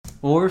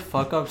Or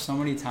fuck up so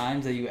many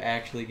times that you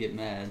actually get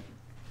mad.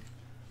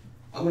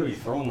 I'm gonna be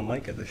throwing the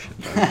mic at this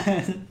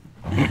shit.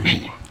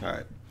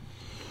 Alright.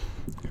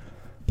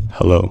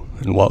 Hello,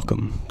 and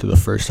welcome to the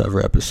first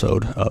ever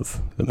episode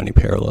of The Many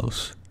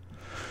Parallels.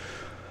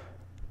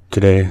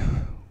 Today,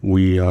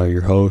 we are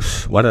your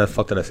hosts. Why the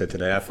fuck did I say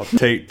today?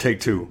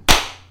 Take two.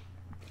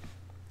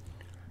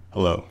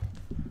 Hello,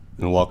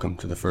 and welcome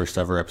to the first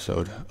ever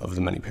episode of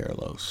The Many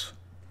Parallels.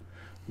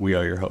 We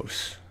are your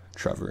hosts,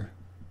 Trevor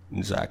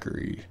and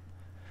Zachary.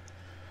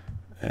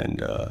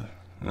 And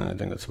I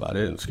think that's about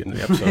it. Let's get into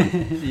the episode.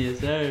 Yes,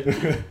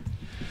 sir.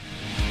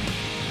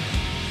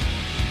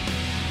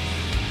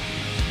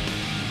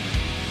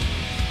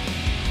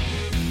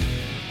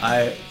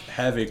 I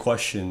have a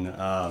question,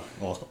 a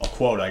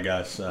quote, I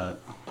guess, to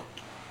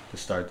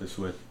start this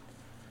with.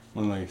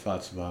 What are your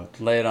thoughts about?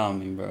 Lay it on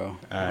me, bro.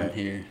 I'm Alright.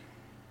 here.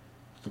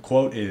 The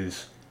quote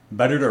is,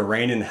 "Better to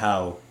reign in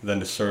hell than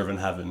to serve in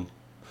heaven."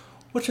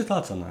 What's your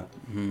thoughts on that?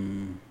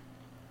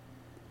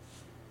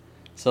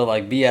 So,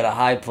 like, be at a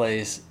high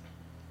place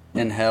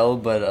in hell,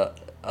 but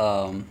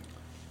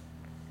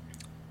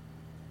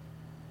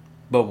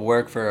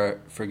work for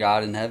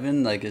God in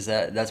heaven. Like,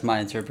 that's my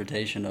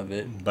interpretation of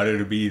it. Better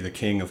to be the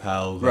king of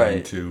hell than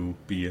Right. to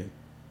be a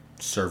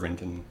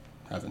servant in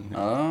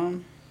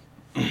heaven.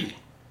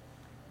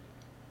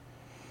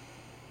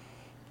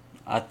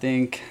 I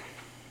think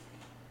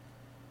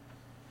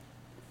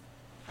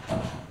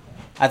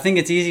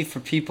it's easy for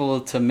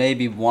people to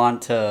maybe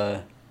want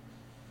to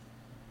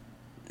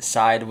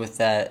side with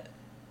that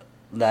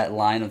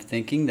line of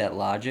thinking, that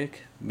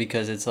logic,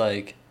 because it's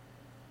like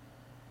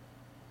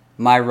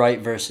my right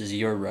versus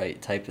your right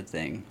type of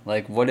thing.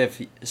 Like, what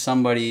if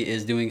somebody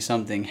is doing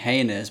something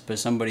heinous, but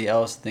somebody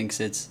else thinks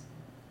it's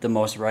the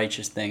most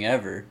righteous thing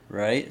ever,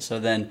 right? So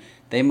then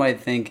they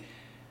might think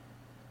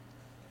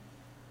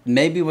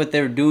maybe what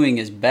they're doing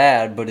is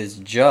bad, but it's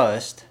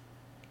just.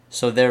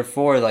 So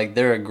therefore, like,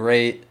 they're a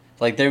great,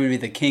 like, they would be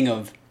the king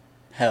of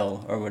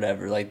hell or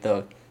whatever, like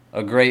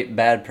a great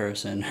bad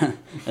person,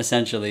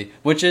 essentially,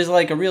 which is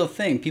like a real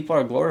thing. People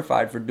are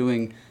glorified for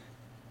doing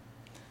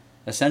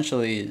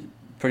essentially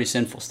pretty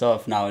sinful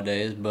stuff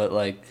nowadays, but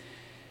like,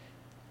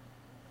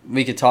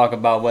 we could talk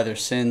about whether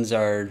sins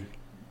are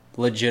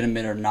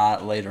legitimate or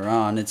not later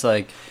on. It's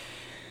like,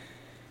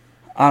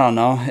 I don't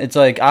know. It's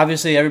like,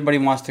 obviously everybody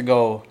wants to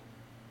go,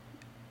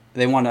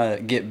 they want to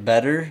get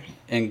better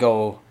and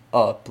go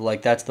up.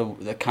 Like, that's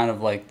the kind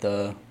of like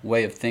the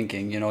way of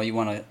thinking, you know. You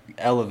want to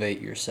elevate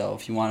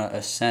yourself, you want to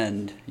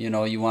ascend, you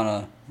know, you want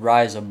to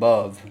rise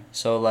above.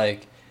 So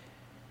like,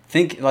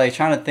 trying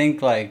to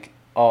think like,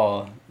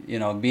 oh, you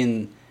know,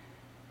 being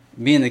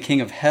the king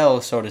of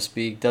hell, so to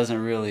speak,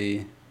 doesn't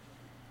really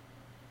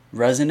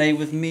resonate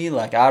with me.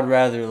 Like, I'd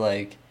rather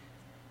like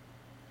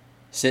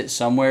sit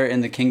somewhere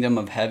in the kingdom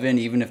of heaven,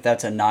 even if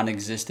that's a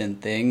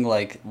non-existent thing,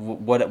 like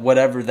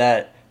whatever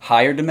that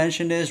higher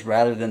dimension is,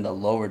 rather than the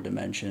lower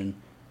dimension,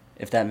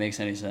 if that makes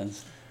any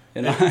sense,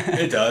 you know.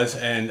 It does.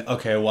 And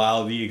okay,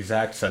 while the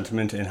exact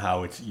sentiment and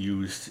how it's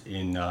used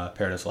in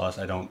Paradise Lost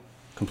I don't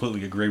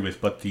completely agree with,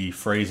 but the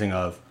phrasing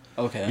of,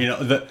 Okay. you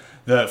know,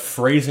 the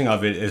phrasing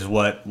of it is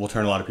what will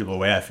turn a lot of people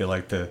away. I feel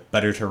like the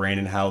better to reign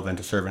in hell than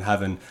to serve in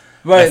heaven.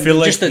 Right, I feel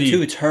like just the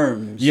two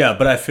terms. Yeah,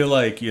 but I feel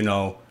like, you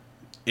know,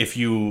 if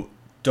you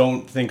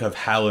don't think of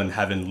hell and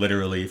heaven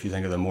literally, if you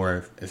think of them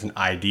more as an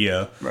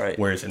idea, Right.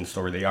 whereas in the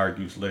story they are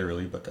used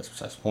literally, but that's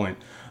besides the point.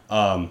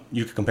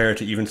 You could compare it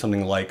to even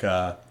something like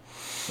the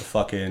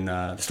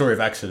story of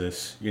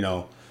Exodus. You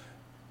know,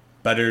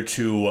 better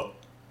to,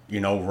 you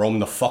know, roam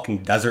the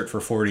fucking desert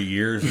for 40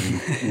 years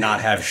and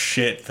not have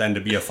shit than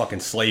to be a fucking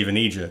slave in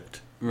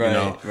Egypt. Right, you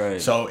know?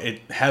 right. So it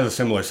has a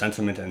similar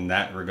sentiment in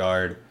that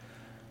regard.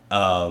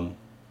 And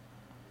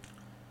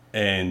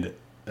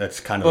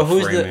that's kind of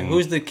Well, framing.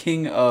 who's the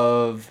king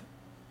of,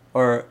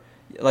 or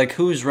like,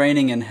 who's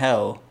reigning in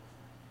hell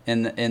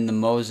in the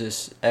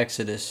Moses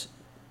Exodus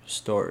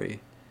story?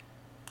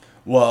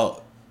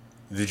 Well,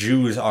 the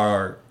Jews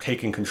are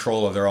taking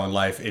control of their own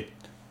life. It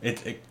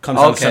comes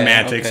down to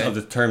semantics of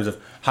the terms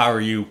of how are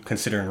you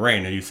considering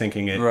reign? Are you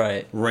thinking it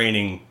Right.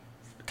 reigning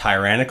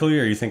tyrannically,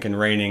 or are you thinking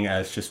reigning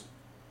as just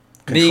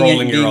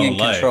controlling your own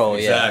life? Control,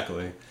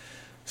 exactly. Yeah.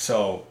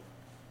 So,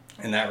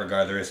 in that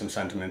regard, there is some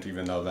sentiment,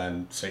 even though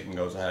then Satan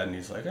goes ahead and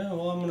he's like, oh,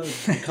 well, I'm going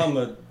to become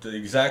the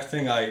exact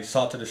thing I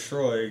sought to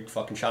destroy.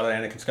 Fucking shout out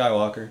Anakin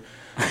Skywalker.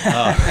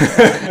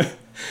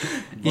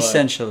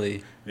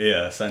 Essentially.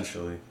 Yeah,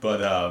 essentially.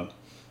 But,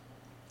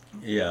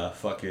 yeah,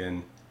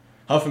 fucking...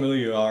 How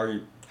familiar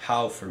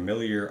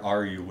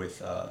are you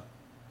with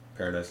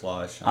Paradise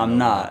Lost? I'm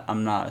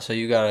not. So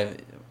you gotta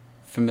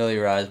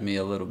familiarize me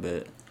a little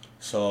bit.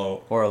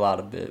 So... Or a lot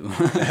of bit.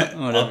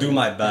 I'll do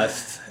my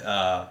best.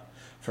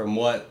 From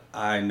what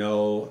I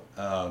know,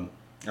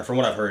 or from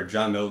what I've heard,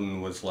 John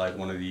Milton was like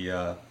one of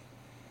the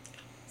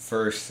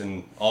first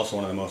and also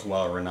one of the most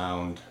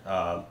well-renowned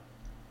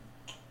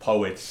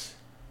poets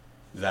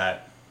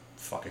that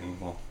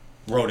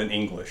wrote in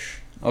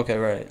English. Okay,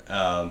 right.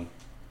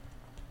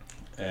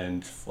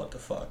 And what the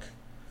fuck?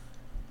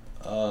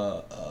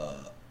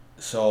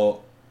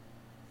 So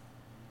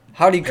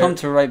How do you come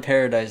to write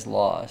Paradise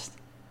Lost?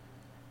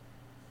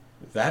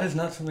 That is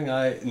not something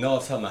I know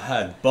off the top of my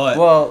head, but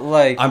Well,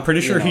 like, I'm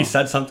pretty sure you know, he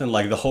said something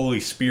like the Holy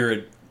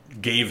Spirit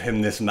gave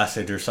him this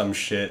message or some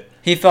shit.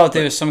 he felt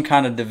it was some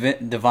kind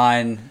of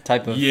divine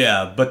type of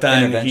Yeah, but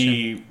then intervention.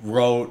 he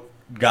wrote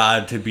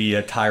God to be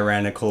a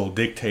tyrannical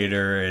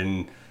dictator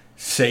and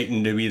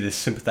Satan to be the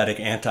sympathetic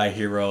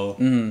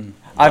anti-hero.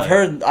 I've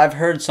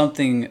heard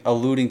something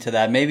alluding to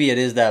that. Maybe it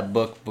is that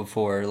book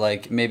before,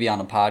 like maybe on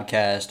a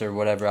podcast or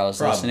whatever I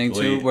was listening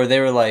Probably. to, where they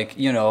were like,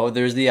 you know,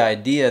 there's the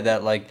idea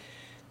that like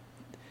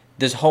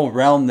this whole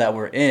realm that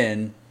we're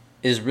in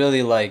is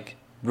really like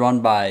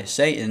run by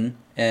Satan,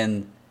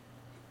 and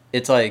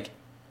it's like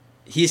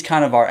he's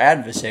kind of our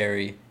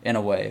adversary in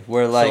a way.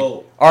 We're like,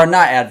 or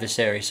not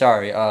adversary,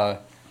 sorry,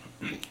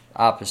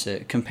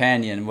 opposite,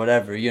 companion,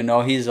 whatever. You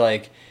know, he's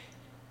like,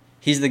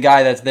 he's the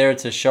guy that's there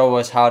to show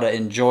us how to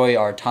enjoy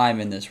our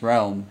time in this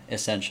realm,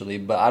 essentially.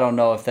 But I don't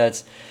know if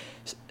that's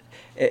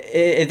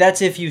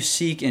if you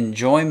seek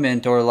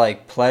enjoyment or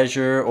like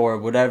pleasure or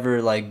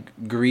whatever,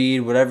 like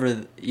greed,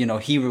 whatever, you know,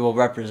 he will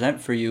represent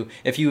for you.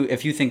 If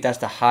you think that's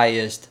the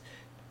highest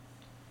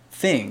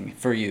thing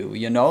for you,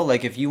 you know,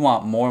 like if you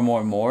want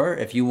more,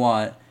 if you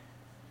want,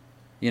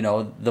 you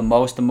know, the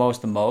most,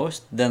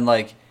 then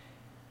like,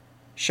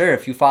 sure,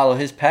 if you follow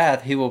his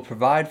path, he will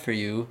provide for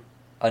you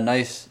a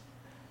nice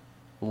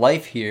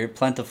life here,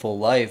 plentiful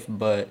life,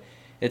 but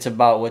it's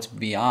about what's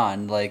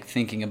beyond, like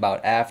thinking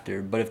about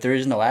after. But if there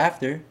is no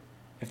after,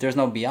 if there's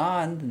no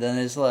beyond, then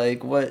it's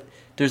like what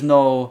there's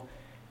no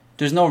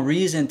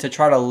reason to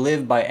try to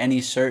live by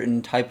any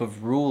certain type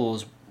of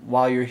rules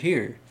while you're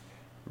here,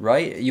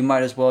 right? You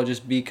might as well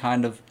just be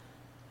kind of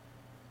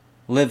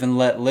live and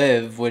let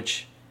live,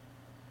 which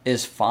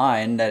is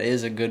fine. That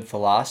is a good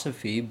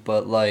philosophy,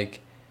 but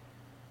like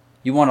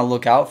you want to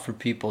look out for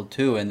people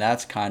too, and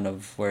that's kind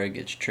of where it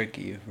gets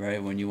tricky,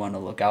 right? When you want to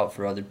look out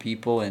for other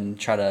people and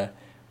try to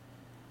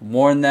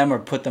warn them or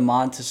put them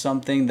onto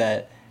something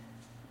that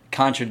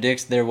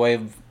contradicts their way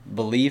of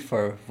belief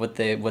or what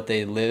they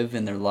live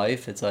in their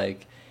life, it's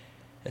like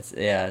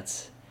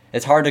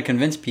it's hard to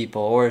convince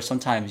people, or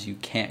sometimes you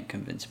can't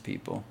convince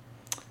people.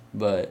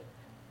 But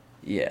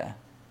yeah,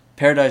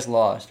 Paradise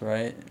Lost,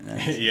 right?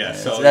 Yeah,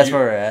 so that's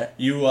where we're at.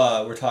 You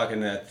were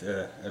talking at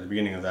the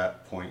beginning of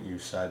that point. You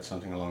said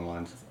something along the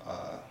lines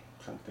of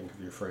trying to think of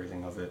your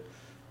phrasing of it,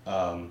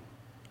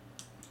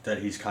 that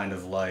he's kind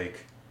of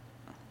like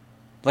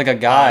a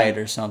guide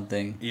or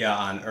something. Yeah,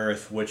 on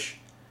Earth, which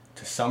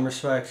to some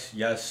respects,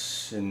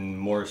 yes, in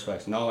more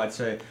respects, no. I'd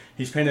say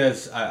he's painted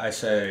as I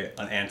say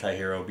an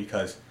anti-hero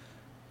because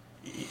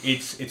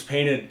it's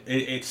painted.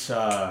 It's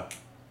I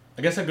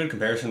guess a good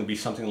comparison would be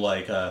something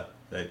like the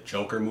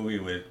Joker movie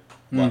with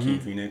Joaquin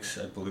Phoenix,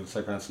 I believe it's how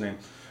you pronounce his name,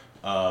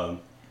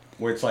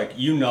 where it's like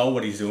you know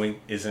what he's doing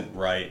isn't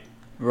right.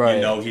 Right.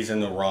 You know he's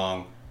in the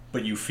wrong,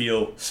 but you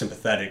feel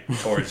sympathetic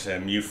towards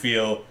him.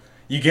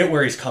 You get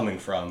where he's coming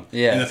from.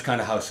 Yeah. And that's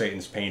kind of how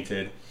Satan's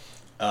painted.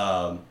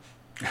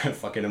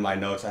 Fucking in my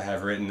notes I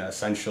have written,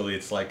 essentially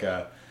it's like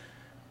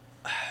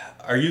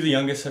are you the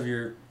youngest of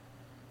your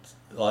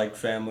like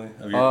family?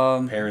 Of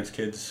your parents,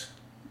 kids?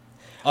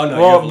 Oh no.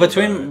 Well,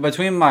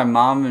 between my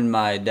mom and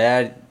my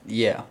dad,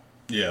 yeah.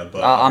 Yeah,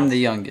 but I'm the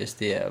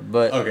youngest, yeah.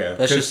 But okay,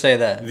 let's just say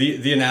that.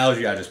 The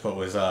analogy I just put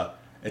was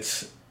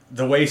it's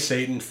the way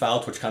Satan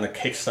felt, which kind of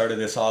kickstarted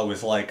this all,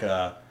 was like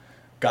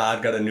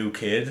God got a new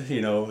kid,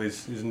 you know,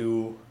 his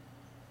new,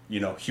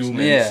 you know,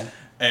 humans. Yeah.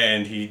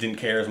 And he didn't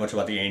care as much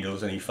about the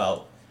angels, and he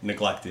felt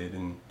neglected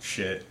and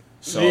shit.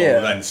 So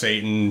then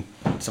Satan,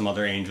 some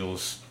other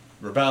angels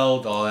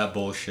rebelled, all that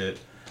bullshit.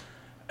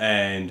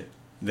 And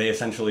they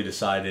essentially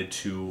decided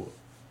to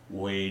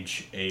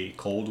wage a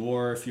Cold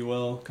War, if you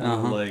will, kind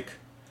of like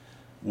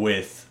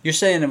with... You're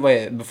saying,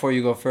 wait, before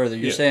you go further,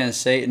 you're saying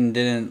Satan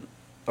didn't,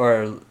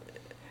 or...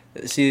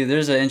 See,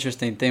 there's an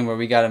interesting thing where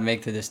we got to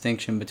make the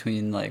distinction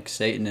between, like,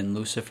 Satan and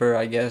Lucifer,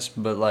 I guess,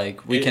 but,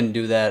 like, we can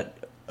do that.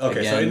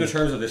 Okay, again. So in the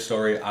terms of this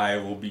story, I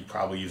will be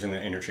probably using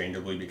them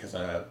interchangeably because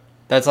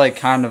that's, like,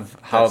 kind of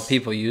how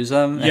people use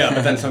them? Yeah,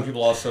 but then some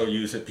people also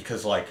use it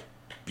because, like,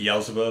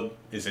 Beelzebub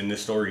is in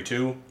this story,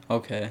 too.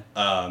 Okay.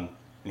 And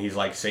he's,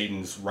 like,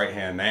 Satan's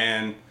right-hand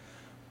man,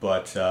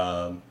 but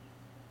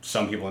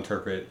some people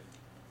interpret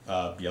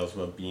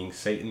Beelzebub being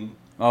Satan.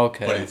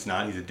 Okay. But it's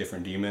not. He's a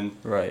different demon.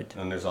 Right.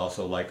 And there's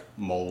also, like,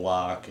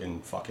 Moloch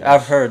and fucking...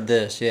 I've heard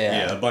this,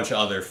 yeah. Yeah, a bunch of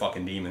other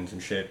fucking demons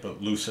and shit,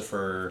 but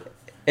Lucifer...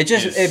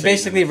 It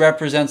basically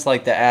represents,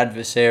 like, the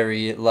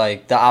adversary,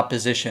 like, the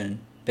opposition,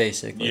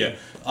 basically.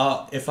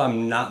 Yeah. If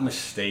I'm not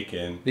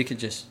mistaken... We could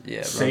just,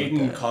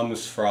 Satan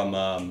comes from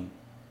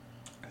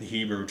the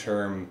Hebrew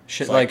term...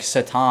 like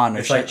Satan or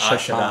it's like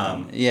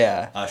Ashadam.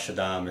 Yeah.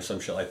 Ashadam or some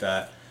shit like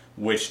that,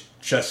 which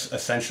just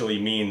essentially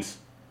means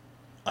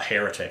a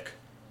heretic.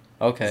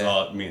 Okay. That's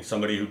all it means.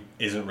 Somebody who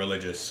isn't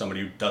religious, somebody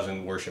who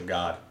doesn't worship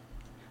God.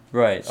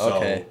 Right, so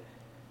okay.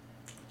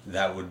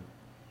 That would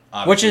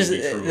which is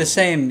be true. The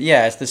same,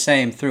 it's the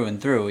same through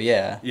and through,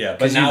 yeah. Yeah,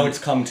 but now it's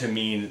come to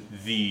mean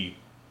the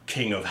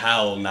king of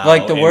hell now.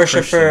 Like the in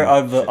worshiper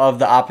Christian of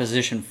the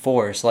opposition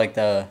force, like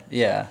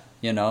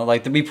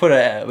like we put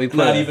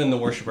not even the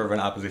worshiper of an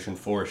opposition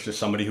force, just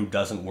somebody who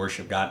doesn't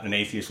worship God. An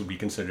atheist would be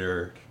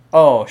considered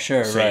oh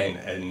sure Satan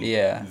right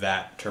and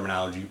that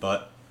terminology.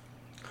 But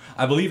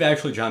I believe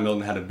actually John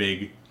Milton had a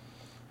big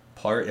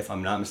part, if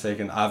I'm not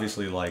mistaken.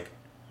 Obviously, like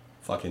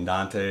fucking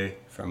Dante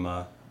from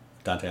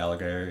Dante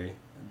Alighieri, I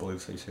believe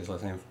that's how you say his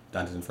last name,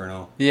 Dante's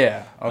Inferno.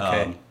 Yeah.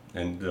 Okay.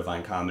 And the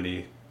Divine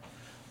Comedy,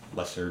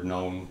 lesser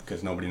known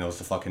because nobody knows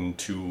the fucking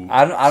two.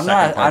 I'm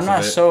not I'm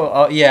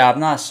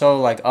not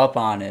so like up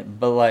on it,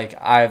 but like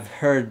I've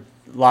heard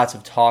lots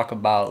of talk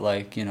about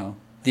like the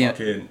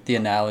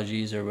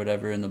analogies or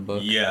whatever in the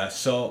book. Yeah,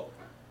 so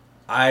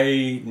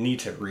I need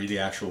to read the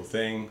actual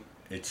thing.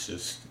 It's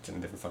in a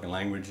different fucking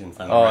language and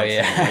Final Rights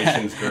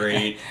animation's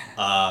great.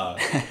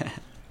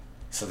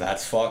 So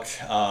that's fucked.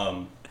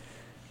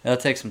 That'll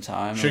take some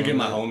time. Should get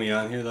my homie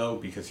on here though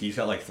because he's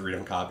got like 3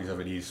 different copies of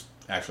it. He's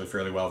actually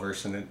fairly well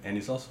versed in it, and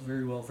he's also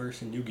very well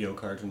versed in Yu-Gi-Oh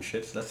cards and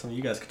shit. So that's something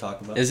you guys could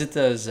talk about. Is it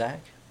the Zach?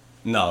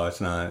 No,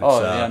 it's not.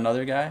 Oh, yeah,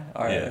 another guy.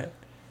 All right. Yeah.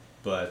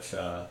 But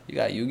you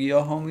got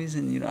Yu-Gi-Oh homies,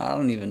 and I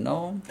don't even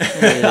know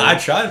them. I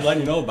tried to let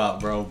you know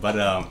about, bro, but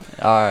all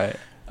right.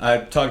 I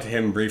talked to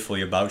him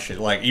briefly about shit.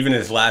 Like even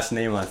his last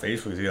name on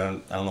Facebook,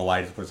 I don't know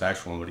why he put his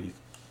actual one, but he's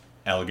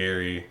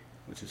Alighieri,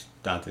 which is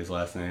Dante's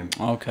last name.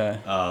 Okay.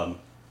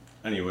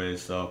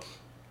 Anyways, so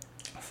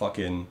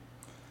fucking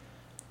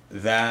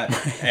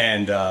that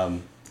and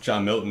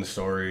John Milton's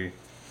story,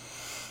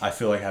 I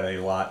feel like had a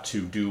lot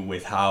to do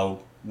with how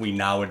we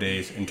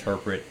nowadays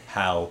interpret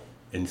hell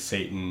and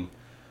Satan,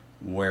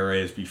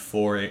 whereas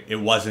before it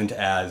wasn't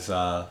as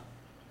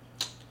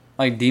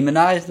like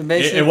demonized,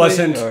 basically. It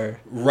wasn't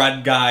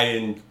red guy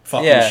in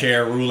fucking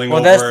chair ruling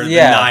over the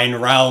 9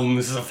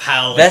 realms of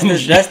hell.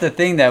 That's the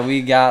thing that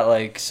we got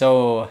like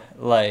so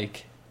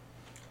like.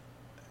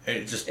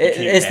 It just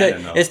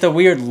it's the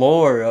weird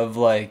lore of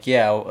like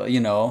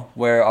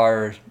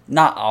where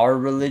not our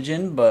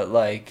religion but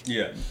like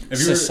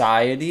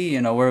society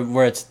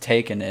where it's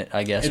taken it,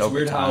 I guess. It's over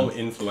weird time. How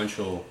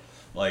influential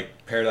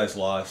like Paradise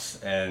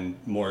Lost and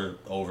more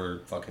over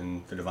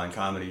fucking the Divine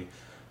Comedy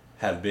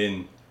have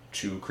been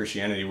to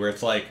Christianity, where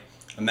it's like,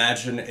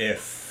 imagine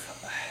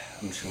if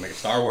I'm just gonna make a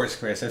Star Wars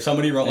comparison. If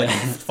somebody wrote like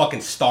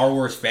fucking Star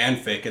Wars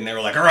fanfic and they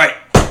were like, all right,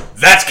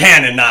 that's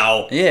canon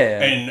now.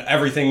 Yeah. And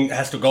everything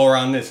has to go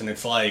around this, and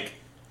it's like,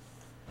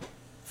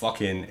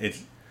 fucking,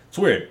 it's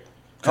weird.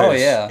 Oh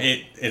yeah.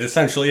 It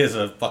essentially is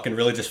a fucking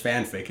religious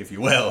fanfic, if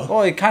you will.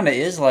 Well, it kind of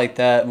is like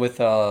that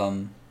with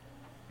I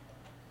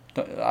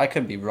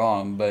could be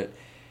wrong, but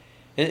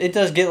it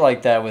does get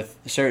like that with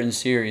certain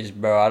series,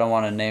 bro. I don't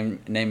want to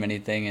name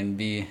anything and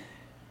be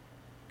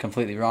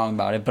completely wrong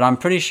about it, but I'm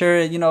pretty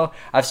sure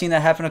I've seen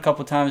that happen a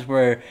couple times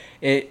where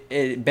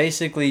it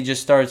basically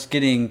just starts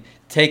getting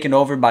taken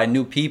over by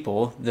new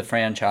people, the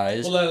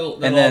franchise. Well,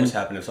 that'll always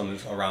happen if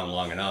something's around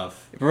long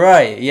enough.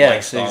 Right,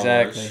 yes, like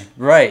exactly. Wars.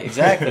 Right,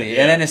 exactly.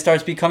 Yeah. And then it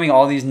starts becoming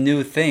all these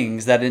new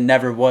things that it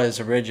never was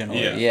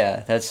originally.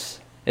 Yeah.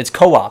 It's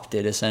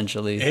co-opted,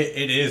 essentially.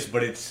 It is,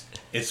 but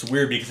it's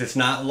weird because it's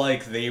not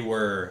like they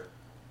were,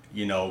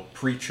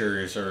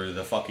 preachers or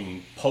the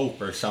fucking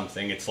Pope or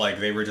something. It's like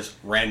they were just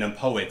random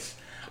poets.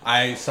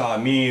 I saw a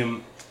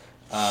meme,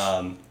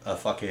 a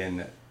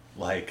fucking,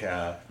 like,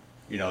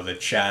 the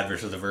Chad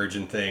versus the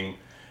Virgin thing,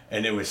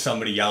 and it was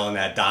somebody yelling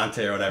at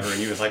Dante or whatever, and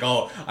he was like,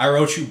 oh, I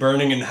wrote you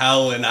burning in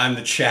hell, and I'm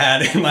the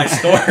Chad in my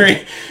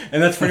story.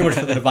 And that's pretty much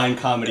what the Divine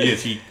Comedy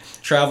is. He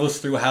travels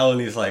through hell, and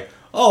he's like,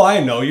 oh,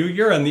 I know you.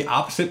 You're in the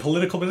opposite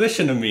political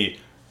position of me,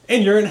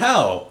 and you're in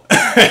hell.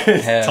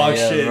 Talk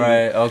shit.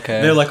 Right,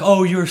 okay. They're like,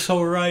 oh, you're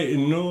so right,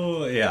 and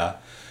no, yeah.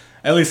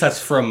 At least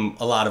that's from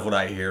a lot of what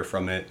I hear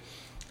from it.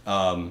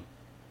 But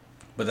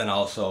then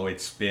also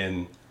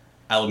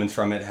elements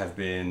from it have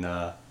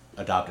been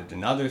adopted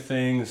in other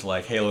things,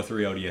 like Halo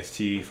 3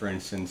 ODST, for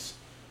instance,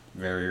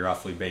 very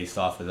roughly based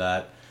off of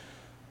that.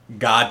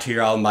 God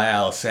Tier album by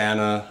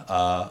Alisana,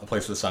 A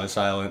Place Where the Sun is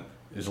Silent,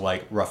 is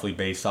like roughly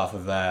based off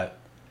of that,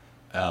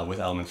 with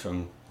elements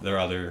from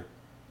The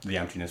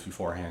Emptiness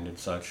beforehand and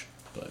such.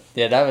 But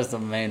yeah, that was the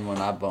main one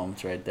I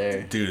bumped right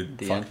there. Dude,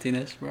 The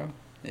Emptiness, bro.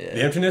 Yeah.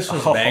 The Emptiness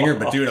was a banger,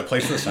 but dude, A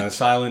Place Where the Sun is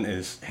Silent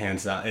is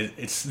hands down.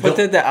 What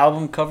did the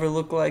album cover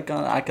look like?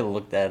 I could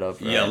look that up.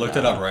 Yeah, looked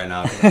it up right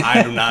now.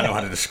 I do not know how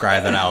to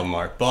describe that album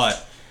art,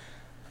 but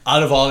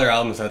out of all their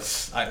albums,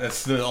 that's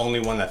the only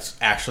one that's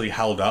actually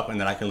held up and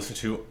that I can listen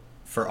to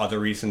for other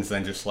reasons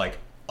than just like,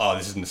 oh,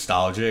 this is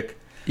nostalgic.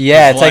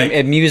 Yeah, it's like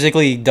it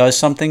musically does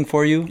something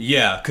for you.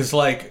 Yeah, because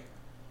like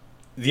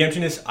The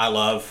Emptiness, I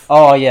love.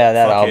 Oh yeah,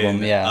 that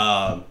album.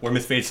 Yeah. Where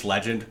Myth Fades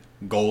Legend,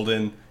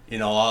 Golden,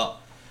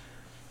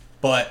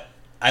 but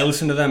I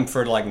listen to them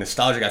for like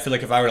nostalgic. I feel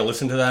like if I were to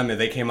listen to them if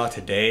they came out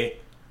today,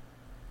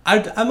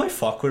 I might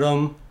fuck with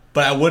them,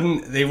 but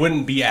they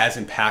wouldn't be as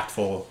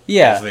impactful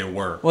as they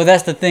were. Well,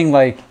 that's the thing,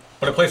 like.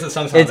 But A Place Where the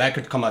Sun is Silent, that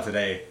could come out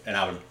today, and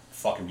I would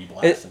fucking be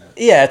blasting it.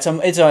 Yeah,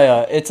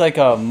 it's like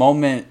a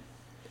moment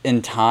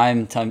in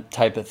time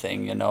type of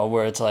thing,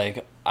 where it's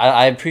like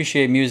I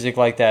appreciate music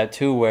like that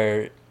too,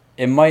 where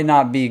it might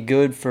not be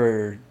good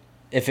for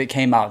if it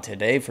came out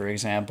today, for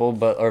example,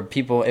 or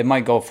people, it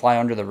might go fly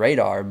under the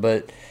radar,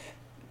 but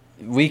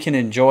we can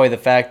enjoy the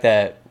fact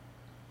that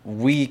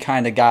we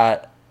kind of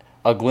got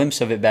a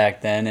glimpse of it back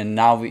then, and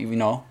now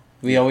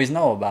we always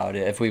know about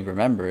it if we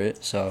remember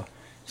it. So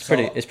it's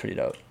pretty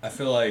dope. I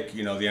feel like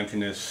The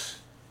Emptiness,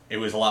 it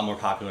was a lot more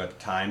popular at the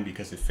time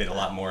because it fit a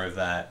lot more of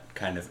that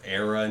kind of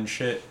era and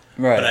shit.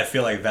 Right. But I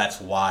feel like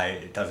that's why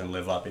it doesn't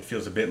live up. It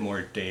feels a bit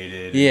more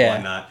dated Yeah.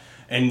 and whatnot.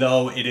 And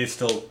though it is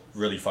still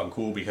really fun,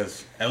 cool,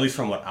 because at least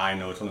from what I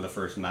know, it's one of the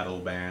first metal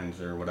bands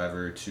or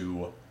whatever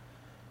to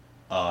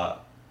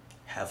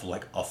have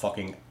like a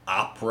fucking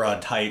opera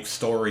type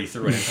story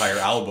through an entire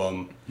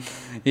album.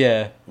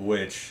 Yeah.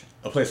 Which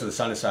A Place Where the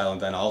Sun is Silent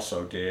then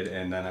also did,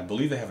 and then I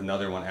believe they have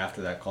another one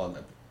after that called,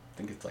 I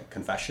think it's like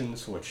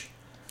Confessions, which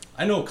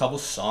I know a couple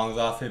songs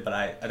off it, but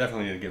I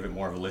definitely need to give it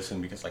more of a listen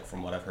because like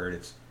from what I've heard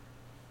it's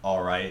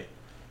alright.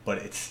 But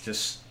it's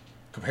just,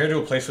 compared to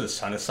A Place Where the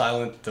Sun is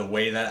Silent, the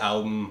way that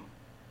album,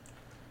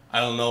 I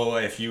don't know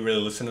if you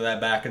really listened to that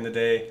back in the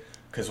day,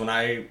 because when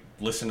I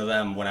listened to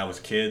them when I was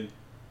a kid,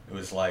 it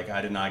was like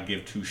I did not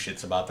give two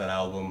shits about that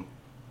album,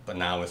 but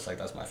now it's like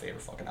that's my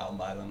favorite fucking album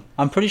by them.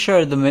 I'm pretty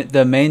sure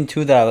the main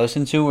two that I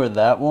listened to were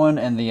that one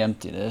and The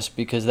Emptiness,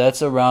 because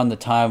that's around the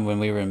time when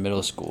we were in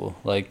middle school.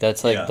 Like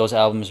that's like those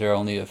albums are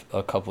only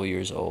a couple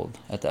years old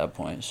at that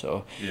point.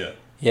 So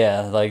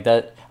yeah, like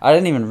that. I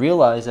didn't even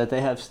realize that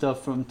they have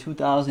stuff from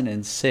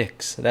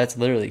 2006. That's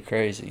literally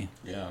crazy.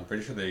 Yeah, I'm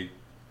pretty sure they.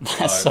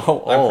 That's so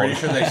old. I'm pretty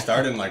sure they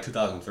started in like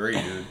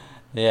 2003, dude.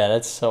 Yeah,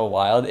 that's so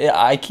wild.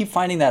 I keep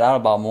finding that out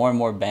about more and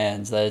more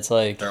bands, that it's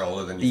like they're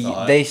older than you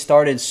thought. They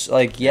started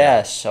like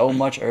so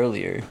much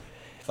earlier.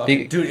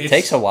 Dude, it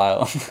takes a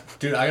while.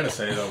 Dude, I gotta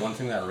say though, one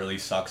thing that really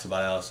sucks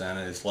about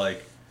Alesana is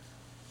like,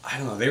 I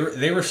don't know,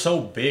 they were so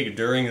big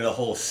during the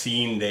whole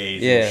scene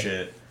days and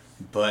shit,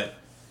 but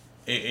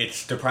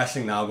it's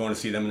depressing now going to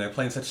see them and they're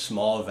playing such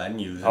small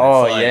venues.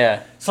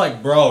 And it's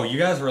like, bro, you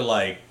guys were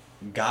like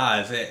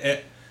gods.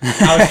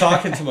 I was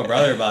talking to my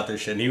brother about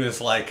this shit, and he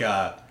was like,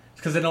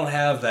 because they don't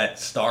have that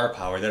star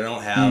power. They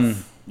don't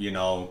have,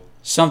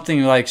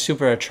 something like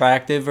super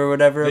attractive or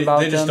whatever about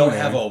them. They just don't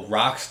have a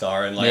rock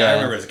star. And like I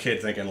remember as a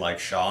kid thinking like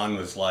Sean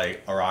was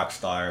like a rock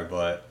star,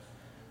 but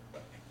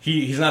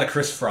he's not a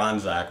Chris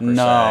Franzak per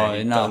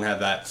se. He doesn't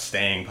have that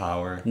staying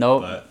power.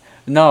 Nope.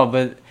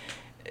 But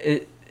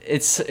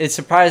it's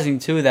surprising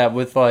too that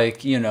with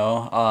like, kind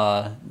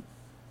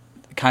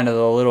of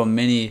the little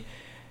mini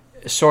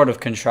sort of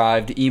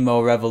contrived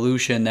emo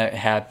revolution that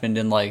happened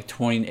in like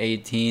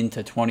 2018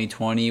 to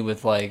 2020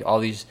 with like all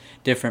these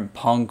different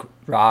punk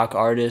rock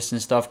artists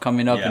and stuff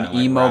coming up and like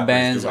emo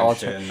bands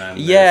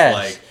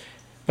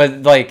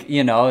but like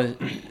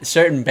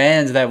certain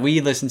bands that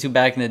we listened to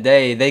back in the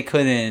day, they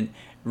couldn't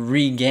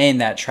regain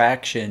that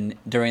traction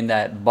during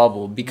that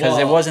bubble because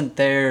it wasn't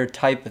their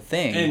type of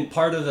thing. And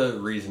part of the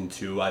reason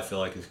too, I feel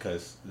like, is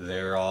because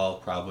they're all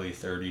probably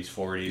 30s,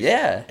 40s.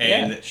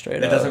 And straight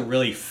it up. Doesn't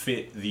really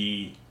fit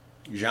the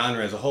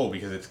genre as a whole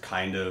because it's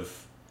kind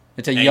of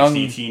it's a young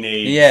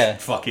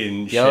teenage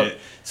fucking shit.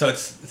 So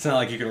it's not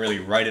like you can really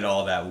write it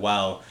all that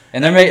well.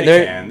 And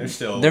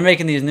they're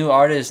making these new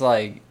artists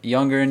like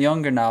younger and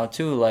younger now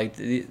too. Like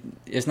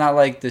it's not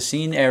like the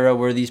scene era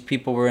where these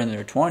people were in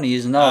their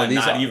 20s. No, these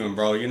not even,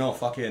 bro.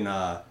 Fucking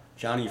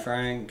Johnny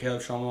Frank,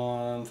 Caleb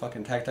Shomon,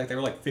 fucking Tac Tac. They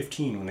were like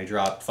 15 when they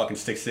dropped fucking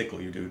Stick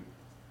Sickly, dude.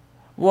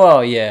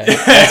 Well, yeah,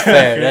 that's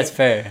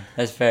fair.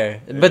 That's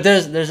fair. But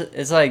there's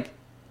it's like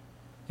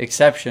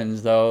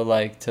exceptions though,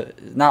 like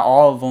not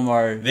all of them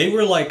are. They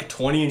were like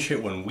 20 and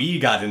shit when we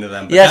got into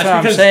them. But that's what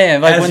I'm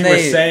saying. Like when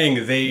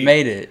they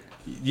made it.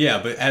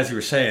 Yeah, but as you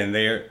were saying,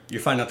 you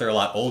find out they're a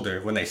lot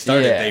older. When they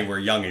started, they were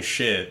young as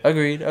shit.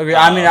 Agreed.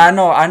 I mean,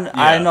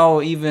 I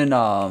know even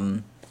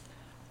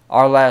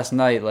Our Last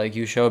Night, like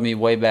you showed me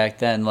way back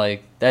then,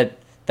 like that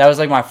was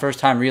like my first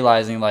time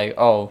realizing like,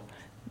 oh,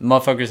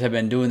 motherfuckers have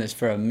been doing this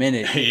for a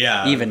minute.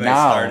 Yeah, even they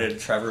now. Started.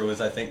 Trevor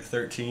was, I think,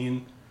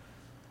 13.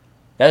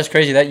 That was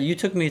crazy. That you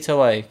took me to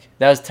like,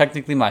 that was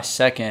technically my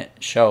second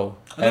show.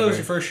 I thought it was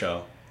your first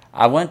show.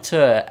 I went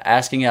to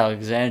Asking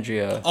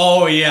Alexandria.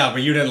 Oh yeah,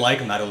 but you didn't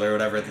like metal or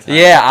whatever at the time.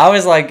 Yeah, I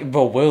was like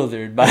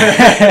bewildered by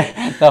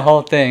the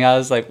whole thing. I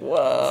was like,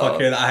 whoa.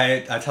 Fucking,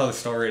 I tell the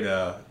story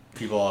to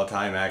people all the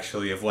time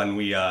actually of when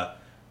we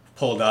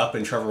pulled up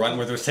and Trevor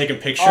Wentworth was taking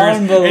pictures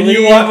and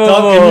you walked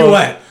up and you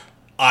went,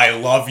 I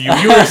love you.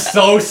 You were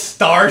so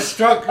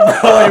starstruck,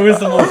 bro. It was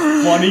the most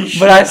funny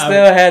shit. But I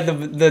still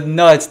had the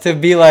nuts to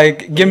be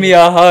like, give me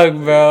a hug,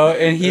 bro.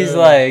 And he's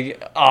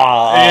like,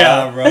 aw.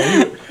 Yeah, bro.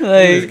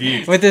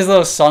 Like, with his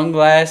little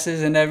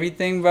sunglasses and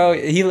everything, bro.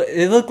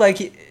 It looked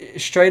like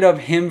straight up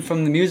him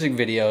from the music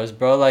videos,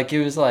 bro. Like,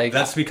 it was like...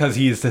 That's because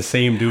he's the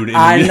same dude.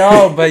 I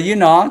know, but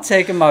I'm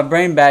taking my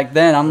brain back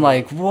then. I'm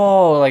like,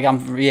 whoa. Like,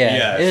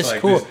 it's like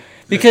cool.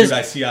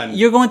 Because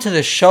you're going to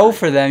the show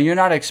for them. You're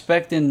not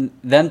expecting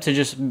them to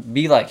just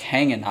be, like,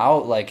 hanging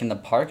out, like, in the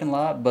parking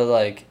lot. But,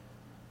 like,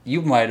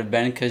 you might have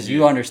been because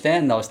you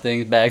understand those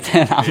things back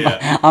then.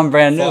 I'm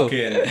brand new.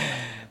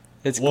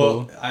 It's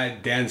Well, cool.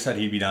 Dan said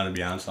he'd be down to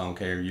be on, so I don't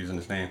care using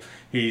his name.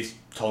 He's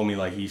told me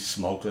like he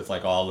smoked with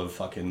like all of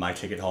fucking My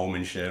Ticket Home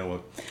and shit.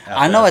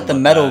 I know at the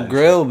Metal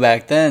Grill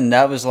back then,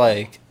 that was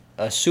like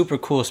a super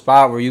cool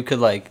spot where you could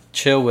like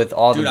chill with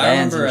all Dude, the I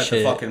bands remember and at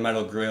shit. the fucking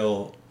Metal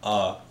Grill,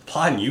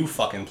 Pod and you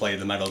fucking played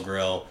the Metal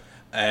Grill,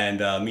 and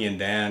me and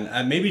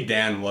Dan, maybe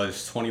Dan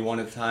was 21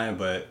 at the time,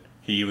 but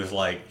he was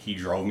like, he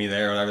drove me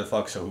there or whatever the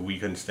fuck, so we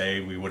couldn't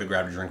stay. We would have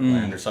grabbed a drink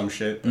land or some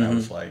shit, but I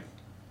was like,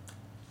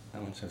 I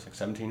want to say it was like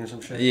 17 or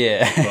some shit.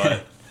 Yeah.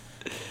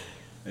 But,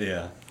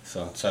 yeah,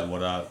 so said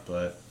what up,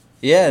 but.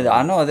 Yeah,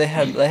 I know they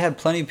had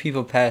plenty of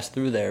people pass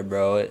through there,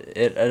 bro.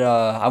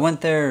 I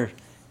went there.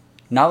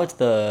 Now it's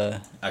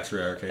the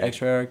X-Ray Arcade.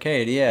 X-Ray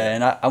Arcade, yeah,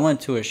 and I went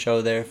to a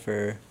show there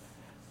for.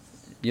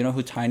 You know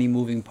who Tiny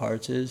Moving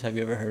Parts is? Have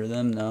you ever heard of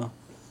them? No.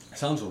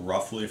 Sounds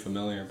roughly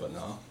familiar, but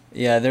no.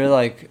 Yeah, they're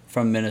like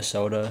from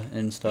Minnesota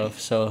and stuff.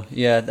 So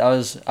yeah,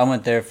 I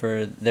went there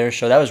for their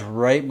show. That was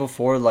right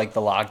before like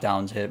the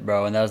lockdowns hit,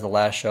 bro, and that was the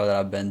last show that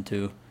I've been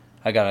to.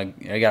 I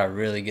gotta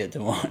really get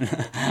to one.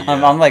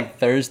 I'm like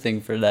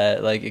thirsting for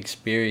that like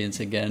experience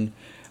again,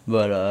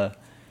 but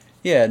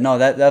yeah, no,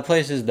 that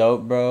place is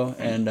dope, bro,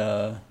 and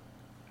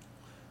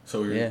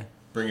So we're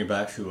bringing it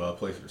back to a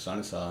place where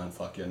Sun saw and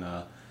fucking.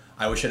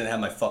 I wish I didn't have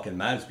my fucking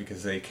meds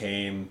because they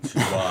came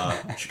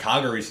to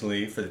Chicago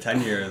recently for the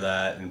 10-year of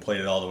that and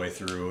played it all the way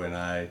through, and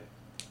I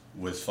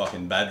was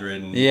fucking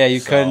bedridden. Yeah, you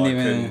so couldn't I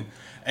even.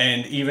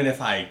 And even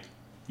if I,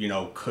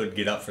 could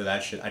get up for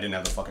that shit, I didn't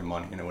have the fucking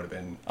money, and it would have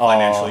been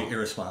financially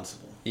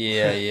irresponsible.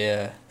 Yeah,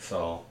 yeah.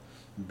 So,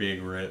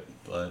 big rip,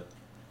 but.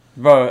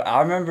 Bro, I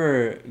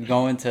remember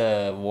going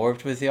to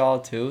Warped with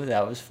y'all too.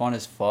 That was fun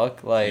as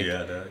fuck. Like,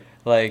 Yeah, dude.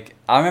 Like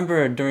I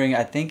remember during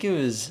I think it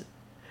was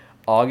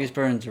August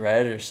Burns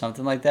Red or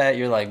something like that.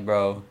 You're like,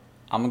 bro,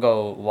 I'm gonna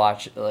go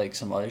watch like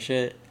some other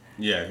shit.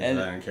 Yeah, because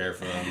I didn't care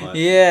for them much.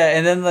 Yeah,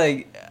 and then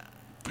like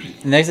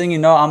next thing you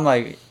know, I'm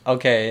like,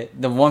 okay,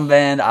 the one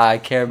band I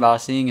care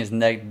about seeing is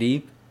Neck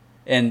Deep,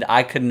 and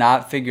I could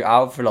not figure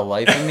out for the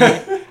life of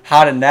me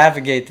how to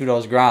navigate through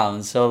those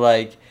grounds. So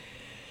like,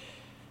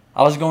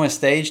 I was going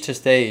stage to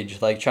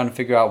stage, like trying to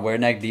figure out where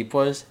Neck Deep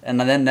was, and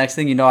then next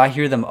thing you know, I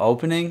hear them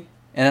opening,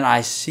 and then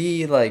I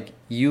see like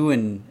you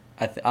and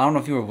I don't know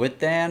if you were with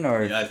Dan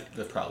or Yeah,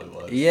 that probably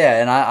was.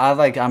 yeah,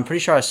 and I'm pretty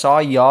sure I saw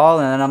y'all,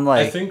 and then I'm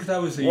like, I think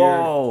that was the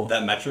whoa. year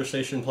that Metro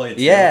Station played.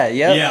 Too. Yeah,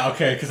 yep. Yeah,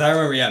 okay, because I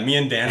remember, me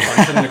and Dan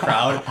bunched in the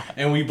crowd,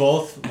 and we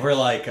both were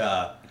like,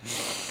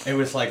 it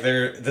was like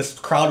this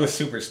crowd was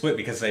super split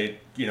because they,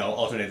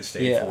 alternated the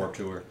stage for Warped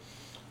Tour,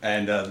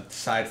 and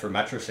side for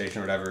Metro Station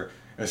or whatever,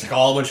 it was like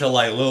all a bunch of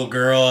like little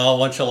girl, all a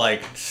bunch of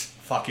like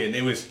fucking,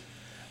 it was.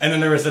 And then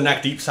there was the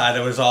Neck Deep side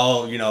that was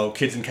all,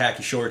 kids in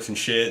khaki shorts and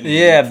shit. And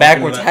yeah,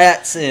 backwards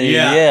hats. And,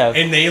 yeah.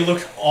 And they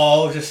looked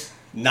all just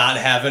not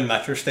having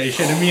Metro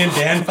Station. And me and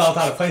Dan felt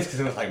out of place because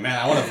it was like, man,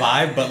 I want to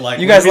vibe. But like,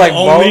 you guys like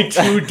only both?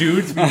 two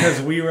dudes because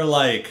we were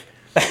like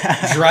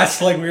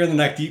dressed like we were in the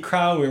Neck Deep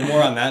crowd. We were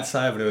more on that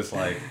side, but it was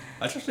like,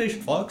 Metro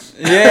Station fucks.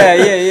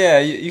 Yeah.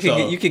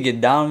 You could get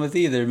down with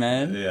either,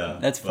 man. Yeah.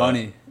 That's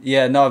funny.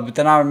 Yeah, no, but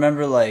then I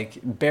remember like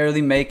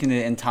barely making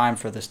it in time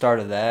for the start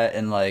of that,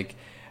 and like,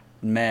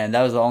 man,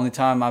 that was the only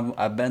time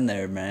I've been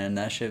there, man.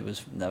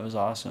 That was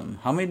awesome.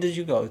 How many did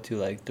you go to?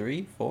 Like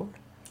 3, 4?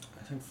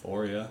 I think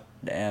 4, yeah.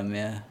 Damn,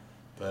 yeah.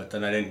 But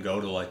then I didn't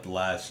go to like the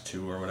last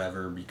 2 or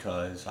whatever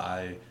because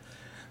I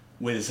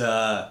was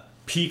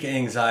peak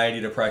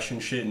anxiety,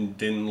 depression shit, and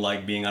didn't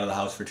like being out of the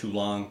house for too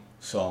long.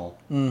 So.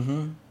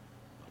 Mm-hmm.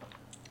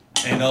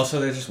 And also,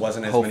 there just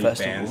wasn't as Whole many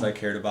festival. bands I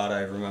cared about.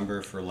 I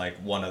remember for like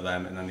one of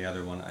them, and then the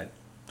other one I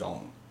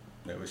don't.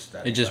 It was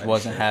that. It just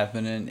wasn't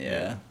happening.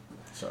 Yeah.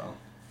 So.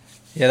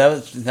 Yeah,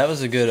 that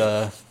was a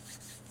good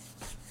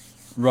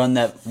run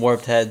that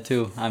Warped had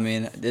too. I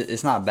mean,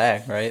 it's not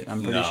back, right?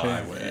 I'm pretty sure.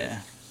 I wish.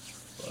 Yeah.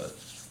 But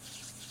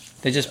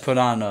They just put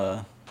on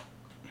a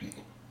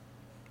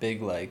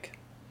big like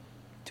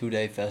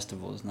 2-day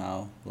festivals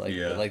now, like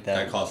like that.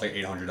 That cost like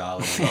 $800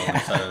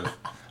 instead of.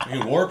 I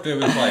mean, Warped, it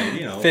was like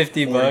 $50,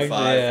 45,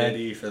 yeah.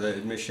 50 for the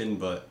admission,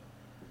 but.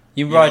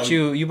 You brought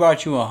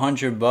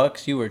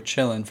 $100. You were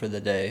chilling for the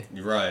day.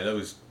 You're right. That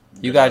was.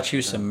 You got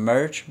you some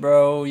merch,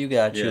 bro. You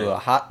got you a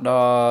hot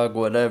dog,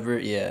 whatever.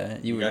 Yeah,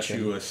 you got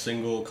chilling. you a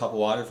single cup of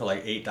water for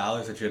like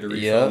 $8 that you had to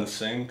refill in the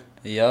sink.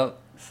 Yep,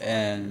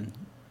 and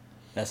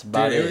that's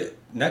about it.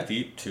 Neck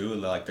Deep too.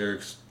 Like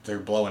they're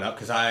blowing up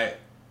because I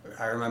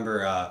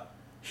remember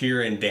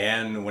hearing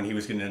Dan when he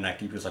was getting into Neck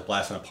Deep. He was like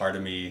blasting a part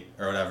of me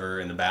or whatever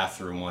in the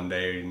bathroom one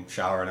day in the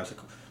shower, and I was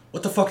like,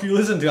 "What the fuck are you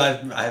listening to?"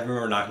 I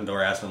remember knocking the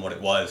door, asking him what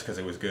it was because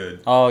it was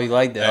good. Oh, you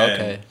liked it? And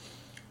okay.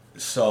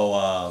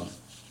 So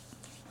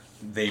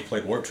they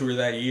played Warped Tour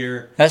that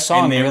year. That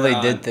song really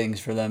did things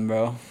for them,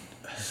 bro.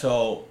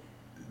 So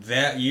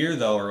that year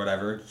though, or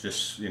whatever,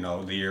 just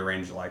the year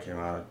Rain July came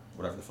out,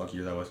 whatever the fuck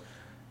year that was.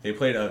 They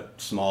played a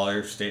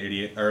smaller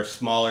stage. They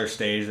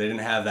didn't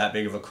have that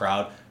big of a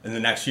crowd. And the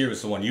next year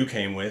was the one you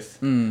came with.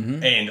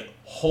 Mm-hmm. And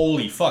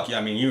holy fuck, I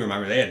mean, you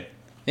remember they had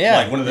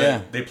like one of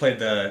the they played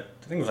I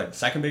think it was like the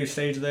second biggest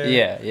stage there.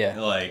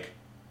 Yeah. Like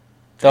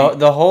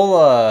The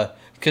whole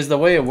because the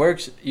way it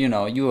works, you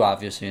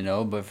obviously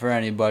know, but for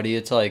anybody,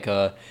 it's like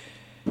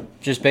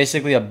just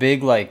basically a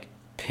big like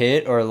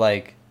pit or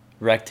like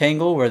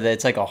rectangle where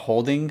it's like a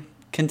holding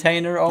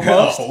container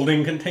almost. A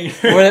holding container.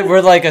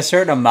 where like a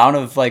certain amount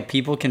of like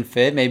people can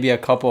fit, maybe a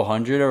couple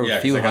hundred or a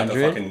few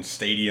hundred. The fucking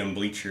stadium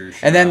bleachers.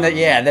 And then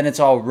then it's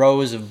all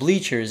rows of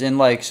bleachers and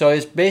like so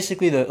it's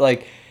basically the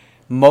like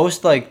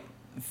most like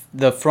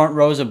the front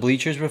rows of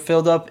bleachers were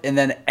filled up and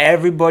then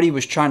everybody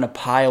was trying to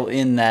pile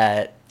in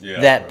that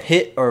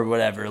pit or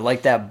whatever,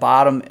 like that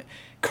bottom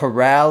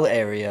corral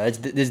area.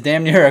 It's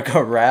damn near a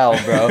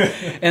corral, bro.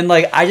 And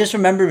like I just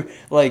remember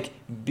like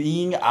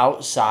being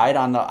outside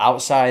on the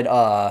outside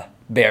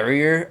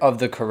barrier of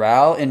the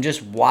corral and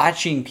just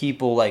watching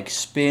people like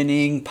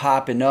spinning,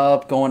 popping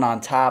up, going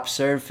on top,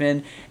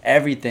 surfing,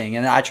 everything.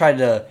 And I tried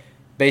to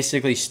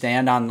basically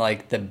stand on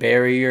like the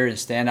barrier and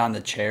stand on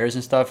the chairs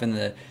and stuff. And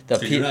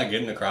Did you not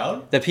get in the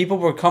crowd? The people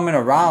were coming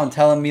around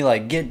telling me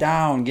like, get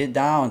down.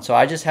 So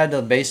I just had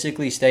to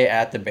basically stay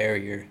at the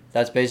barrier.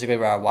 That's basically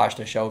where I watched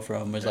the show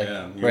from. Was like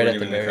right at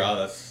the barrier. Crowd,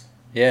 that's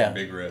a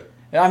big rip.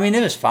 I mean,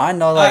 it was fine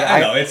though. Like I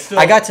know, it's still...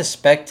 I got to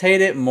spectate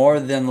it more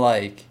than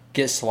like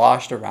get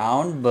sloshed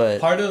around. But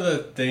part of the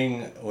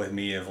thing with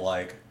me of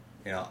like,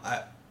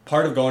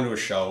 part of going to a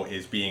show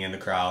is being in the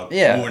crowd,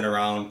 moving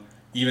around.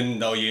 Even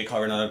though you get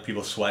covered in other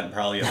people's sweat and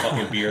probably a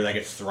fucking beer that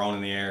gets thrown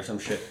in the air or some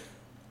shit,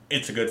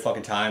 it's a good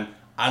fucking time.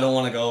 I don't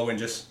want to go and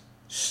just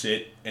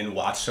sit and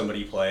watch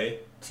somebody play.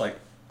 It's like,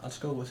 let's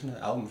go listen to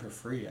the album for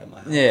free at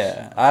my house.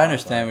 Yeah, I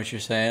understand what you're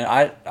saying.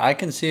 I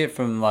can see it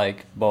from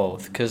like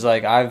both, because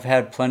like I've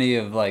had plenty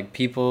of like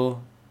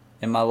people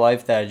in my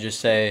life that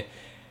just say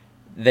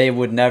they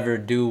would never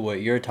do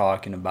what you're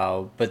talking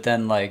about, but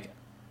then like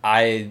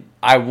I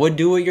would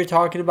do what you're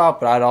talking about,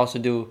 but I'd also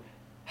do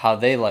how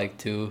they like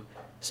to.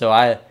 So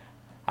I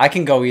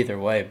can go either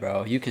way,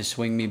 bro. You can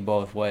swing me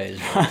both ways.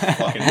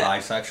 Fucking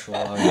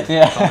bisexual.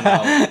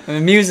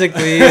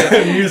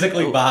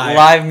 Musically bi.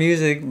 Live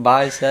music,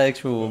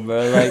 bisexual,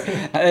 bro. Like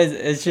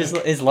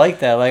it's like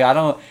that.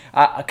 Like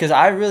because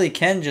I really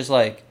can just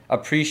like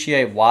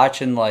appreciate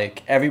watching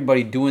like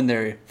everybody doing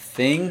their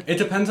thing. It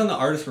depends on the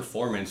artist's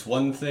performance.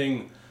 One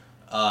thing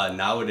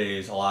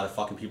nowadays a lot of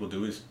fucking people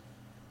do is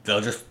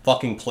they'll just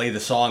fucking play the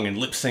song and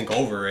lip sync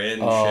over it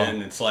and shit.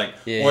 And it's like,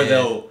 or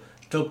they'll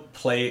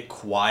play it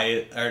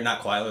quiet, or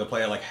not quietly, they'll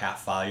play it like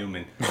half volume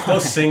and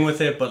they'll sing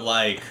with it, but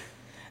like...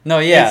 No,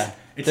 yeah.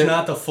 It's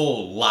not the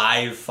full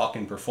live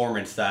fucking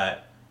performance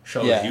that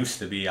shows used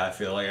to be, I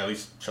feel like, at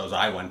least shows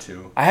I went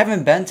to. I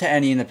haven't been to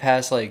any in the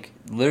past, like,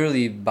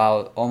 literally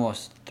about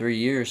almost 3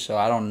 years, so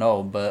I don't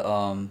know, but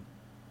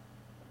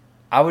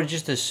I would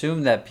just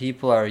assume that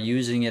people are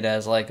using it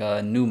as like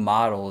a new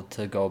model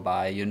to go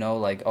by,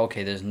 like,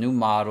 okay, there's a new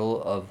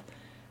model of...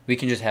 We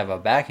can just have a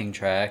backing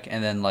track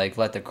and then like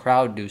let the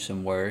crowd do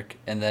some work,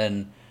 and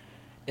then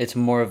it's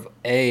more of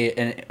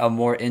a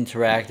more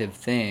interactive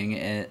thing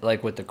and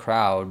like with the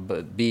crowd,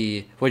 but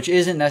B, which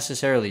isn't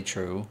necessarily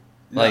true.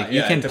 Like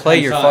you can play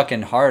your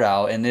fucking heart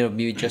out and it'll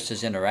be just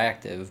as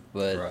interactive,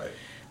 but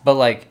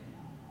like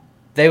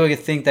they would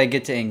think they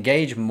get to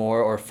engage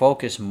more or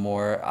focus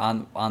more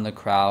on the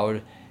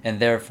crowd and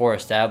therefore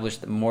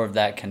establish more of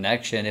that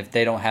connection if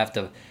they don't have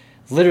to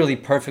literally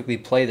perfectly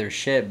play their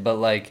shit, but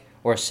like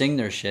or sing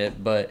their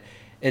shit, but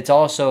it's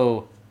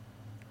also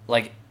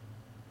like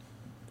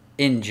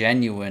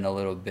ingenuine a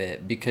little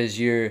bit because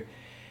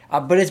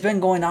but it's been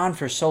going on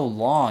for so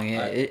long.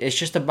 It's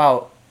just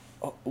about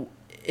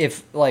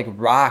if like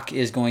rock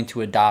is going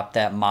to adopt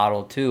that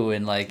model too,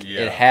 and like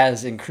it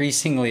has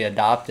increasingly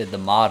adopted the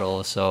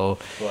model, so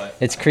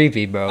it's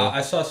creepy, bro. I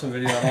saw some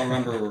video. I don't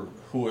remember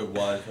who it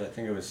was, but I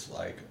think it was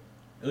like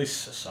at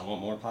least a somewhat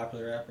more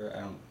popular rapper.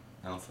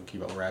 I don't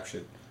keep up with rap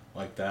shit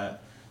like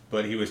that.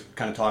 But he was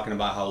kind of talking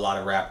about how a lot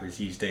of rappers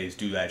these days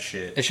do that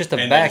shit. It's just a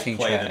backing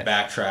track. They just play the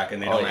backtrack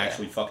and they don't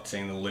actually fucking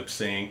sing the lip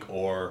sync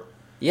or...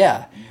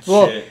 Yeah.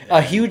 Well,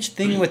 a huge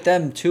thing with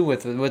them too,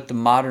 with the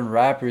modern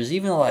rappers,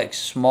 even like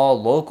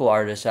small local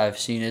artists I've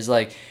seen, is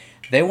like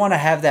they want to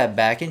have that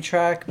backing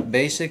track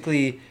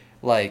basically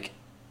like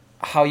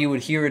how you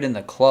would hear it in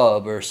the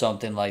club or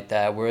something like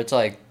that, where it's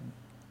like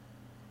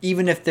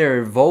even if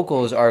their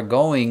vocals are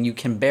going, you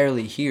can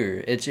barely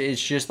hear. It's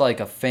just like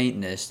a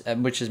faintness,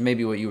 which is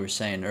maybe what you were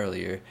saying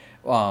earlier.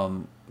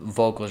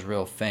 Vocals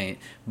real faint,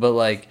 but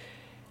like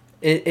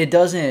it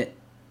doesn't.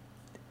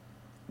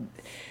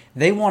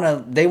 They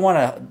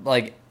wanna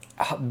like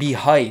be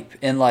hype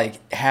and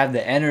like have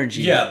the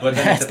energy. Yeah, but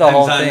then that's the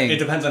whole thing. It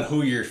depends on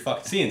who you're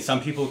fucking seeing.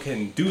 Some people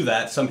can do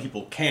that, some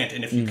people can't,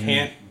 and if you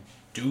can't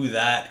do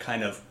that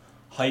kind of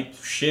hype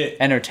shit,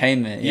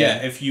 entertainment.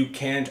 Yeah, if you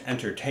can't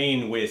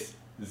entertain with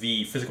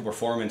the physical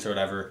performance or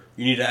whatever,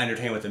 you need to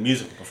entertain with the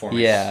musical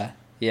performance.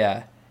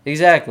 Yeah,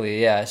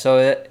 exactly. Yeah,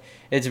 so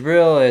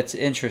it's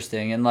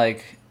interesting, and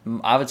like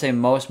I would say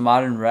most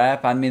modern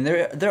rap. I mean,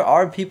 there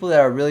are people that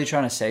are really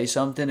trying to say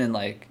something and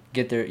like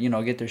get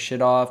their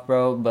shit off,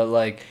 bro. But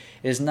like,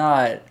 it's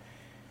not.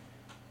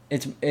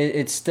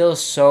 it's still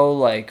so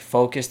like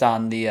focused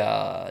on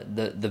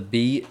the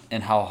beat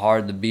and how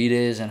hard the beat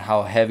is and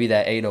how heavy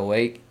that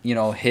 808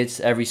 hits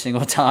every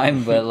single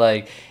time, but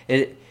like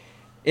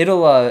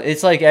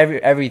it's like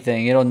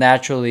everything, it'll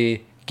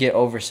naturally get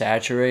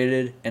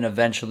oversaturated and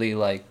eventually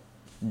like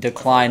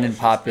decline in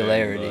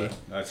popularity.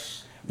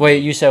 Wait,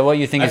 you said what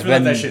you think has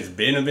been? That shit's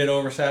been a bit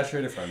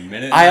oversaturated for a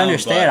minute. I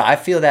understand. I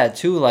feel that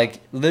too.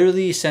 Like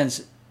literally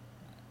since.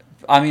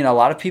 I mean, a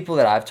lot of people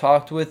that I've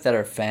talked with that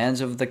are fans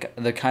of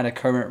the kind of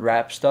current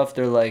rap stuff,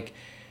 they're like,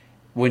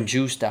 when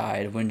Juice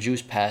died, when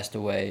Juice passed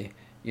away,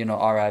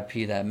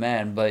 R.I.P. that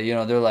man. But,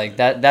 they're like,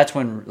 that's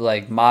when,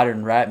 like,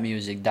 modern rap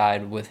music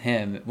died with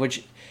him,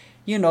 which,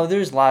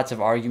 there's lots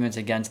of arguments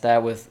against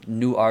that with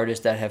new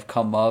artists that have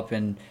come up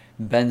and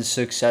been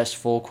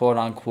successful, quote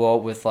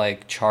unquote, with,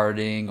 like,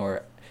 charting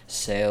or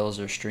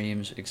sales or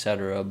streams,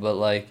 etc. But,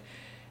 like,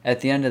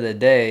 at the end of the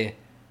day,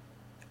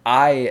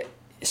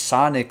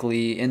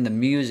 sonically in the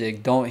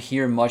music don't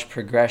hear much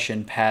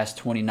progression past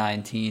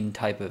 2019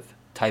 type of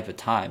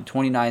time.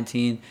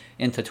 2019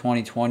 into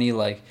 2020,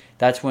 like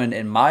that's when,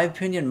 in my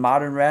opinion,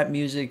 modern rap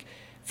music,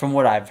 from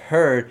what I've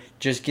heard,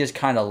 just gets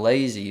kind of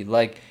lazy.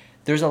 Like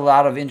there's a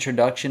lot of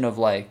introduction of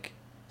like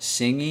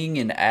singing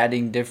and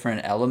adding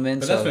different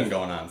elements. But that's been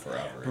going on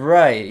forever.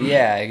 Right,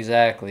 yeah,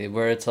 exactly.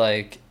 Where it's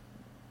like,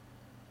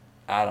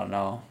 I don't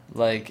know,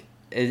 like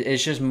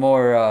it's just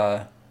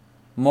more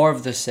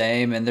of the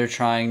same, and they're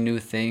trying new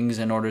things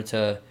in order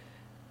to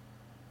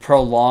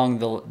prolong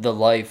the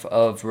life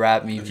of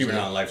rap music. Keep it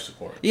on life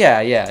support.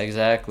 Yeah,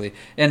 exactly.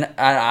 And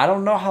I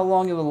don't know how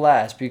long it will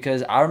last,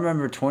 because I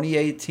remember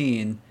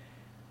 2018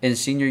 in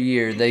senior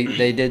year,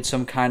 they did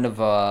some kind of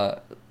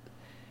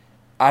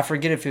I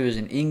forget if it was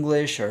in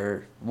English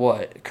or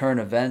what,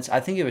 current events. I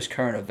think it was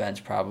current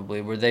events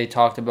probably, where they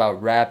talked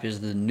about rap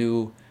is the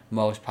new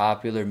most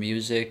popular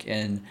music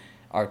in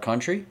our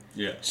country.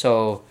 Yeah.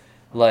 So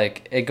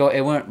like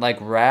it went like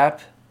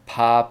rap,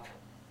 pop,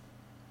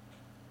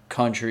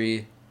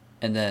 country,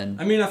 and then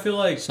I feel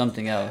like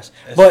something else.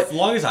 But as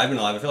long as I've been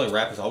alive, I feel like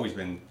rap has always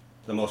been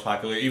the most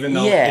popular, even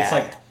though it's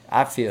like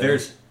I feel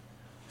there's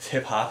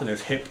hip hop and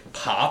there's hip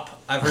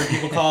hop, I've heard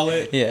people call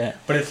it. Yeah.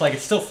 But it's like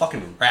it's still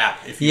fucking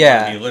rap if you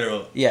want to be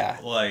literal. Yeah.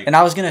 Like, and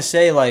I was gonna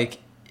say, like,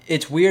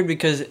 it's weird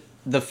because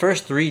the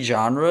first three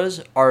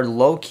genres are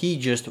low key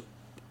just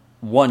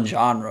one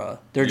genre.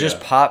 They're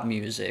just pop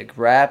music,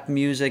 rap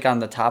music on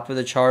the top of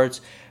the charts,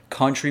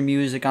 country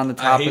music on the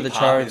top of the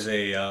charts. Pop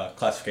is a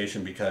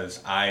classification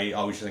because I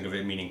always think of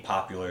it meaning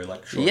popular,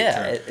 like short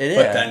term. It is.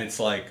 But then it's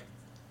like,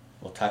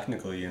 well,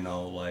 technically,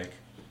 like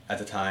at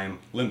the time,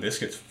 Limp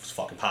Bizkit's was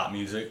fucking pop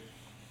music,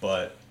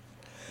 but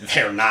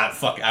they're not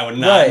fucking. I would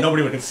not. Right.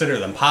 Nobody would consider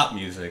them pop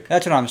music.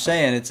 That's what I'm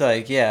saying. It's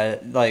like,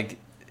 like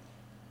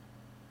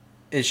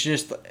it's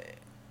just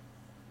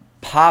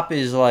pop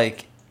is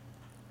like.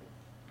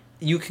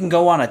 You can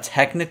go on a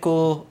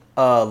technical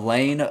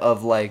lane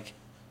of like,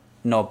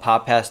 no,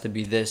 pop has to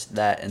be this,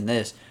 that, and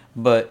this.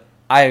 But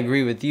I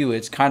agree with you.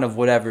 It's kind of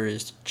whatever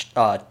is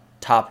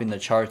topping the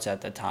charts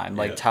at the time,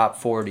 like top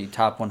 40,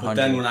 top 100. But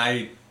then when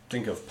I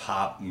think of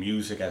pop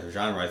music as a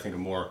genre, I think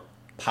of more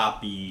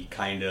poppy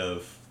kind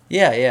of.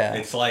 Yeah.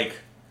 It's like,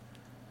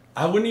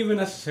 I wouldn't even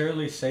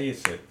necessarily say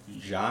it's a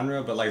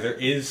genre, but like there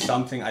is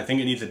something. I think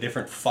it needs a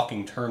different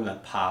fucking term than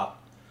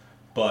pop,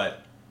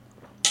 but.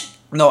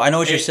 No, I know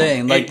what you're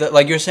saying.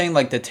 Like you're saying,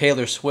 like the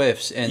Taylor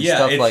Swifts and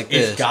stuff like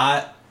this.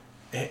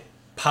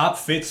 Pop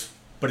fits,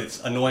 but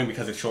it's annoying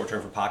because it's short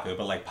term for popular.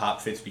 But like pop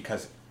fits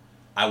because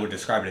I would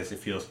describe it as it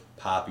feels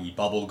poppy,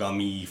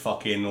 bubblegummy,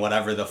 fucking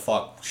whatever the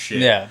fuck shit.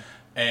 Yeah.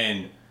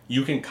 And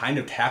you can kind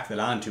of tack that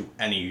on to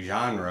any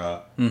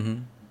genre,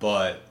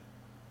 but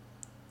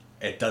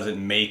it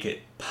doesn't make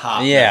it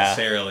pop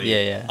necessarily.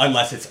 Yeah.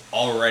 Unless it's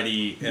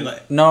already.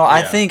 No,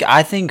 I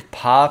think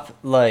pop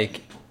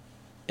like.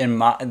 In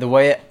the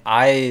way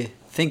I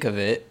think of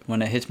it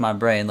when it hits my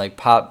brain, like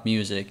pop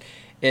music,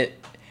 it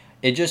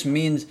just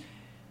means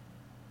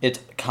it's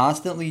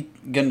constantly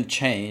going to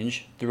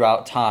change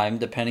throughout time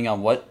depending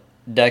on what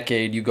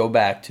decade you go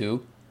back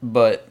to,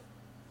 but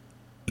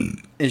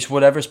it's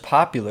whatever's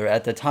popular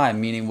at the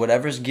time, meaning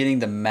whatever's getting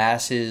the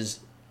masses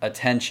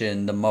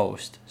attention the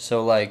most.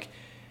 So like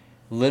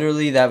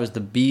literally that was the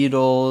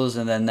Beatles,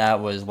 and then that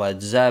was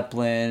Led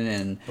Zeppelin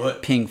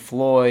and Pink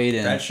Floyd,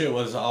 and that shit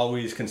was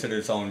always considered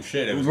its own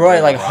shit. It was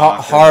right, like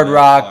hard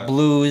rock,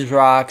 blues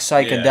rock,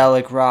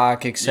 psychedelic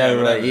rock,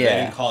 etc. They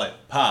didn't call it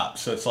pop,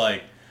 so it's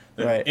like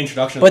the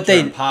introduction of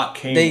the term pop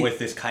came with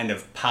this kind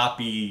of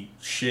poppy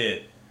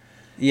shit.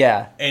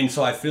 Yeah, and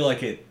so I feel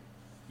like it.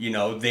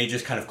 They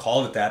just kind of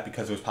called it that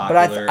because it was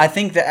popular. But I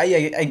think that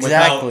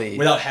exactly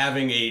without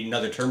having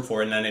another term for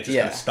it, and then it just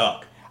kind of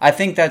stuck. I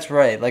think that's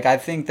right. Like, I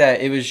think that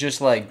it was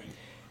just, like,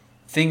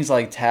 things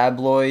like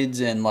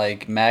tabloids and,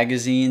 like,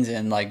 magazines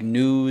and, like,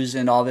 news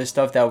and all this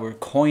stuff that were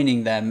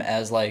coining them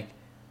as, like,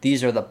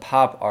 these are the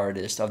pop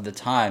artists of the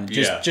time.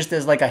 Just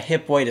as, like, a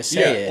hip way to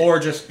say it. Or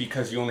just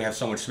because you only have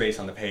so much space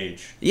on the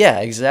page.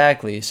 Yeah,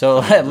 exactly. So,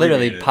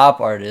 literally,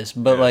 pop artists.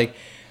 But, like,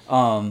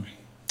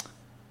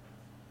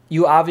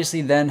 you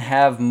obviously then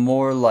have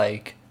more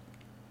like,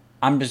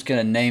 I'm just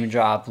gonna name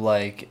drop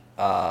like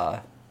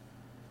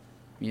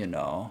you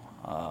know,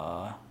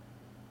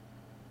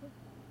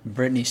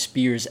 Britney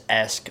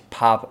Spears-esque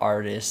pop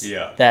artists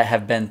that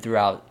have been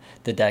throughout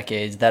the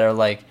decades that are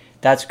like,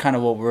 that's kind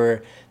of what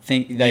we're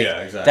thinking. Like,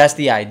 exactly. That's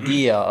the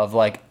idea of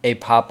like a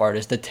pop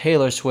artist, the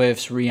Taylor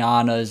Swifts,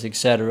 Rihannas,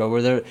 etc.,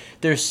 where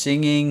they're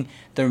singing,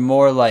 they're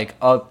more like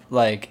up,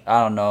 like,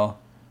 I don't know.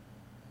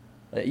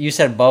 You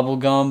said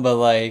bubblegum, but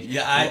like,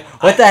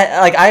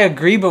 I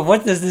agree, but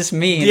what does this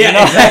mean? Yeah, you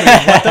know?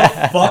 exactly. What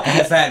the fuck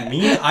does that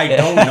mean? I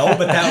don't know,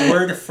 but that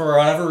word, for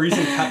whatever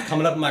reason, kept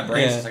coming up in my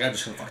brain. So it's like, I'm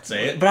just gonna fucking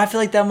say it. But I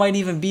feel like that might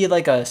even be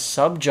like a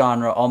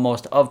subgenre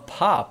almost of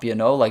pop, you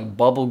know, like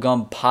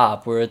bubblegum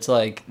pop, where it's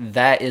like,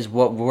 that is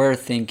what we're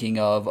thinking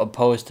of,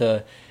 opposed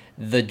to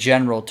the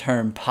general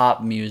term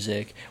pop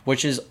music,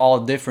 which is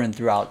all different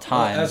throughout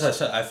time. Well, as I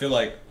said, I feel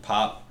like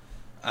pop,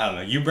 I don't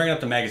know. You bring up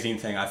the magazine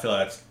thing. I feel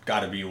like that's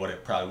got to be what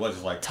it probably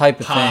was. Like type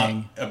of pop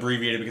thing,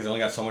 abbreviated because they only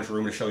got so much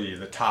room to show you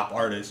the top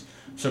artists.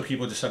 So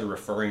people just started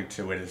referring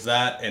to it as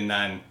that, and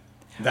then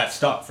that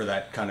stuck for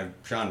that kind of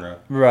genre.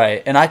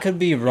 Right, and I could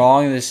be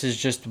wrong. This is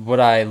just what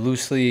I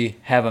loosely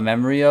have a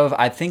memory of.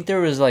 I think there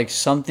was like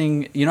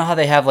something. You know how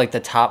they have like the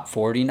top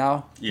 40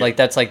 now? Yeah. Like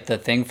that's like the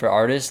thing for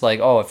artists.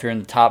 Like, oh, if you're in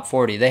the top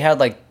 40, they had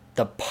like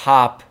the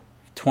pop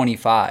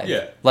 25.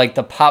 Yeah. Like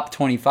the pop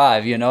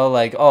 25, you know,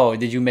 like, oh,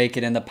 did you make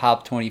it in the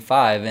pop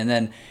 25? And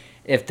then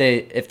if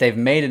they've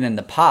made it in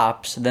the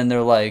pops, then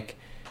they're like,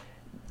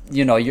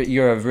 you know,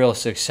 you're a real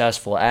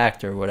successful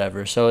actor or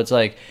whatever. So it's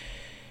like,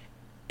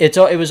 it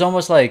was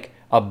almost like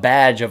a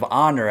badge of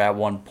honor at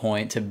one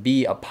point to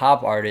be a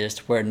pop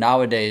artist, where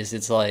nowadays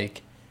it's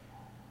like,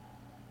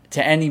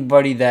 to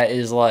anybody that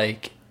is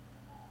like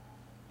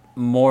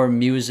more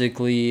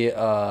musically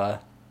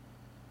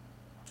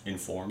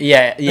informed.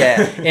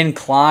 Yeah.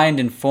 Inclined,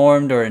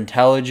 informed, or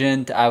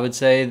intelligent, I would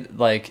say,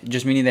 like,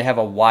 just meaning they have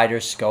a wider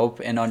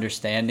scope and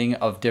understanding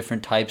of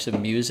different types of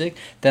music,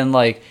 then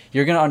like,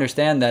 you're gonna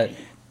understand that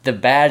the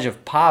badge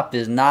of pop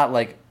is not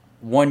like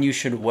one you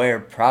should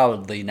wear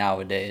proudly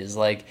nowadays.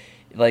 Like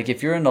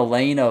if you're in the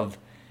lane of,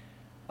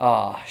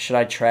 should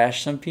I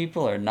trash some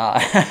people or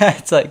not?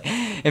 It's like,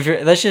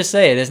 let's just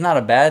say it's not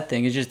a bad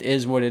thing. It just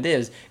is what it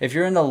is. If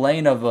you're in the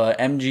lane of a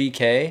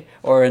MGK,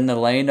 or in the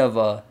lane of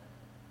a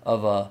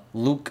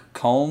Luke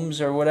Combs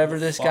or whatever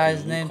this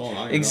guy's name.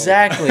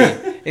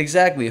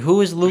 Exactly.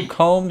 Who is Luke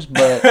Combs?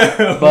 But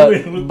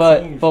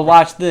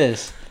watch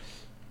this.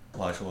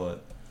 Watch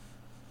what?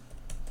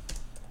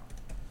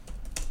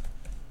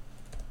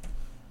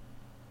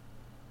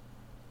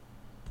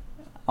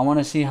 I want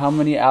to see how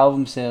many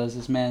album sales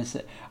this man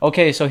said.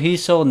 Okay, so he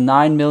sold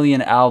 9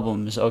 million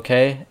albums.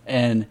 Okay,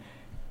 and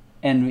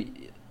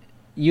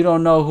you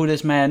don't know who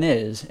this man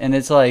is, and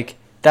it's like.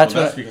 That's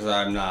because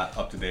I'm not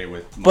up to date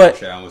with much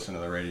shit. I don't listen to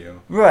the radio.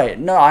 Right.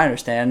 No, I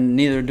understand.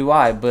 Neither do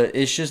I. But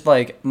it's just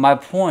like, my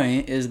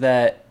point is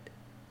that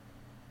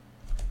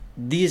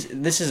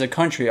this is a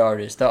country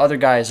artist. The other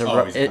guy is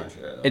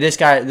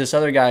this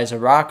other guy is a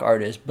rock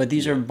artist. But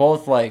these are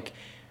both like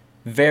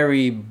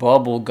very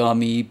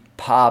bubblegummy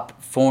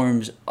pop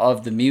forms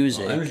of the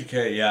music. Well,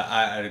 MGK, yeah,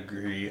 I'd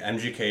agree.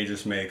 MGK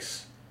just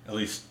makes, at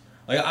least,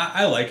 like,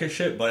 I like his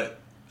shit,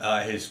 but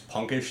his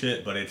punkish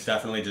shit, but it's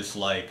definitely just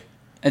like.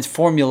 It's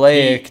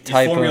formulaic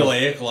type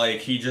of... like,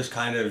 he just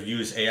kind of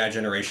used AI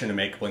generation to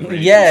make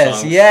Blink-182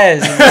 songs.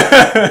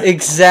 Yes,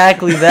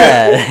 exactly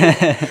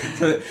that.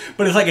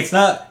 But it's like, it's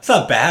not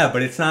bad,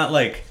 but it's not,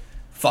 like,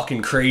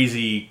 fucking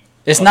crazy.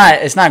 It's not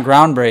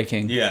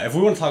groundbreaking. Yeah, if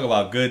we want to talk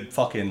about good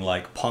fucking,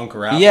 like, punk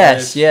rap...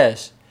 Yes.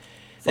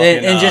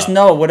 Fucking, and just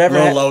know, whatever...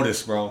 Lil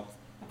Lotus, bro.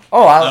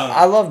 Oh,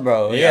 I love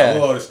Bro. Yeah.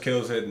 Lil Lotus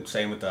kills it, and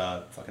same with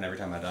fucking Every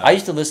Time I Die. I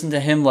used to listen to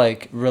him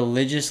like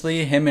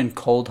religiously. Him and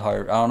Cold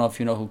Heart. I don't know if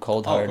you know who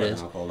Cold Heart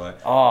is.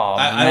 Oh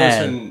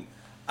man,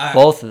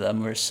 both of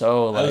them were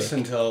so like. I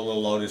listened to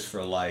Lil Lotus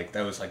for like,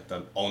 that was like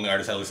the only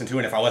artist I listened to,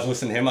 and if I wasn't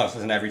listening to him, I was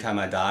listening to Every Time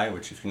I Die,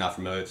 which, if you're not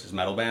familiar, it's his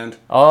metal band.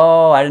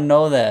 Oh, I didn't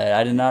know that.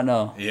 I did not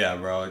know. Yeah,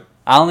 bro.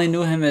 I only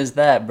knew him as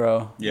that,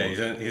 bro.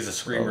 Yeah, he's a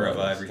screamer of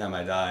Every Time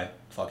I Die.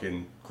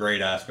 Fucking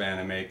great ass band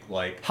to make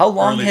like how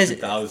long has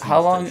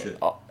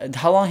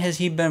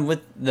he been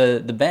with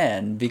the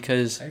band?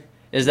 Because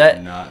is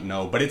that not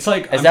no, but it's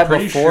like, is that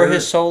before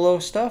his solo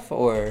stuff,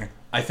 or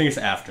I think it's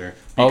after,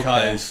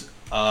 because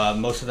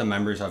most of the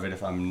members of it,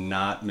 if I'm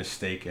not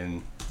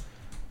mistaken,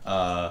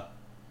 are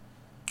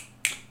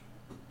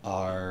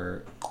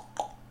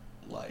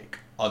like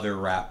other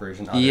rappers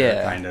and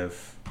other kind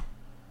of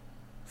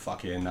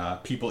fucking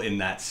people in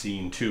that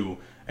scene too.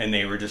 And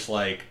they were just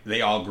like,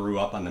 they all grew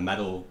up on the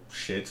metal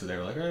shit, so they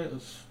were like, all right,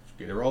 let's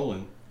get it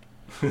rolling.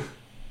 What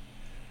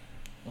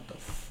the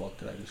fuck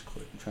did I just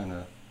click? I'm trying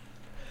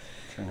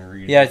to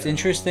read. Yeah, it's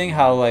interesting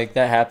how like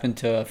that happened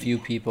to a few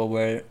people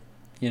where,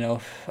 you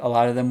know, a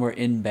lot of them were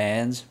in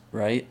bands,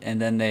 right?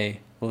 And then they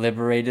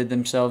liberated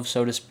themselves,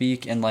 so to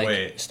speak, and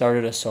like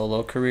started a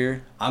solo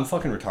career. I'm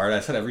fucking retarded.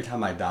 I said Every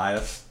Time I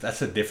Die.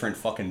 That's a different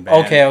fucking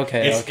band.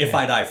 Okay. If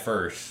I Die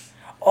First.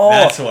 Oh,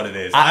 that's what it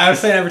is. I was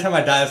saying every time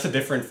I die, that's a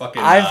different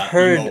fucking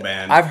emo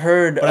band. I've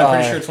heard. But I'm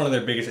pretty sure it's one of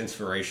their biggest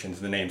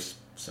inspirations. The name's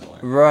similar.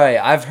 Right.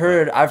 I've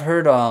heard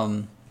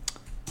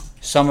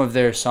some of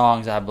their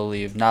songs, I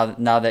believe.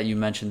 Now that you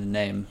mentioned the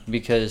name,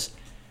 because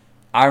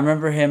I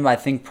remember him, I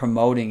think,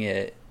 promoting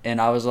it, and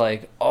I was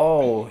like,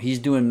 oh, he's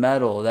doing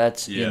metal.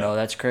 That's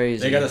that's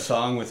crazy. They got a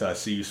song with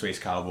See You Space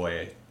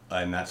Cowboy.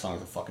 And that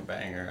song's a fucking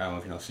banger. I don't know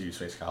if you know See You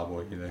Space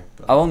Cowboy either.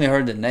 But. I've only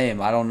heard the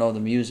name. I don't know the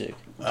music.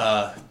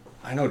 I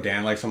know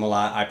Dan likes them a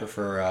lot. I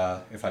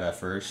prefer If I Die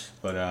First.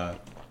 But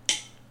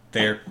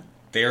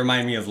they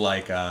remind me of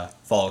like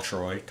Fall of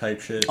Troy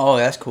type shit. Oh,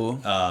 that's cool.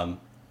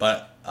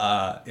 But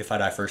If I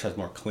Die First has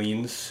more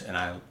cleans, and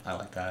I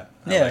like that.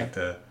 I like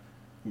the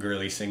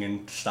girly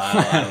singing style.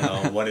 I don't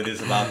know what it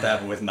is about that,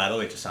 but with metal,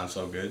 it just sounds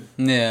so good.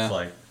 Yeah. It's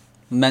like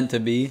meant to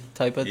be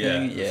type of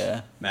thing.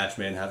 Yeah. Match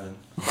made in heaven.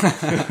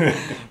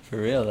 For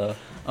real though.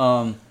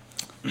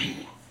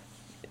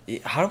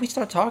 How do we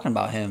start talking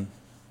about him?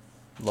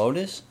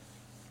 Lotus?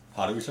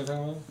 How did we start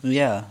talking about him?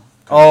 Yeah.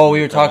 Oh,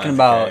 we were talking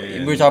about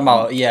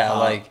pop,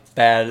 like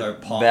bad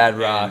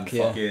rock.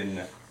 Fucking,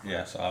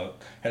 so I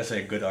had to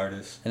say a good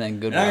artist. And then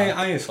good rock. rock.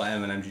 I ain't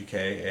slam an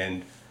MGK,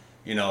 and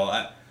you know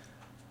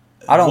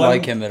I don't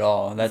like him at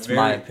all. That's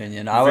my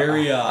opinion.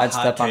 I'd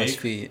step on his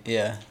feet.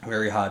 Yeah.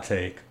 Very hot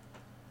take.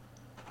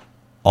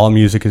 All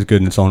music is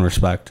good in its own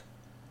respect.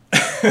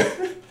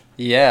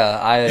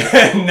 Yeah,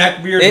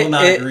 Neckbeard will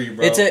not agree,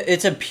 bro.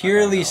 It's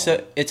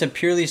a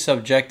purely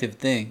subjective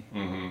thing.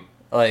 Mm-hmm.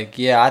 Like,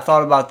 yeah, I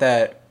thought about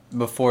that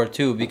before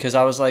too, because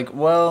I was like,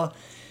 well,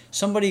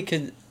 somebody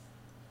could,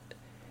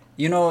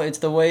 it's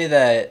the way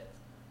that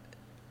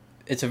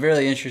it's a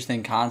really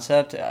interesting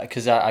concept,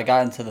 because I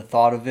got into the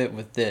thought of it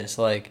with this,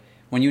 like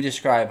when you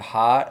describe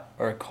hot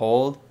or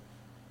cold,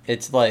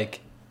 it's like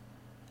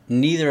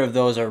neither of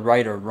those are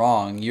right or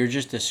wrong. You're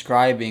just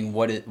describing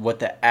what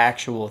the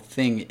actual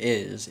thing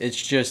is.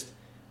 It's just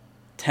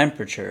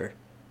temperature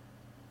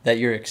that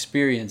you're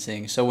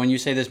experiencing. So when you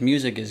say this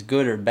music is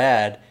good or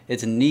bad,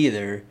 it's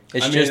neither.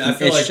 It's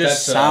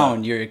just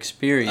sound you're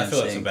experiencing. I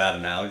feel it's a bad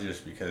analogy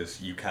just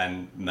because you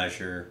can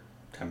measure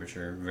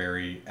temperature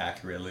very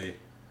accurately.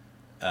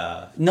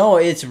 No,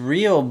 it's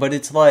real, but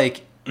it's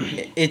like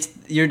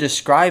you're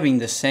describing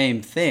the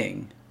same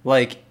thing.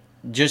 Like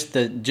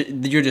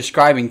you're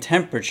describing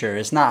temperature.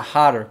 It's not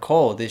hot or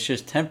cold. It's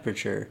just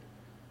temperature.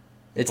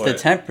 It's the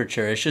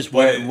temperature. It's just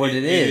what it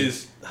is. It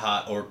is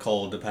hot or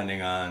cold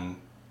depending on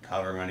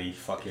however many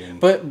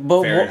fucking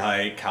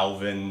Fahrenheit,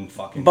 Kelvin,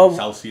 fucking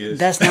Celsius.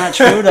 That's not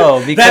true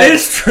though. Because, that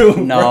is true.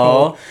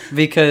 No,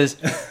 because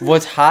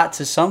what's hot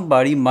to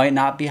somebody might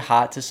not be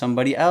hot to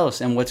somebody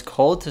else, and what's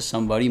cold to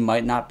somebody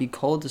might not be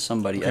cold to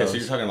somebody else. So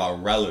you're talking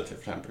about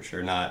relative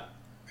temperature, not.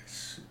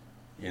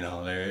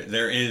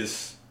 There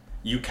is.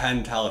 You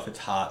can tell if it's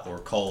hot or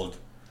cold,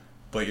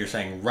 but you're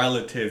saying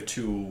relative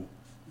to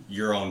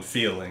your own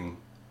feeling.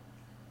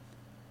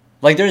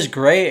 Like, there's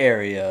gray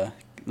area.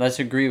 Let's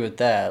agree with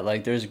that.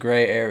 Like, there's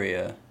gray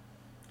area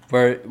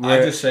where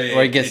I just say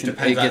it gets on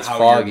how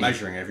foggy. You're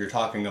measuring it. If you're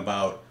talking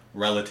about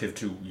relative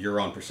to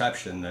your own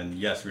perception, then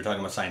yes. If you're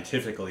talking about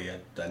scientifically,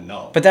 then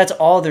no. But that's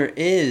all there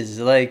is.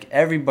 Like,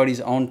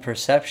 everybody's own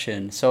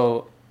perception.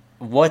 So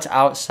what's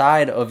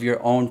outside of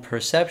your own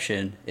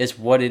perception is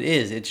what it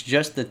is. It's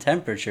just the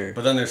temperature.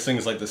 But then there's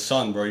things like the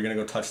sun, bro. You're gonna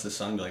go touch the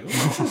sun and be like,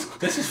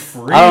 this is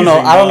freezing. I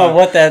don't know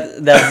what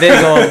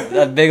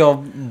that big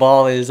old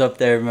ball is up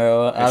there,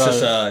 bro.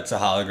 It's a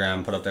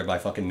hologram put up there by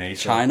fucking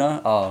NASA.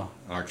 China? Oh.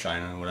 Or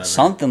China, whatever.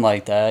 Something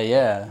like that,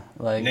 yeah.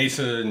 Like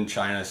NASA and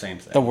China, same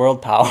thing. The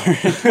world power.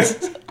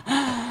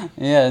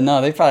 Yeah,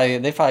 no, they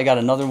probably got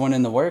another one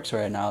in the works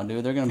right now,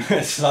 dude. They're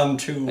gonna Sun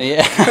 2.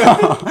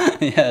 Yeah,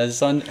 yeah,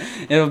 Sun.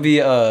 It'll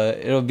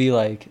be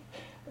like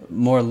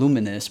more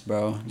luminous,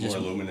 bro. More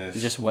luminous.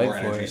 Just wait more for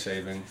energy it.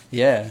 Saving.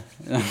 Yeah,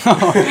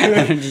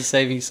 energy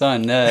saving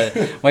sun.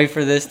 Wait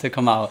for this to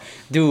come out,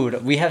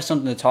 dude. We have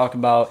something to talk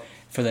about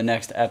for the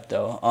next ep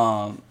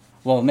though.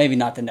 Well, maybe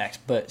not the next,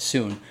 but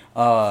soon.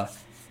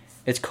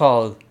 It's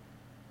called.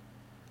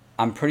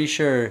 I'm pretty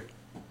sure,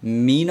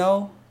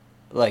 Meno.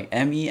 Like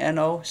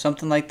MENO,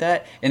 something like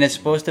that, and it's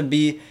supposed to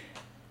be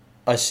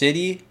a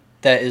city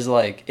that is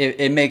like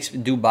it makes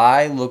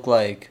Dubai look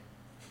like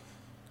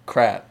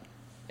crap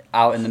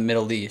out in the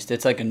Middle East.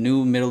 It's like a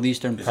new Middle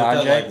Eastern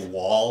project. Is it that like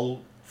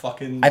wall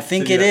fucking? I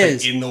think it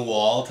is like in the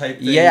wall type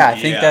thing. Yeah, I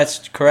think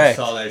that's correct.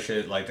 I saw that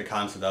shit, like the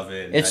concept of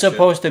it. It's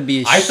supposed to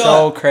be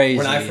so crazy.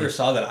 When I first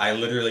saw that, I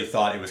literally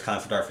thought it was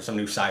concept art for some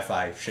new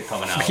sci-fi shit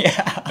coming out.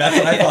 Yeah, that's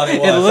what I thought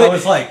it was. So I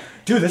was like,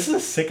 dude, this is a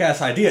sick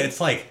ass idea.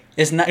 It's like.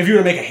 It's not, if you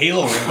were to make a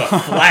Halo ring but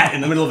flat in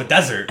the middle of a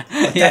desert,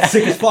 that's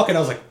sick as fuck. And I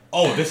was like,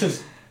 oh, this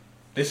is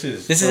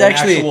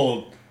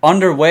actually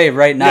underway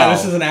right now. Yeah,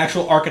 this is an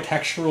actual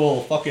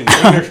architectural fucking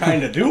thing they're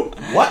trying to do.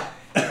 What?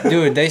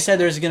 Dude, they said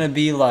there's gonna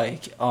be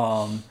like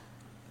the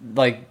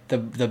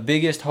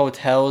biggest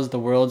hotels the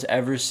world's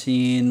ever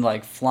seen,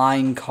 like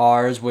flying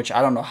cars, which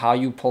I don't know how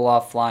you pull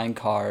off flying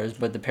cars,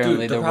 but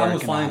apparently they're working on it.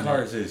 The problem with flying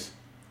cars is,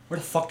 where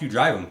the fuck do you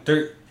drive them?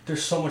 They're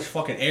there's so much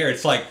fucking air.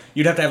 It's like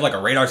you'd have to have like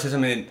a radar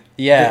system and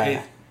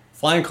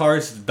flying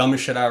cars is the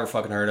dumbest shit I ever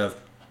fucking heard of.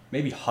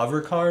 Maybe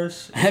hover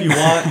cars if you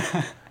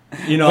want.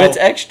 You know, but it's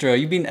extra.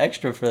 You being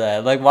extra for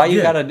that. Like, why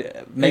you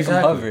gotta make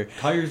them hover?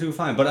 Tires do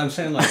fine, but I'm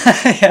saying like,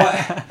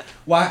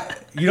 why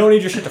you don't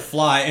need your shit to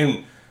fly?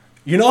 And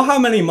you know how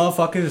many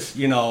motherfuckers,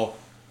 you know,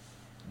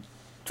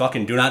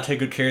 fucking do not take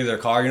good care of their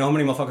car. You know how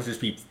many motherfuckers just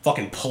be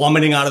fucking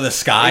plummeting out of the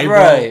sky,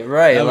 bro?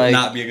 Right. That would like,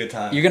 not be a good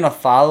time. You're gonna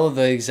follow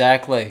the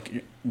exact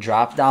like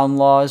drop down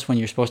laws when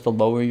you're supposed to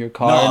lower your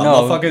car.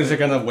 No, motherfuckers are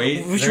gonna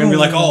wait. They're gonna be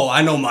like, oh,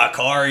 I know my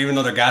car, even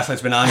though their gas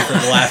light's been on for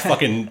the last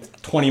fucking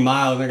 20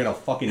 miles. They're gonna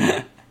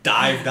fucking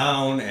dive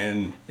down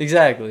and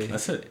exactly.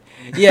 That's it.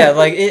 Yeah,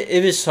 like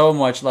it is so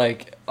much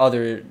like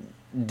other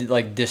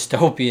like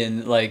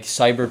dystopian like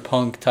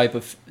cyberpunk type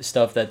of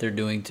stuff that they're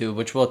doing too,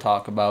 which we'll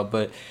talk about.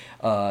 But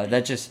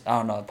that just I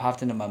don't know, it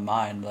popped into my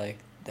mind. Like,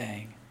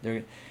 dang,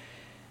 they're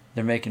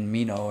making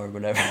Mino or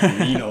whatever.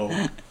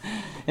 Mino.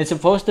 It's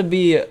supposed to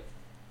be.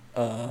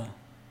 No,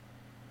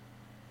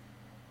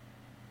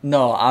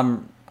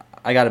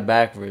 I got it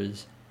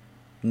backwards.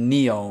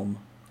 Neom.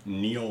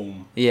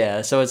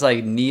 Yeah, so it's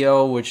like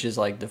Neo, which is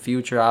like the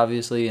future,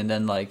 obviously, and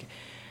then like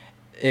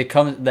it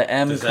comes the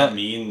M. Does that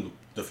mean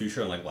the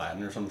future in like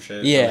Latin or some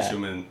shit? Yeah. I'm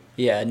assuming.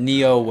 Yeah,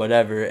 Neo,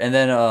 whatever, and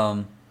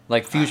then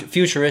like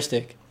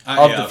futuristic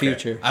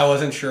future. I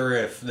wasn't sure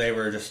if they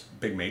were just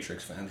big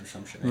Matrix fans or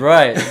some shit.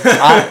 Right,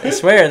 I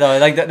swear though,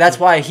 like that's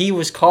why he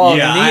was called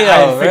Neo.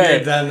 I figured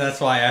right? then that's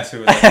why I asked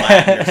if it was like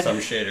Latin or some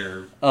shit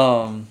or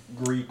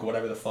Greek,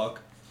 whatever the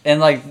fuck.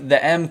 And like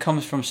the M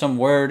comes from some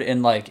word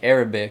in like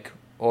Arabic.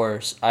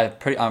 Or I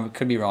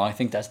could be wrong. I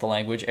think that's the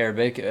language,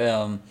 Arabic,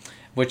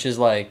 which is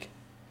like,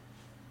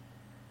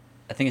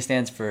 I think it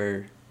stands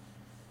for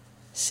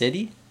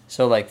city.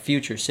 So like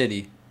future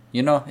city,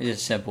 you know, it's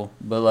just simple.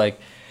 But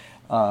like,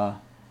 I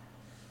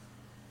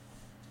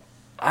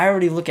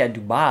already look at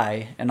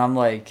Dubai and I'm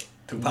like,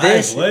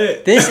 Dubai's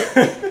lit.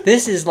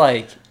 this is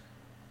like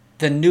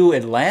the new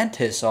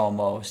Atlantis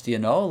almost, you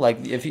know,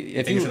 like if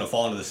you think it's gonna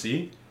fall into the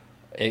sea.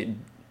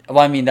 Well,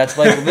 I mean that's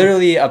like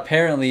literally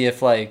apparently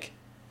if like.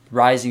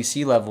 Rising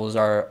sea levels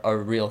are a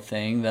real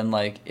thing, then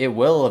like it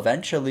will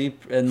eventually,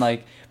 and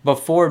like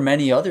before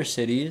many other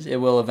cities, it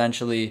will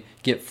eventually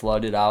get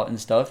flooded out and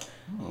stuff.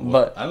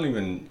 But I don't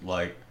even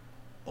like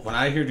when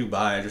I hear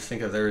Dubai, I just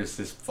think of there is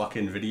this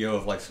fucking video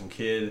of like some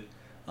kid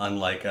on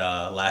like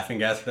Laughing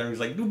Gas or whatever. He's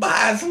like,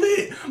 Dubai's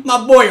lit,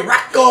 my boy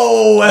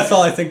Rocco. That's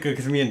all I think of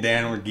because me and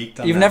Dan were geeked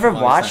on. You've never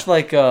watched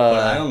like but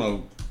I don't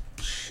know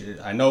shit.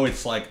 I know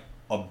it's like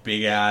a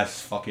big ass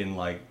fucking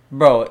like.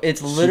 Bro,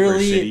 it's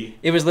literally,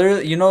 it was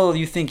literally, you know,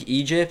 you think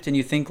Egypt and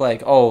you think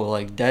like, oh,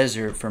 like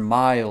desert for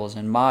miles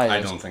and miles. I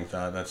don't think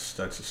that. That's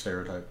a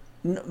stereotype.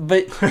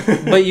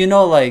 But you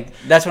know, like,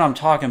 that's what I'm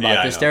talking about,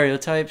 yeah, the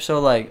stereotype. So,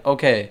 like,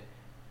 okay,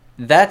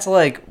 that's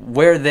like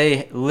where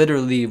they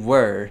literally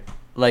were,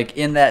 like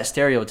in that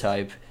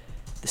stereotype,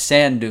 the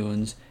sand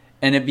dunes,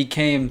 and it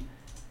became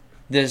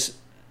this,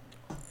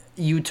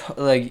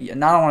 like, I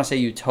don't want to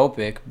say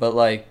utopic, but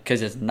like,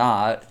 because it's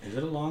not. Is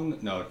it along?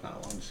 No, it's not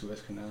along the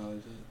Suez Canal, is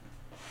it?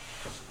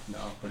 No,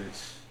 but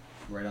it's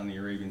right on the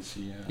Arabian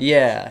Sea.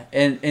 Yeah,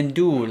 and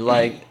dude,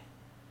 like,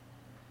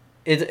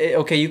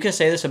 okay, you can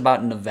say this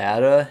about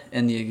Nevada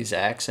in the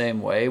exact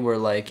same way, where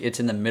like it's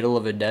in the middle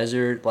of a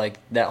desert, like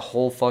that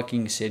whole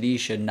fucking city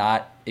should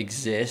not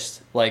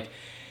exist. Like,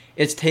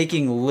 it's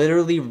taking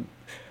literally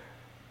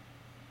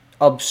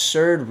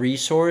absurd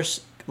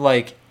resource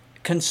like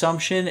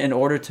consumption in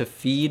order to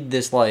feed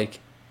this like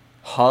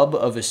hub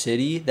of a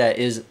city that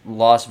is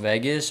Las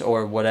Vegas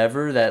or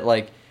whatever that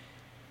like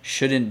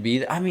shouldn't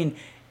be. I mean,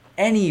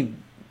 any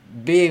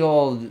big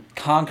old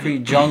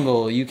concrete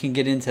jungle, you can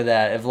get into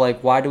that of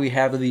like, why do we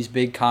have these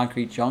big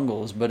concrete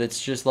jungles? But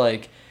it's just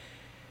like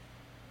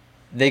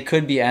they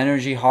could be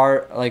energy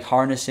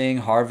harnessing,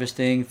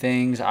 harvesting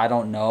things. I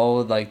don't know.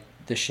 Like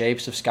the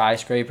shapes of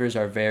skyscrapers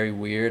are very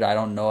weird. I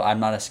don't know.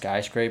 I'm not a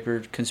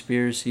skyscraper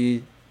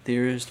conspiracy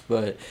theorist,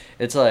 but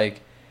it's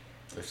like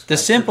the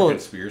simple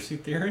conspiracy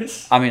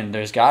theorists. I mean,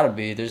 there's got to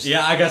be. There's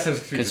I guess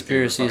there's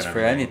conspiracies for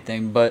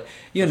anything, but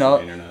you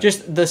know,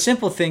 just the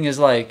simple thing is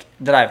like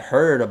that I've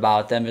heard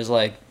about them is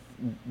like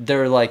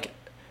they're like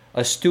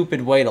a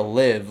stupid way to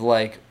live.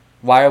 Like,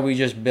 why are we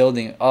just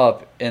building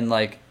up and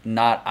like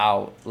not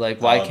out? Like,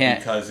 why can't?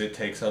 Because it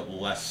takes up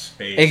less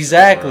space.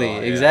 Exactly,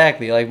 overall,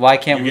 exactly. Like, why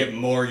can't you get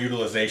more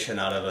utilization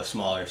out of a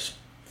smaller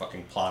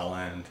fucking plot of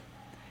land?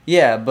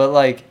 Yeah, but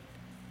like.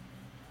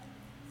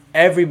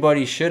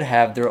 Everybody should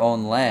have their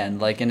own land,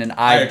 like in an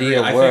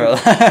ideal world.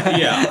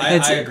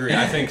 I agree.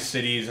 I think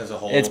cities as a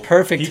whole, it's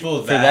perfect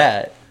for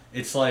that.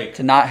 It's like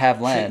to not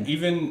have land.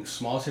 Even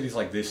small cities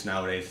like this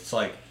nowadays, it's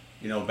like,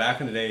 you know,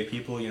 back in the day,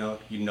 people, you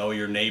know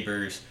your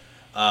neighbors.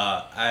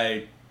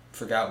 I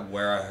forgot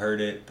where I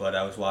heard it, but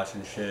I was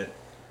watching shit,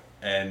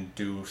 and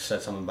dude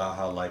said something about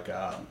how like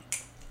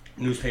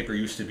newspaper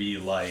used to be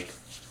like,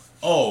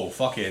 oh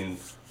fucking.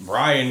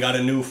 Brian got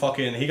a new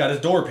he got his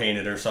door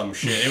painted or some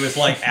shit. It was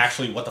like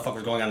actually what the fuck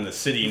was going on in the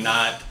city,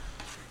 not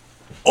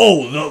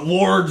oh, the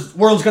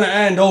world's gonna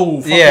end.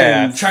 Oh, fucking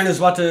Yeah. China's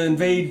about to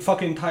invade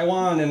fucking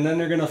Taiwan, and then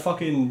they're gonna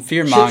fucking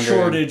Fear chip mongering.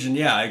 shortage, and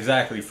yeah,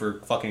 exactly,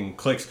 for fucking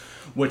clicks.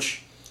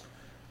 Which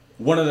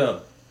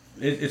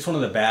it's one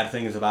of the bad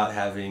things about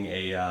having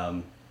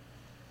a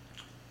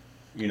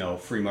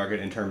free market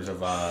in terms of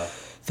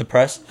The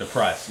press. the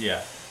press.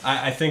 Yeah,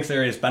 I think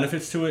there is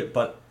benefits to it,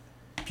 but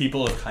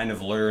people have kind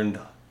of learned,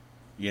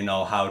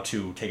 how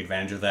to take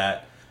advantage of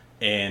that,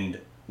 and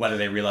whether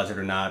they realize it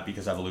or not,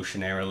 because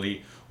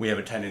evolutionarily we have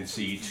a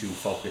tendency to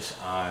focus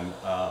on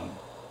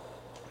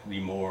the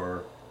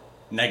more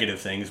negative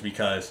things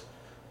because,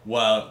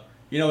 well,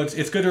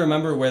 it's good to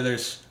remember where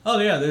there's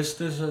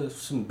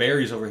some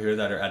berries over here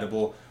that are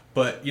edible,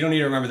 but you don't need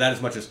to remember that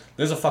as much as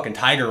there's a fucking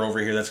tiger over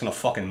here that's gonna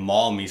fucking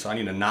maul me, so I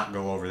need to not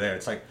go over there.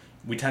 It's like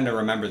we tend to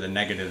remember the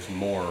negatives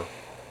more,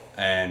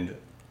 and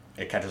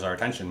it catches our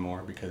attention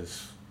more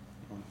because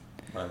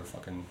whatever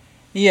fucking.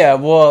 Yeah,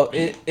 well,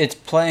 it's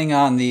playing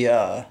on the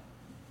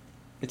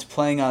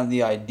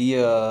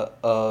idea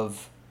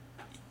of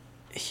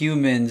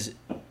humans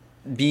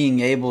being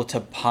able to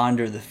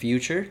ponder the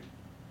future.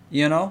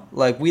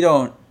 Like we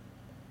don't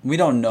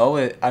know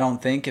it. I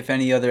don't think if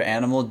any other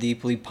animal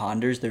deeply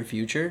ponders their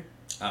future.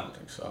 I don't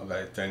think so.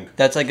 I think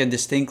That's like a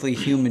distinctly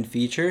human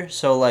feature.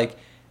 So like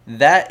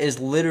that is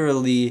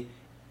literally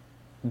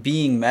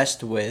being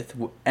messed with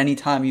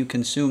anytime you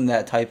consume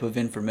that type of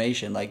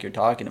information like you're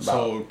talking about.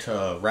 so.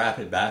 To wrap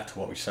it back to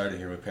what we started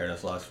here with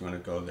Paradise Lost, if we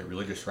want to go the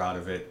religious route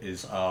of it,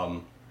 is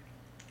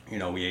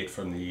we ate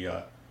from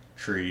the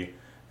tree,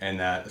 and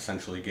that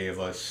essentially gave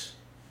us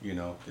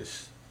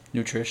this.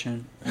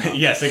 Nutrition.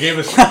 Yes, it gave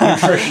us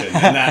nutrition,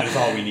 and that is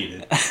all we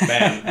needed.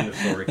 Bam, end of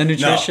story. The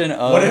nutrition no.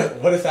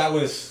 of... What if that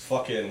was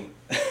fucking...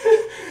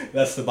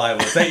 That's the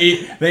Bible.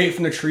 They ate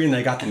from the tree, and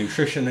they got the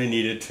nutrition they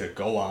needed to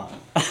go on.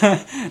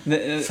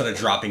 Instead of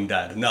dropping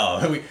dead.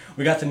 No,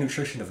 we got the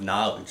nutrition of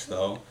knowledge,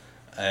 though.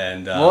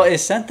 And well, it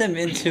sent them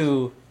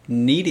into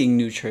needing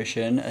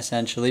nutrition,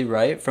 essentially,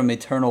 right? From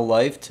eternal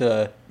life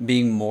to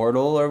being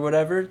mortal or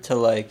whatever, to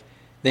like...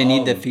 They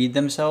need to feed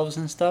themselves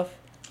and stuff.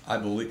 I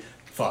believe...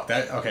 Fuck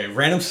that. Okay,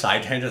 random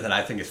side tangent that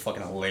I think is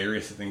fucking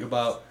hilarious to think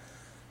about.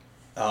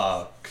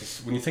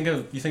 Because when you think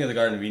of the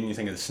Garden of Eden, you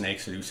think of the snake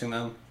seducing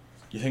them.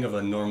 You think of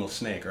a normal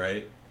snake,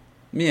 right?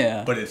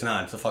 Yeah. But it's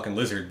not. It's a fucking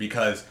lizard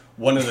because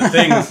one of the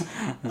things,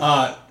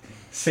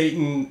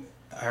 Satan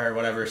or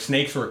whatever,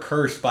 snakes were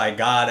cursed by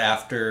God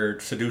after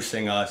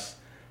seducing us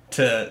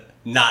to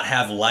not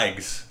have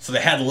legs. So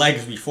they had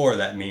legs before.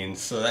 That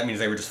means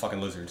they were just fucking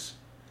lizards.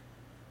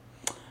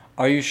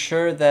 Are you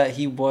sure that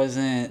he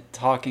wasn't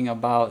talking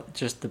about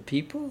just the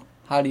people?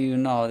 How do you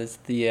know? It's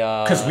the...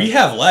 Because we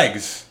have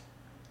legs.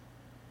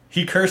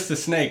 He cursed the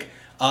snake.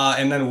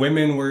 And then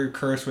women were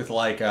cursed with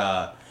like...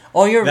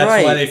 oh, you're right.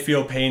 That's why they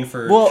feel pain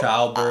for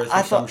childbirth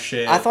or some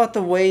shit. I thought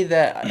the way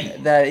that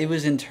it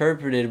was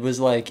interpreted was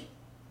like...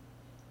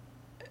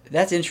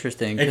 That's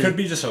interesting. It could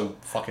be just a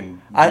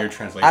fucking weird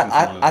translation.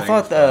 I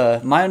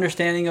thought my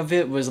understanding of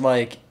it was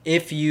like,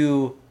 if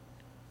you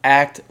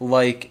act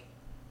like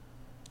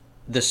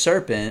the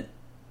serpent,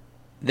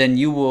 then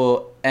you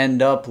will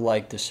end up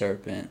like the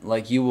serpent.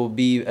 Like you will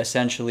be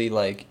essentially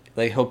like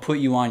he'll put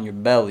you on your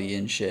belly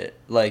and shit.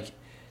 Like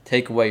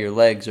take away your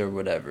legs or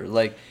whatever.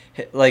 Like.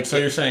 So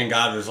you're saying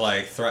God was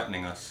like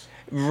threatening us?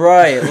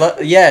 Right.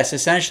 Yes.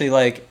 Essentially,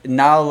 like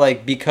now,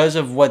 like because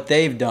of what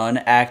they've done,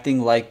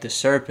 acting like the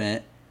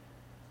serpent,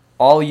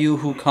 all you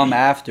who come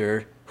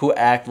after who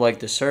act like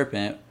the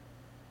serpent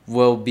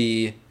will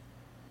be.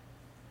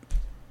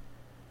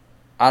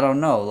 I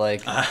don't know,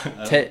 like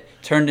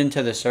turned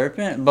into the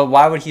serpent. But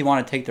why would he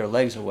want to take their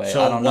legs away?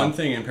 So I don't know. One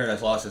thing in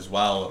Paradise Lost as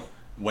well,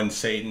 when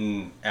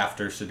Satan,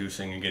 after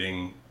seducing and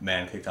getting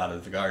man kicked out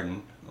of the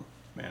garden,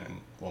 man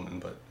and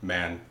woman, but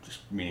man just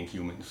meaning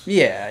humans.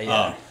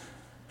 Yeah.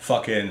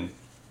 Fucking.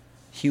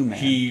 Human.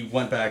 He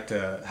went back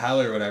to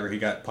hell or whatever. He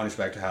got punished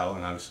back to hell,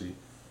 and obviously,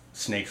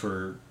 snakes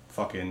were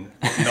fucking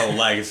no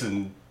legs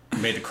and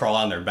made to crawl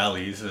on their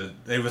bellies.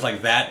 It was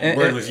like that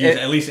word was used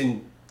at least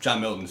in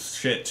John Milton's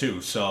shit too.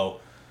 So.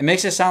 It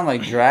makes it sound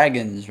like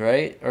dragons,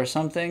 right, or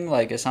something.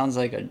 Like it sounds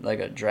like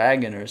a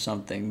dragon or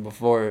something.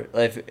 Before,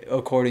 like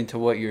according to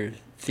what you're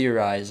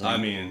theorizing. I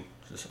mean,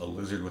 just a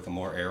lizard with a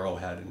more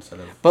arrowhead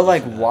instead of. But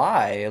like,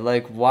 why?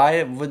 Like,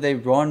 why would they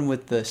run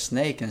with the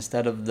snake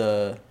instead of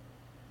the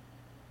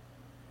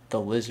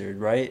lizard?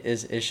 Right?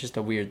 It's just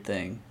a weird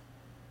thing.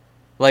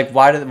 Like,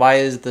 why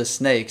is the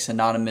snake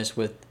synonymous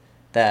with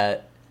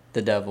the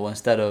devil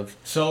instead of?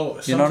 So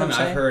you know what I'm something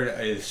saying? I've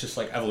heard is just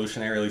like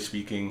evolutionarily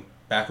speaking.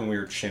 Back when we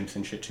were chimps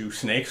and shit too,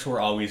 snakes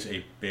were always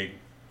a big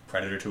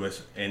predator to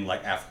us in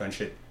like Africa and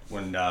shit.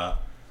 When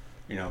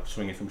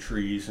swinging from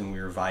trees and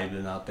we were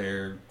vibing out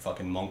there,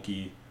 fucking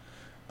monkey.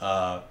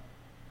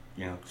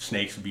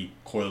 Snakes would be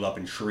coiled up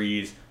in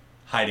trees,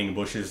 hiding in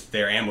bushes.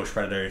 They're ambush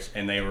predators,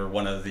 and they were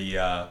one of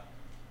the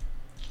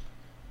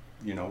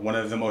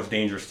most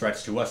dangerous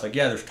threats to us. Like,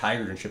 yeah, there's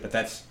tigers and shit, but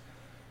that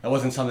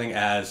wasn't something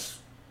as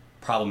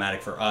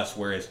problematic for us.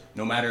 Whereas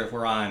no matter if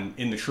we're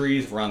in the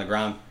trees, if we're on the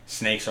ground,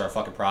 snakes are a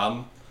fucking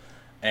problem.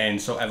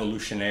 And so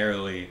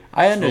evolutionarily,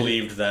 I it's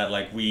believed that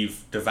like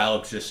we've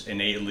developed this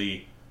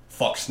innately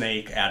fuck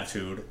snake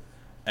attitude,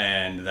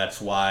 and that's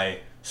why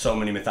so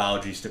many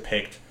mythologies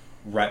depict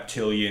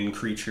reptilian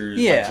creatures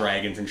like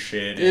dragons and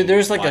shit. And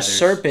there's like a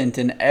serpent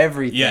in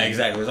everything. Yeah,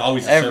 exactly. There's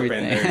always a serpent.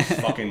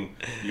 There's fucking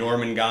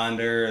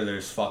Jormungandr.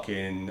 There's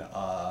fucking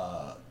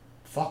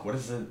fuck. What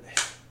is it?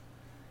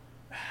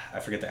 I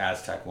forget the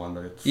Aztec one,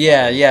 but it's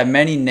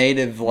many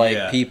native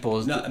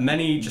peoples.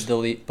 Many just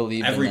believe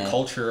every in that.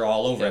 culture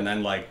all over, and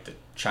then like the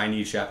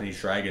Chinese, Japanese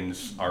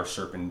dragons are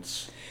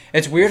serpents.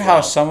 It's weird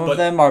how some of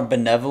them are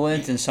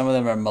benevolent and some of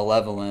them are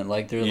malevolent.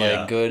 Like they're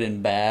like good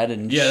and bad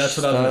and that's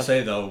what I was gonna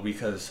say though,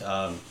 because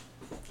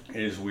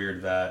it is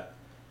weird that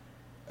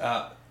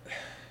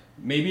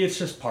maybe it's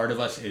just part of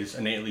us is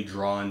innately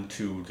drawn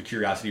to the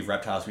curiosity of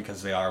reptiles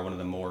because they are one of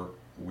the more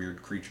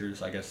weird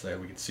creatures, I guess,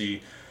 that we can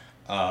see.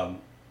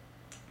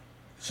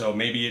 So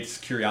maybe it's a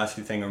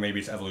curiosity thing, or maybe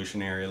it's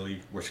evolutionarily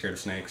we're scared of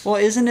snakes. Well,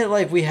 isn't it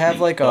like we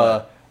have like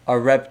a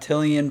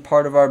reptilian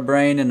part of our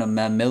brain and a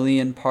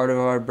mammalian part of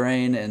our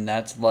brain, and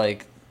that's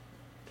like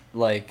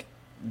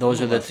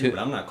those are the two. But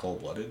I'm not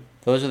cold-blooded.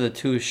 Those are the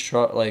two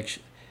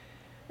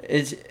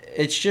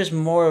it's just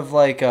more of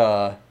like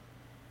the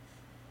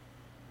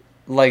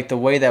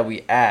way that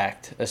we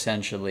act,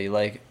 essentially.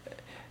 Like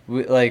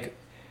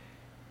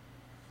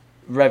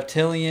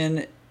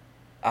reptilian.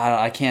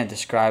 I can't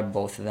describe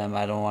both of them.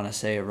 I don't want to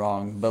say it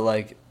wrong, but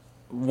like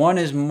one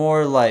is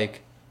more like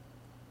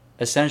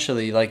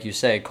essentially, like you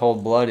say,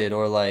 cold-blooded,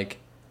 or like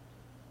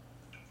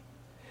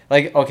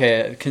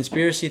okay,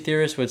 conspiracy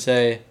theorists would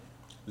say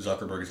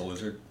Zuckerberg is a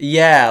lizard.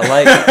 Yeah,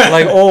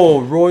 like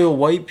royal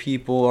white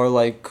people are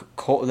like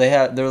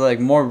they're like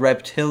more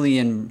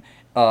reptilian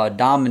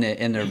dominant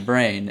in their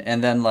brain,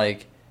 and then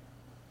like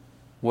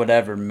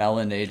whatever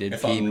melanated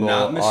people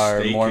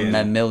are more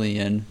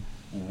mammalian.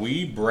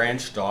 We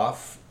branched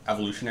off,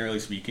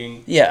 evolutionarily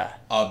speaking. Yeah.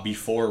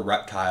 Before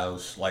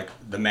reptiles, like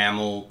the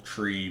mammal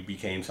tree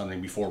became something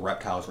before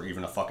reptiles were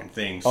even a fucking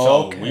thing.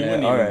 So we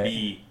wouldn't even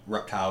be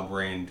reptile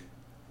brained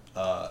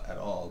at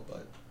all.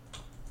 But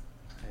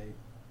I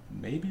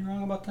may be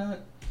wrong about that.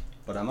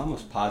 But I'm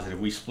almost positive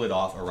we split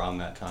off around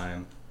that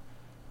time.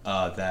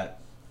 That,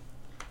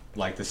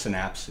 like the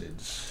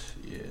synapsids.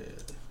 Yeah.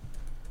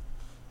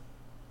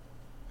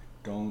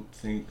 I don't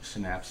think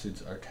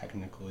synapsids are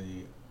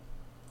technically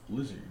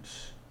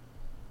lizards.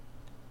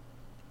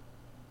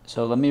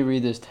 So let me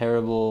read this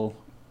terrible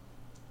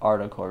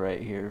article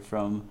right here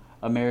from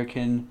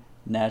American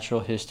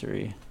Natural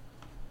History.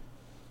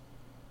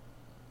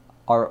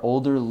 Our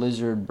older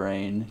lizard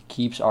brain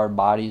keeps our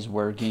bodies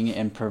working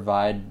and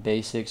provide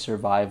basic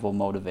survival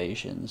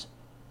motivations.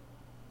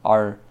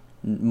 Our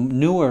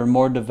newer,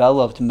 more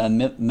developed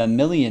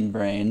mammalian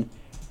brain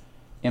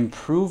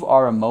improve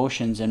our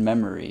emotions and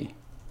memory.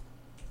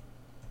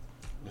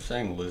 We're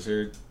saying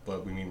lizard,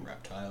 but we mean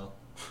reptile.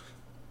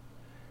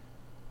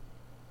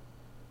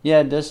 Yeah,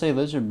 it does say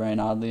lizard brain,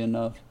 oddly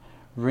enough.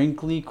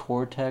 Wrinkly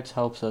cortex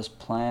helps us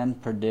plan,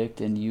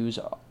 predict, and use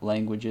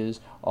languages.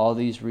 All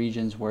these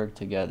regions work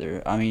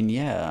together. I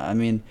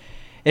mean,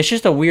 it's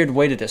just a weird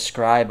way to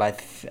describe, I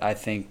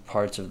think,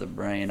 parts of the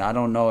brain. I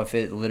don't know if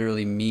it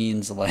literally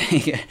means,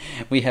 like,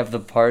 we have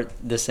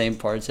the same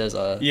parts as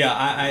a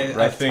reptile,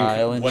 I think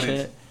and what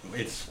shit.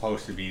 It's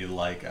supposed to be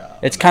like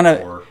it's kind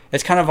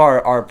of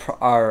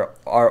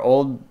our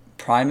old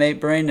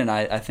primate brain, and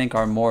I think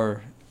our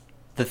more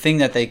the thing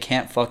that they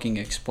can't fucking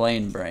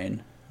explain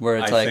brain, where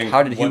it's like,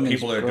 how did humans what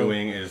people are grow?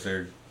 doing is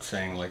they're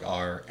saying like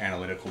our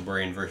analytical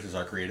brain versus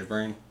our creative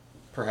brain,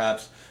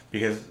 perhaps,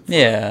 because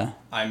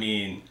I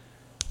mean,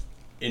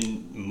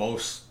 in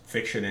most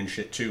fiction and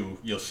shit too,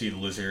 you'll see the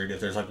lizard. If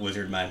there's like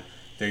lizard men,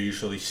 they're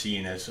usually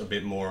seen as a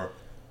bit more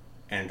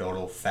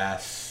anecdotal,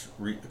 fast,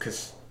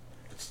 because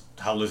it's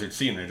how lizards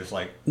see them. They're just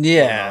like moving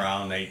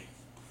around. They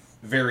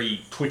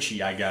very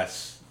twitchy, I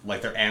guess.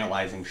 Like they're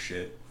analyzing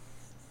shit.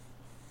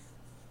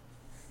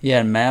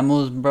 Yeah,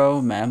 mammals,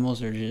 bro.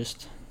 Mammals are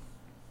just,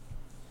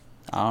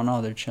 I don't know,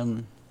 they're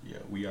chilling. Yeah,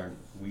 we are.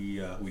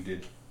 We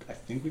did. I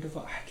think we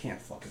developed. I can't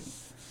fucking.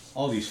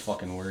 All these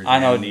fucking words. I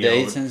know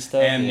dates and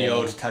stuff.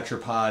 Amniotes,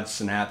 tetrapods,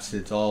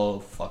 synapsids, all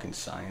fucking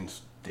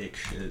science dick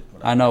shit.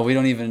 Whatever. I know, we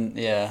don't even.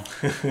 Yeah.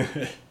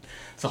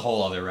 It's a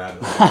whole other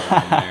rabbit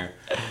hole in there.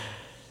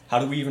 How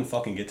did we even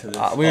fucking get to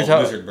this?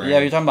 Lizard brain. Yeah,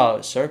 we were talking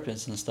about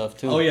serpents and stuff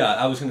too. Oh yeah,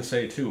 I was gonna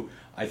say too.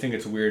 I think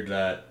it's weird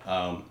that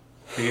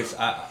because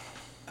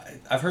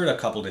I've heard a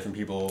couple different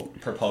people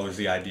propose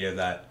the idea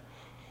that,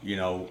 you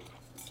know,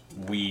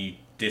 we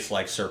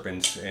dislike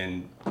serpents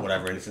and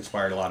whatever, and it's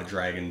inspired a lot of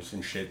dragons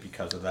and shit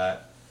because of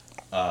that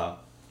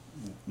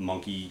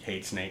monkey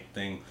hate snake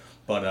thing.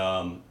 But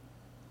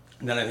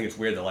then I think it's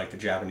weird that like the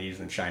Japanese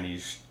and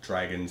Chinese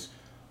dragons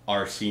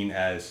are seen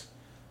as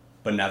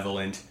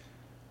benevolent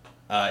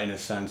in a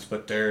sense,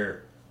 but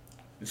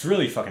it's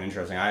really fucking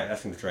interesting. I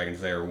think the dragons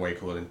there are way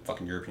cooler than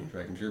fucking European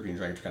dragons. European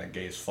dragons are kind of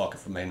gay as fuck,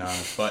 if I'm being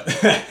honest. But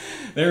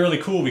they're really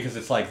cool because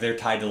it's like they're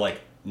tied to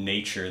like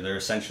nature. They're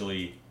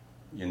essentially,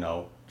 you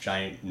know,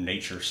 giant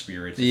nature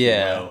spirits. If you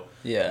will.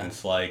 Yeah. And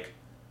it's like,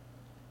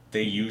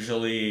 they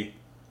usually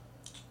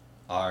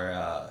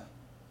are.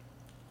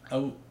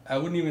 I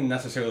wouldn't even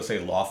necessarily say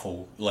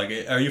lawful. Like,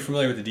 are you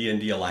familiar with the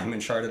D&D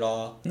alignment chart at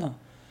all? No.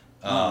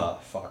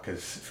 Fuck,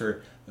 because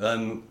for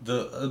them,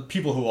 the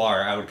people who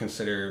are, I would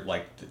consider,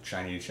 like, the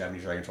Chinese,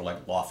 Japanese dragons are,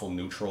 like, lawful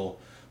neutral.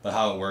 But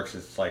how it works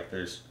is, like,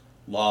 there's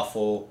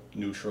lawful,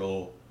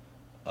 neutral,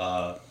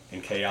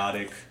 and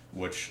chaotic,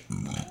 which,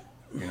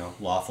 you know,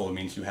 lawful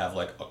means you have,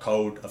 like, a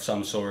code of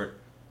some sort.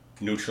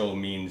 Neutral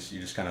means you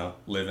just kind of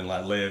live and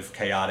let live.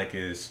 Chaotic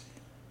is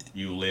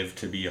you live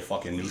to be a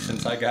fucking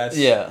nuisance, I guess.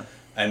 Yeah.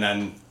 And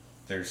then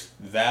there's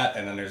that,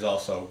 and then there's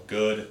also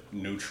good,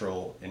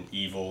 neutral, and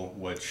evil,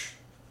 which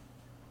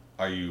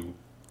are you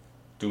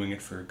doing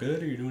it for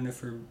good, or are you doing it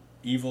for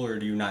evil, or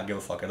do you not give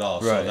a fuck at all?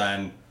 Right. So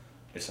then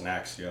it's an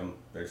axiom.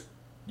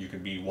 You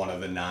could be one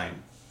of the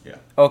 9. Yeah.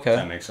 Okay.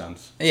 That makes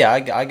sense. Yeah, I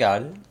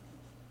got it.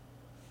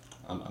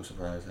 I'm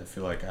surprised. I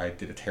feel like I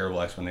did a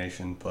terrible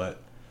explanation,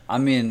 but... I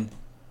mean,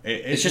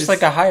 it's just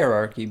like a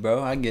hierarchy,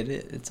 bro. I get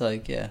it. It's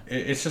like, yeah.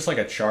 It's just like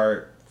a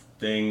chart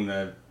thing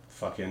that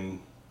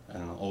fucking... I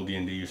don't know, old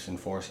D&D used to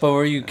enforce. But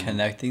were you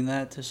connecting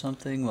that to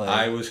something? Like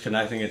I was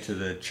connecting it to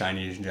the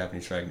Chinese and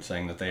Japanese dragons,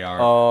 saying that they are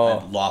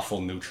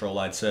lawful neutral,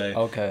 I'd say.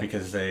 Okay.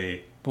 Because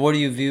they... But what do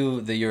you view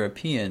the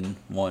European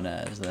one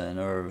as then,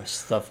 or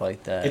stuff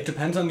like that? It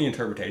depends on the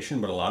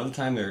interpretation, but a lot of the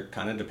time they're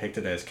kind of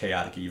depicted as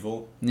chaotic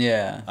evil.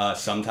 Yeah.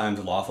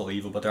 Sometimes lawful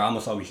evil, but they're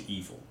almost always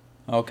evil.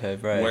 Okay,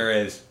 right.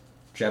 Whereas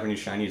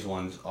Japanese, Chinese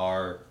ones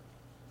are,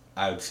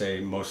 I would say,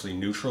 mostly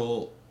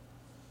neutral,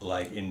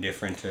 like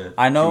indifferent to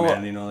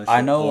humanity and all that shit.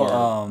 I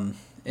know.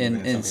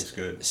 In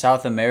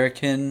South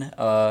American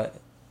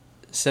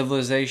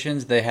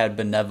civilizations, they had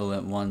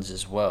benevolent ones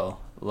as well.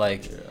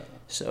 Like,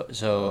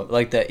 so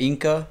like the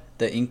Inca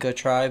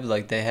tribe,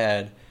 like they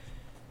had.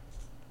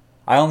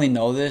 I only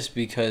know this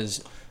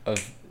because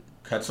of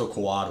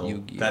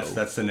Quetzalcoatl.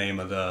 That's the name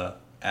of the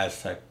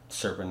Aztec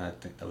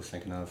serpent I was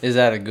thinking of. Is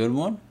that a good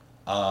one?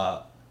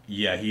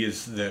 Yeah, he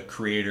is the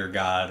creator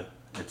god.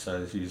 It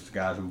says he's the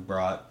god who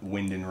brought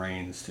wind and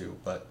rains too,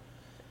 but...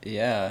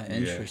 Yeah,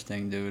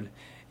 interesting, dude.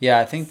 Yeah,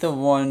 I think the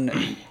one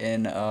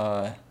in,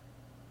 I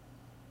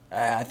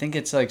think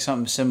it's like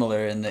something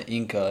similar in the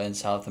Inca in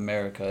South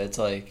America. It's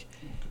like,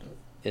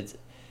 it's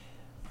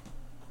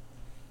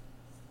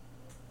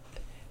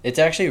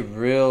actually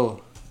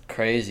real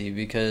crazy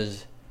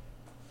because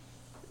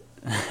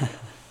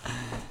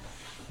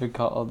they're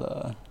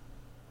called,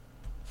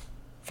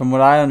 from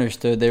what I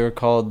understood, they were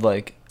called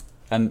like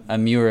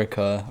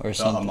Amurica or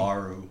something. The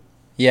Amaru.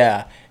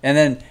 Yeah, and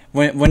then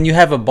when you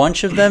have a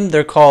bunch of them,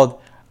 they're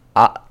called,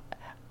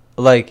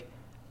 like,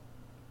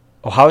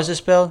 how is it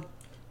spelled?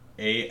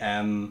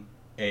 Amaru.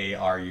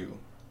 Amaru.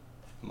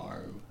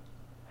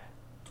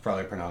 It's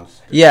probably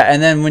pronounced. Yeah,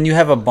 and then when you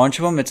have a bunch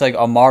of them, it's like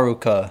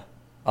Amaruka,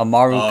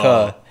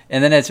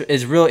 and then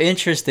it's real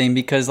interesting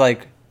because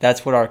like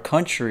that's what our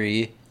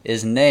country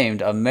is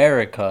named,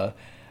 America.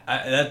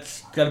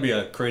 That's got to be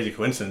a crazy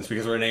coincidence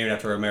because we're named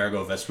after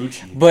Amerigo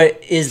Vespucci.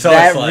 But is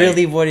that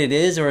really what it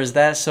is, or is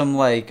that some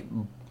like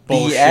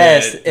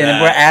BS?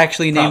 And we're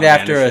actually named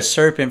after a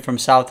serpent from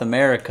South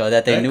America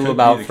that they knew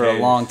about for a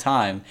long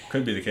time.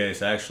 Could be the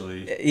case,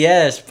 actually.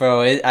 Yes,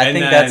 bro. I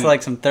think that's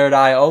like some third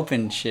eye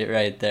open shit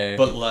right there.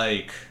 But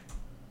like,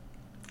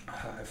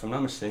 if I'm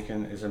not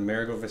mistaken, is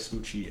Amerigo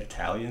Vespucci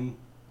Italian?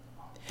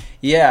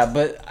 Yeah,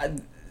 but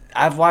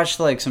I've watched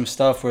like some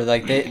stuff where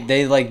like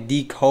they like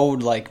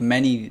decode like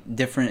many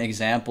different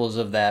examples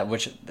of that,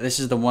 which this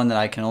is the one that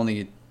I can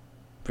only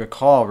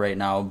recall right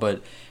now,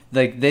 but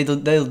like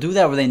they'll do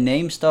that where they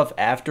name stuff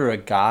after a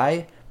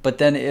guy, but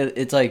then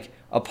it's like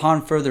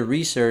upon further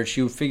research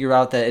you figure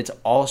out that it's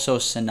also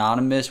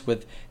synonymous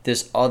with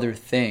this other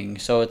thing.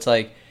 So it's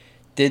like,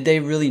 did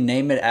they really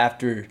name it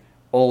after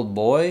old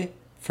boy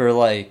for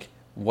like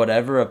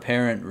whatever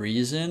apparent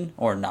reason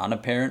or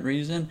non-apparent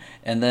reason,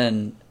 and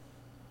then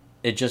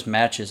it just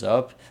matches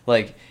up?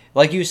 Like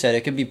you said,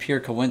 it could be pure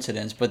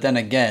coincidence, but then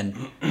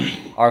again,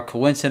 are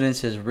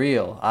coincidences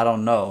real? I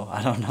don't know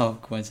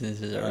if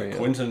coincidences are real.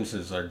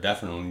 Coincidences are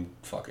definitely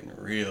fucking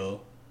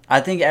real. I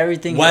think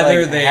everything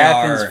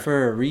happens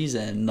for a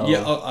reason, though.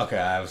 Yeah, okay,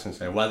 I was going to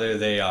say, whether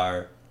they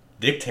are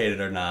dictated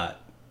or not,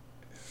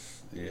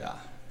 yeah.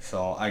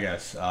 So, I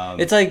guess...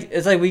 It's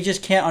like we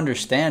just can't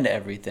understand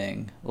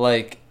everything.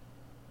 Like,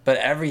 but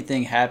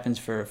everything happens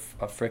for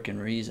a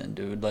freaking reason,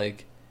 dude.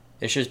 Like...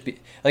 It's just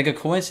like a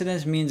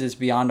coincidence means it's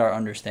beyond our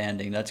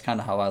understanding. That's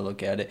kind of how I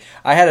look at it.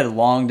 I had a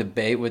long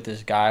debate with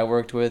this guy I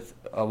worked with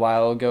a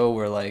while ago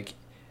where like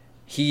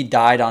he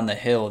died on the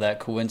hill that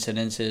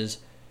coincidences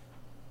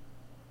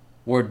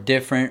were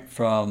different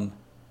from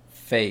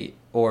fate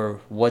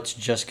or what's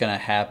just going to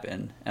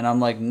happen. And I'm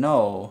like,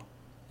 no,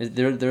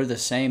 they're the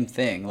same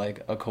thing.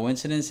 Like a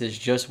coincidence is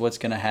just what's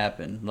going to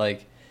happen.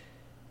 Like,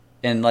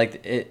 and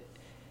like it...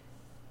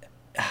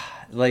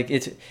 Like,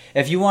 it's,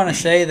 if you want to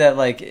say that,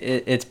 like,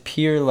 it's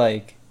pure,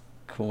 like,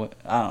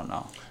 I don't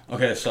know.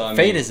 Okay, so,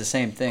 fate is the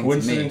same thing to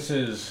me.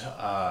 Coincidences,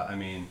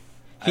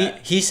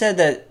 He said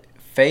that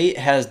fate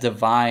has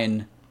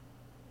divine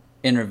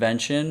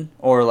intervention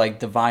or like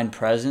divine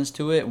presence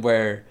to it,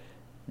 where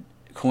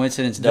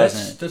coincidence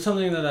doesn't. That's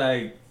something that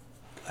I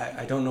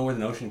don't know where the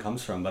notion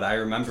comes from, but I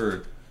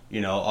remember,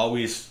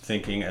 always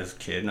thinking as a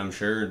kid, and I'm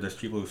sure there's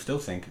people who still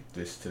think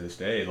this to this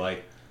day,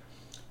 like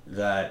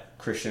that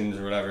Christians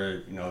or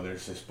whatever,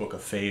 there's this book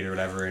of fate or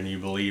whatever, and you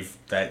believe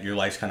that your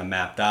life's kind of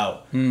mapped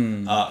out.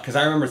 Because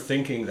I remember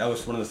thinking that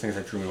was one of the things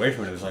that drew me away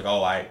from it. It was like,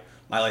 oh,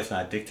 my life's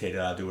not dictated.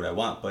 I'll do what I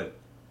want, but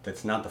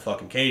that's not the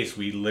fucking case.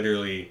 We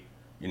literally,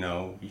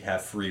 we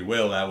have free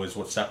will. That was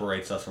what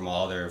separates us from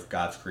all other of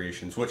God's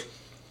creations. Which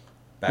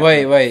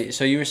wait.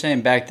 So you were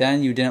saying back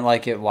then you didn't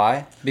like it?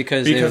 Why?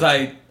 Because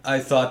I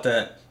thought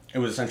that it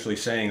was essentially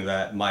saying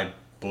that my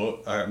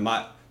book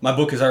my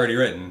book is already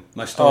written.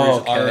 My story is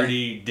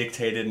already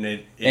dictated, and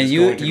it is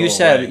going to go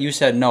away. You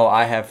said no.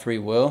 I have free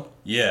will.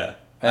 Yeah,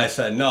 I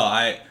said no.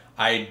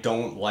 I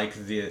don't like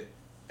the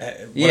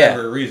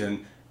whatever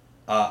reason.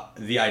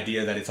 The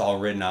idea that it's all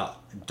written out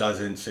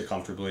doesn't sit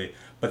comfortably.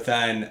 But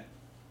then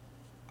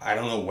I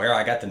don't know where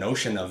I got the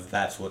notion of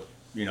that's what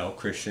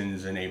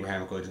Christians and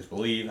Abrahamic religions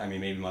believe. I mean,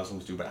 maybe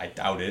Muslims do, but I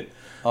doubt it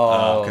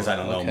because I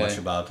don't know much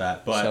about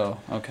that. But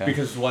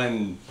because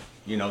when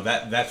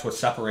that's what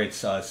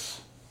separates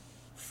us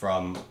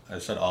from,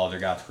 as I said, all other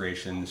God's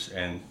creations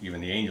and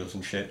even the angels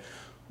and shit,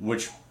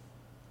 which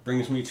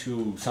brings me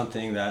to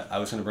something that I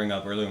was going to bring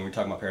up earlier when we were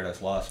talking about Paradise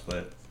Lost,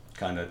 but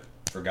kind of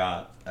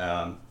forgot.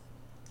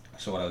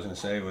 So what I was going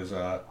to say was,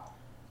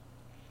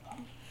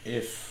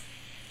 if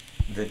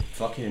the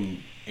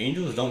fucking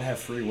angels don't have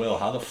free will,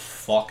 how the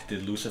fuck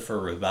did Lucifer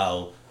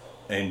rebel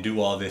and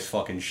do all this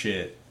fucking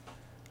shit?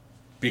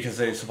 Because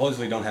they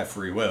supposedly don't have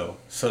free will.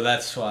 So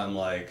that's why I'm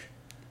like,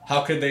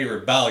 how could they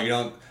rebel?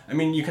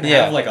 You can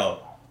have like a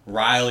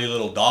Riley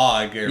little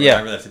dog or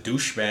whatever that's a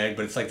douchebag,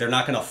 but it's like they're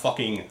not gonna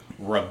fucking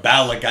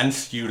rebel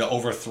against you to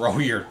overthrow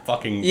your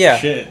fucking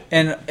shit.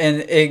 And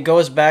it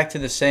goes back to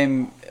the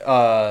same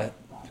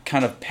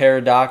kind of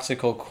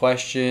paradoxical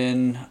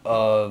question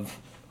of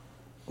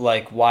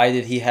like, why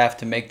did he have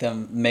to make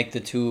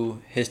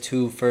his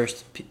two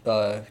first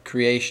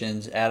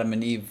creations, Adam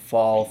and Eve,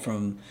 fall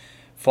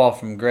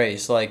from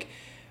grace? Like,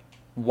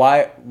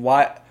 why'd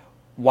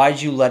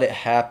you let it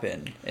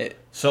happen?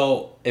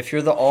 So if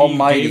you're the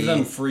Almighty, he gave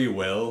them free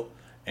will,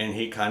 and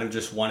he kind of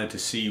just wanted to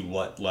see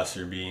what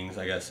lesser beings.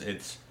 I guess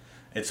it's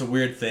a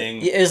weird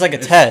thing. It's like a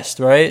test,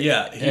 right?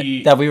 Yeah,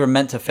 that we were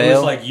meant to fail. It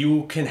was like,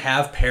 you can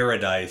have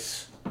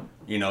paradise.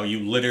 You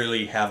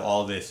literally have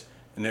all this,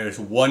 and there's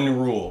one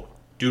rule: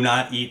 do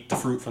not eat the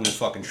fruit from this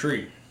fucking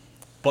tree.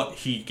 But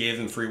he gave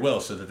them free will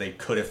so that they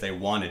could if they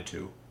wanted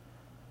to,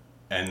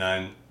 and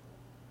then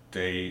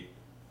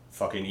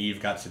fucking Eve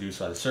got seduced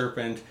by the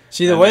serpent.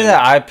 See, the way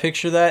that I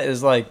picture that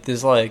is like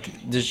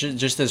there's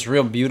just this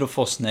real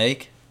beautiful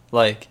snake,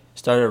 like,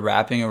 started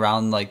wrapping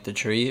around like the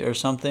tree or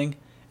something,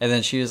 and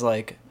then she was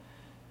like,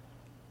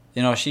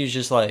 she was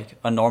just like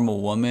a normal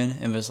woman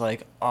and was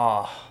like,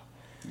 oh,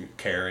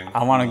 caring.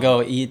 I want to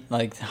go eat,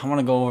 like, I want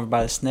to go over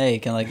by the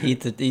snake and like eat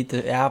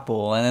the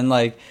apple, and then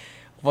like,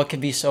 what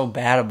could be so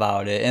bad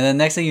about it? And then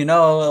next thing you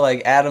know,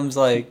 like, Adam's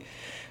like,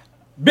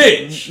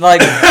 bitch, like,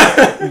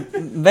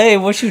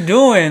 babe, what you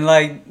doing?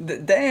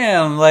 Like,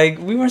 damn, like,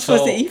 we weren't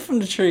supposed to eat from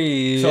the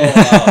tree. So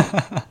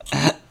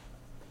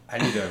I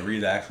need to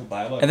read the actual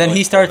Bible. And then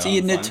he starts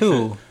eating it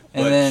too,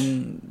 and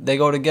then they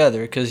go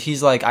together because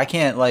he's like, I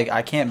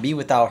can't be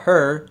without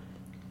her,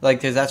 like,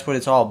 because that's what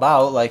it's all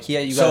about. Like,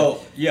 in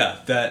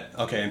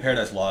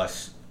Paradise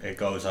Lost, it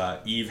goes,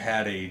 Eve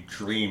had a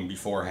dream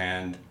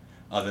beforehand,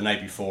 the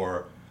night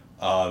before,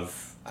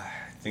 of,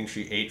 I think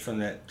she ate from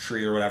that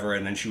tree or whatever,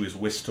 and then she was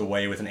whisked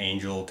away with an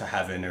angel to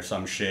heaven or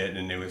some shit,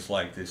 and it was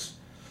like this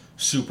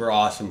super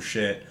awesome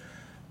shit.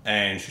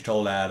 And she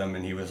told Adam,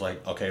 and he was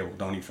like, okay, well,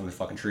 don't eat from the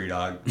fucking tree,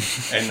 dog.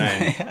 And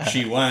then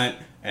she went,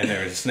 and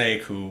there was a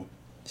snake who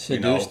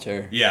seduced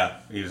her. Yeah,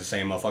 he was the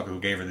same motherfucker who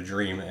gave her the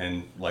dream,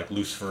 and like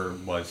Lucifer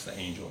was the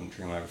angel in the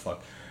dream, whatever the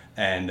fuck.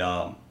 And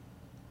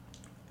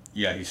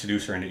he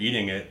seduced her into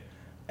eating it,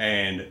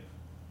 and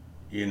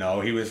he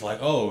was like,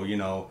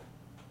 oh,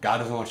 God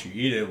doesn't want you to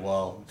eat it.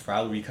 Well, it's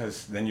probably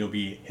because then you'll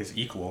be his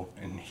equal,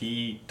 and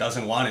he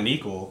doesn't want an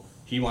equal.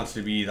 He wants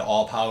to be the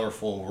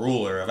all-powerful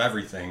ruler of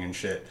everything and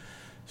shit.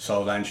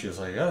 So then she was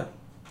like, yeah,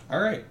 all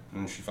right.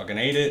 And she fucking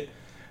ate it,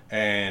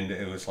 and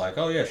it was like,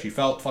 oh yeah, she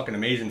felt fucking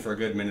amazing for a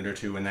good minute or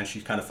two, and then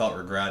she kind of felt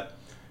regret.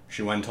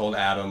 She went and told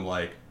Adam,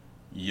 like,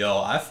 yo,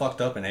 I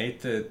fucked up and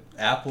ate the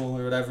apple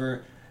or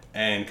whatever,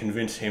 and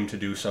convinced him to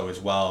do so as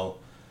well,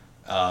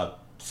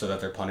 so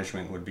that their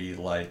punishment would be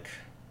like,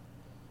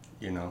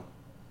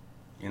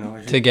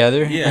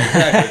 together. Yeah,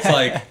 exactly. It's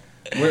like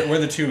we're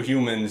the two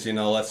humans.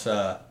 Let's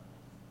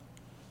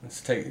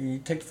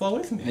take the flow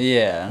with me.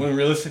 Yeah. When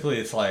realistically,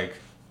 it's like,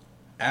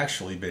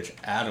 actually, bitch,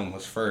 Adam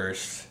was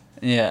first.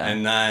 Yeah.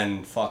 And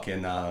then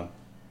fucking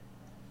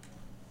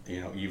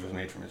Eve was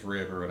made from his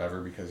rib or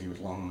whatever because he was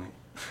lonely.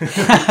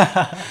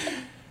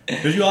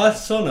 Did you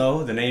also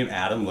know the name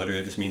Adam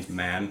literally just means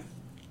man?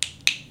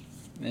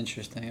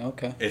 Interesting.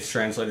 Okay. It's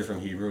translated from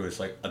Hebrew. It's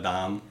like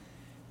Adam.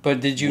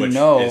 But did you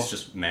know? It's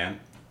just man.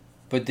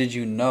 But did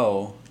you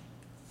know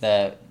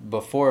that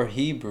before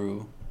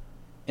Hebrew,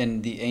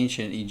 in the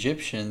ancient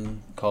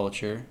Egyptian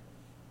culture,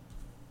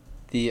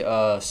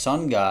 the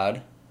sun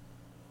god,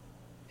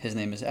 his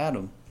name is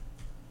Adam.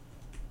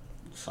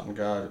 Sun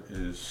god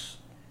is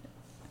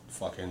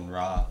fucking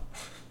Ra.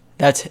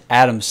 That's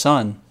Adam's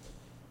son.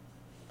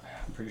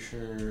 I'm pretty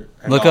sure.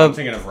 Look I'm up-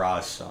 thinking of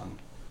Ra's son.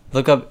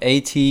 Look up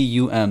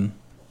Atum.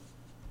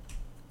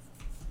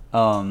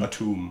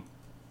 Atum.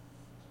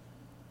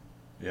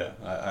 Yeah.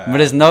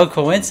 But it's no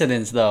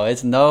coincidence, though. It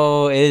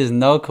is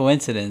no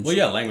coincidence. Well,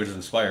 yeah, languages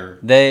inspire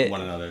They-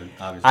 one another,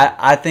 obviously.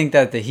 I think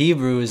that the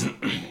Hebrews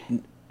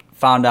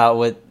found out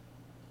what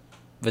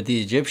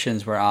the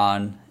Egyptians were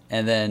on,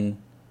 and then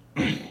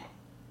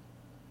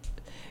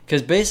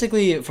because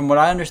basically, from what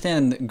I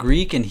understand,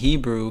 Greek and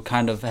Hebrew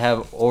kind of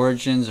have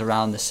origins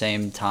around the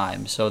same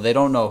time, so they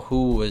don't know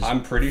who was.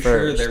 I'm pretty sure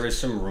first. there was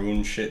some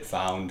rune shit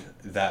found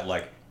that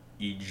like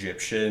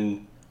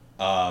Egyptian,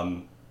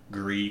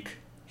 Greek,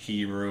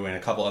 Hebrew, and a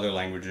couple other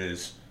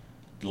languages,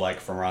 like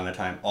from around that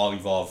time, all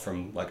evolved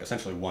from like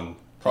essentially one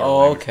part of the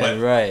language.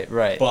 Okay,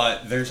 right.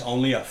 But there's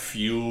only a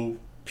few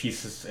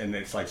pieces, and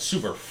it's like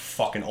super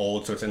fucking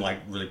old, so it's in like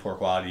really poor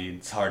quality.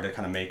 It's hard to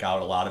kind of make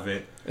out a lot of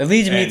it. It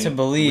leads me And to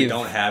believe we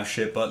don't have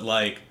shit, but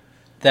like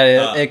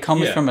that it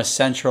comes yeah. from a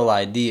central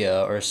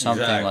idea or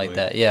something like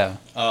Exactly. that.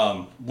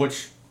 Yeah.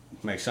 Which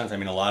makes sense. I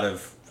mean, a lot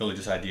of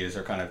religious ideas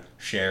are kind of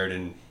shared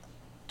and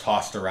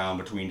tossed around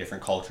between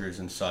different cultures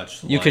and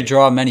such. You like, could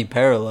draw many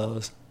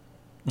parallels.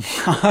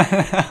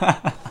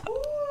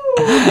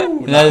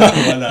 No,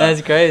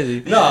 That's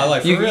crazy. No,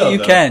 like for you real, you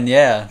though. can,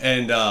 yeah.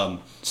 And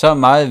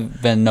Something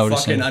I've been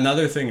noticing. fucking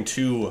another thing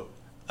too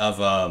of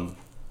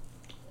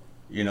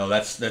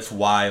that's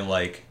why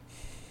like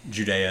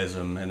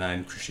Judaism and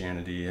then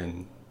Christianity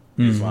and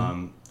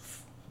Islam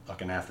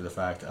fucking after the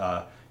fact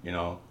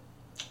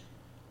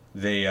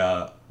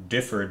they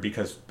differed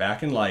because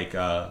back in like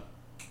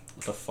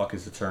what the fuck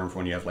is the term for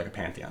when you have like a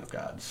pantheon of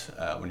gods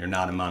when you're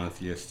not a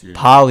monotheist, you're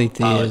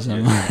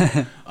Polytheism.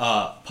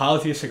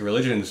 polytheistic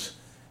religions,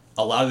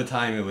 a lot of the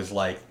time it was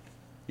like,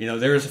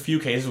 there was a few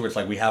cases where it's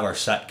like we have our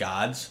set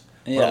gods,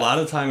 but Yeah. a lot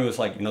of the time it was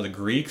like, the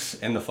Greeks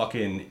and the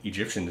fucking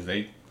Egyptians,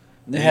 they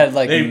had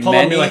like they pull up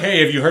and be like,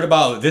 hey, have you heard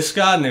about this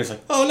god? And they was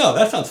like, oh no,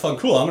 that sounds fun,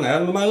 cool, I'm gonna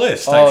add him to my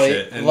list type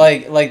shit. And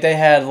like they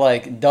had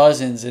like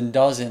dozens and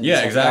dozens. yeah,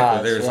 of exactly.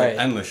 gods, There's right.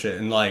 like endless shit,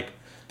 and like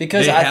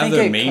Because they I have think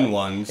their it main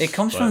ones. It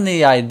comes but- from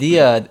the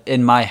idea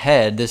in my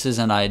head. This is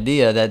an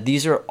idea that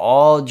these are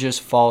all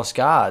just false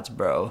gods,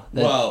 bro.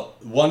 That Well,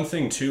 one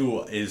thing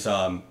too is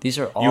these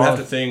are all you have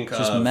to think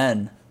just of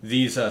men.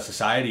 These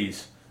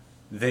societies,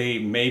 they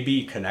may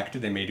be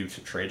connected, they may do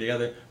some trade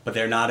together, but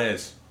they're not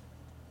as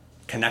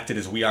connected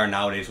as we are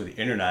nowadays with the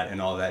internet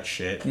and all that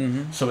shit.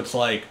 Mm-hmm. So it's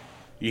like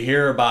you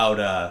hear about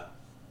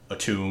a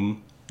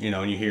tomb,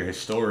 and you hear his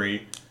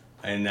story,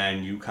 and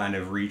then you kind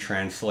of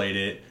retranslate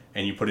it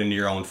and you put it into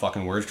your own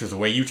fucking words, because the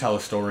way you tell a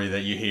story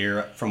that you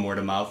hear from word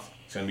of mouth,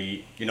 it's gonna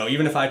be,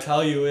 even if I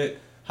tell you it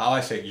how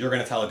I say it, you're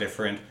gonna tell it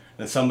different.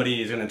 Then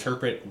somebody is gonna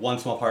interpret one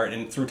small part,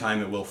 and through time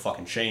it will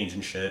fucking change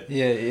and shit.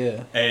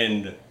 Yeah.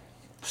 And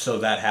so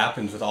that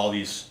happens with all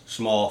these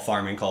small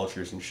farming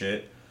cultures and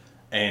shit.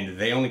 And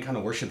they only kind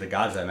of worship the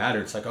gods that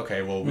matter. It's like,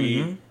 okay, well,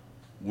 we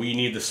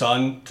need the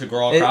sun to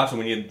grow our crops, and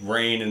we need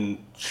rain and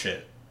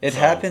shit. It So-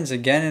 happens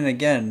again and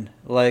again.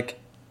 Like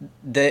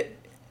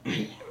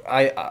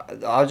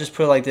I'll just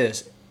put it like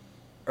this: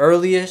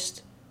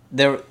 earliest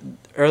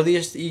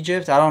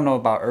Egypt. I don't know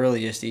about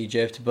earliest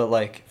Egypt, but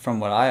like from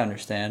what I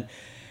understand,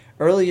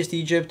 earliest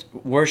Egypt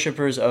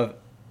worshippers of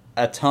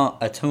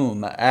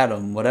Atum,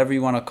 Adam, whatever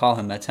you want to call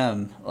him,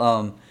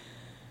 Atem.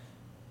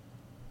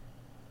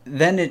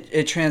 Then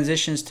it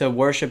transitions to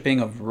worshiping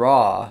of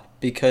Ra,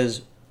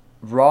 because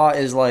Ra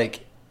is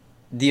like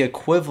the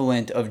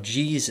equivalent of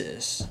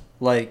Jesus.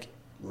 Like,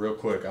 Real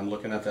quick, I'm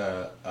looking at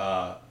the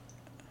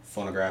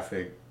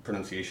phonographic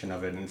pronunciation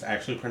of it, and it's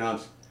actually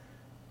pronounced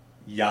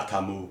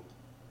Yatamu.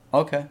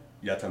 okay.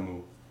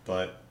 Yatamu.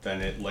 But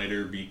then it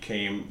later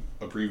became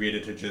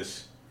abbreviated to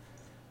just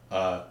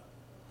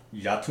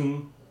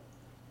Yatum,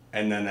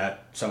 and then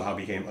that somehow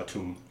became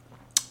Atum.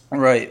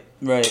 Right.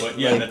 But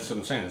yeah, like, that's what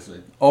I'm saying. It's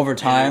like, over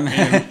time,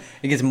 and-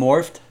 it gets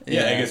morphed.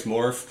 yeah, it gets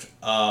morphed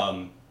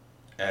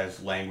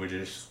as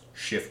languages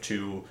shift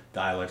to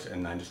dialects,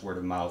 and then just word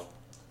of mouth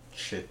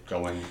shit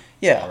going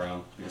Yeah. all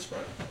around. Being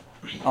spread.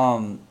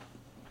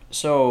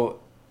 So,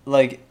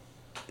 like,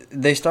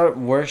 they start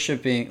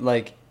worshiping,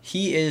 like,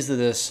 he is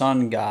the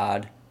sun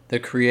god, the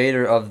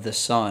creator of the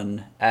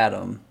sun,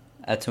 Atum,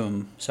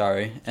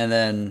 sorry. And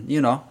then,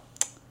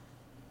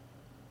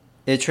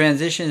 it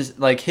transitions,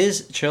 like,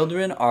 his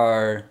children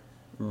are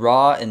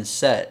Ra and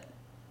Set.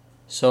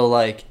 So,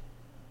 like,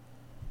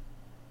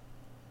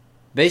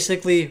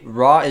 basically,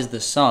 Ra is the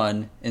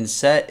sun, and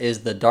Set is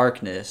the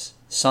darkness,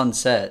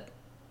 sunset.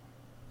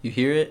 You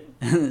hear it?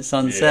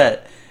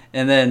 Sunset. Yeah.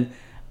 And then,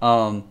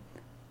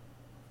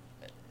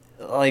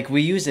 like,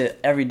 we use it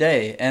every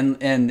day.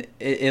 And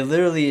it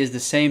literally is the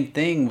same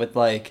thing with,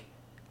 like,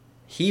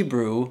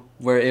 Hebrew,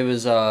 where it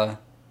was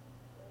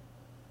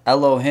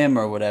Elohim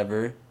or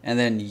whatever. and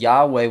then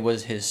Yahweh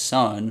was his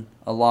son,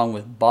 along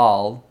with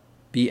Baal,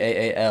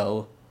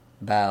 Baal,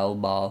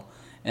 Baal,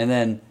 and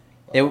then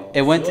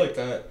it went like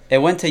that. it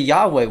went to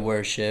Yahweh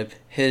worship,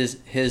 his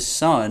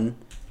son,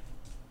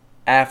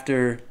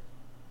 after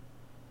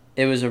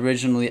it was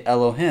originally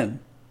Elohim.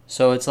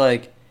 So it's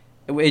like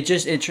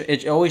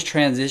it always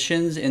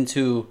transitions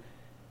into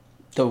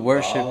the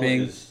worshiping.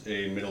 Baal is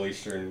a Middle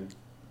Eastern.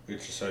 It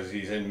just says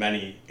he's in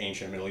many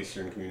ancient Middle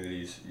Eastern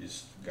communities.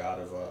 He's god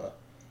of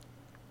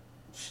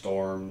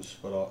storms,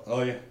 but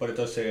it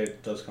does say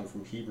it does come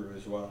from Hebrew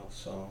as well.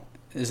 So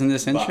isn't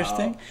this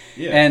interesting?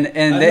 Yeah, and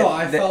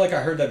I felt like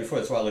I heard that before.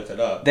 That's why I looked it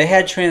up. They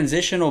had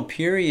transitional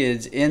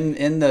periods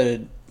in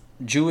the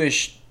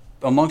Jewish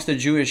amongst the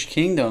Jewish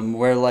kingdom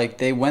where like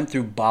they went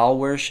through Baal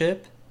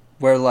worship,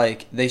 where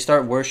like they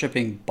start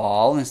worshiping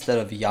Baal instead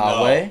of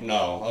Yahweh.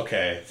 No,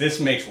 okay, this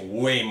makes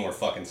way more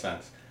fucking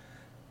sense.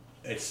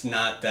 It's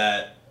not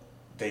that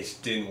they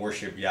didn't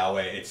worship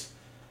Yahweh. It's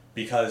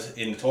because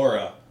in the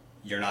Torah,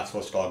 you're not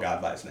supposed to call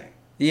God by his name.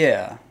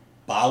 Yeah.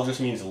 Baal just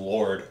means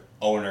Lord,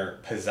 owner,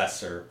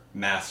 possessor,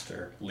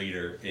 master,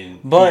 leader in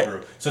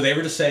Hebrew. So they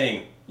were just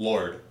saying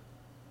Lord,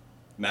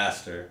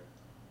 master.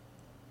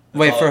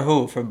 Wait, for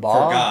who? For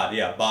Baal? For God,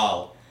 yeah,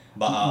 Baal.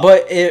 Baal.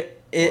 But it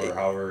or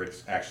however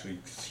it's actually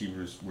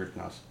Hebrew's weird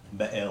pronounce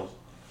Baal.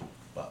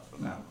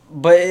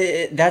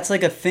 But that's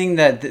like a thing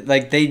that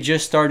like they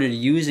just started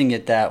using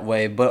it that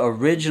way. But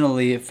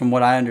originally, from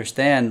what I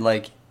understand,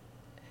 like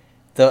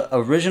the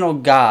original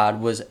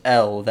God was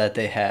El that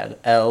they had.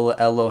 El,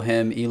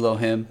 Elohim,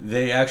 Elohim.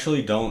 They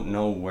actually don't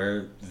know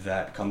where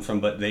that comes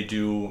from, but they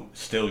do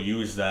still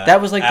use that.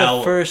 That was like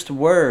the first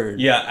word.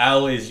 Yeah,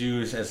 El is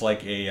used as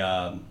like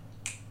a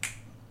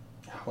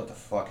what the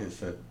fuck is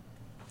the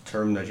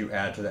term that you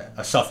add to that?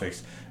 A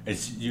suffix.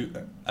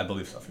 I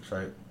believe suffix,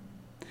 right?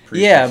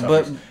 Yeah,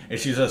 but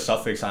it's used as a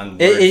suffix on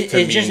words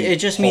it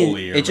just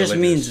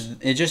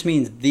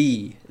means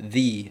the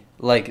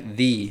like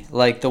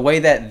the way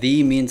that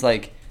the means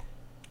like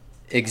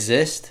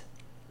exist.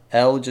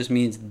 El just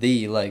means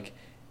the like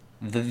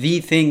the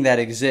thing that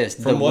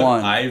exists. From the what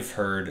one I've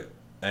heard,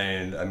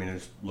 and I mean I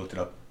just looked it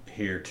up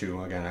here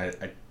too. Again,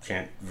 I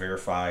can't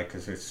verify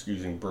because it's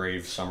using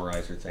Brave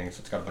summarizer thing,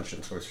 so it's got a bunch of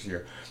different sources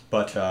here.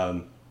 But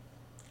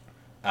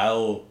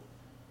El.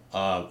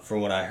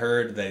 From what I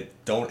heard, they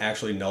don't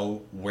actually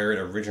know where it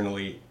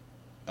originally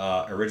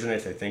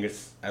originates. They think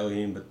it's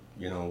Elohim, but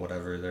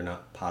whatever. They're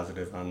not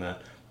positive on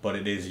that. But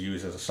it is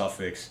used as a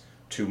suffix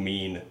to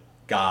mean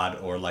God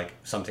or like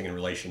something in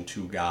relation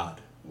to God,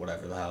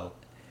 whatever the hell.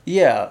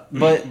 Yeah,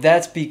 but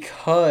that's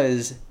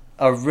because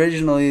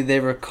originally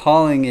they were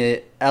calling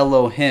it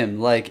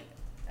Elohim, like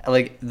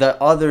the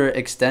other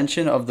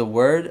extension of the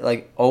word,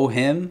 like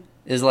Ohim,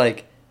 is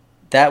like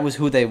that was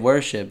who they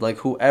worshipped, like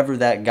whoever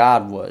that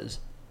God was.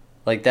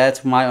 Like,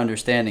 that's my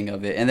understanding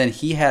of it. And then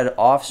he had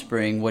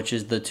offspring, which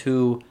is the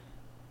two,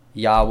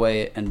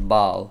 Yahweh and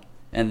Baal.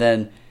 And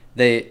then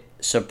they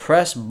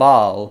suppress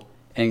Baal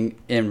and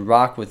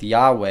rock with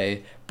Yahweh,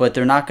 but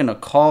they're not going to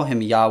call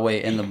him Yahweh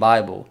in the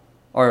Bible,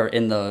 or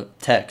in the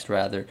text,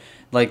 rather.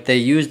 Like, they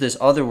use this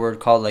other word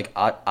called, like,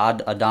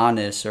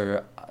 Adonis,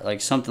 or, like,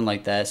 something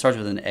like that. It starts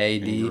with an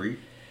A-D. In Greek?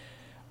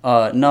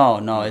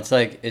 No,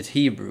 it's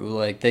Hebrew.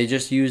 Like, they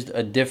just used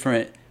a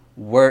different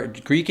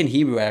word. Greek and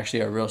Hebrew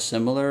actually are real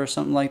similar or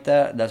something like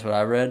that. That's what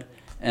I read.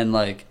 And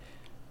like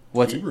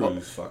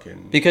Hebrew's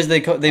fucking because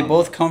they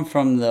both come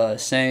from the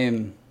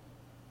same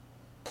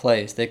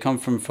place. They come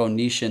from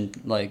Phoenician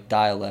like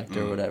dialect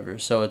or whatever.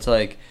 So it's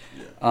like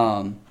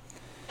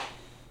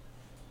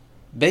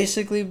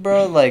basically,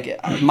 bro, like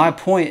my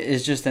point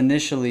is just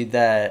essentially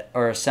that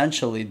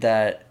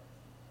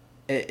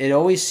it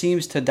always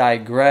seems to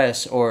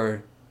digress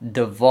or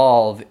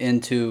devolve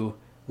into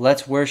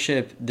let's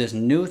worship this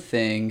new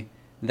thing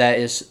that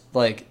is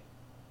like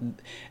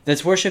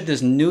let's worship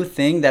this new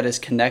thing that is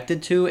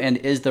connected to and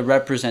is the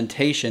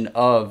representation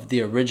of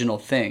the original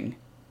thing,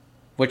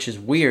 which is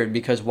weird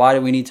because why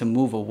do we need to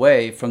move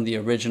away from the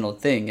original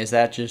thing? Is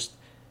that just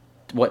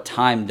what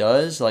time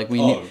does? Like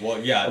we need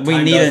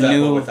a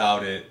new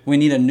without it. We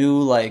need a new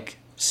like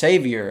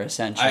savior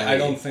essentially. I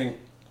don't think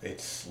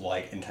it's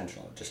like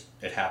intentional. Just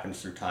it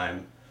happens through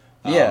time.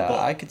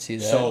 I could see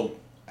that. So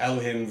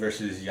Elohim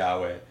versus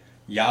Yahweh.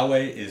 Yahweh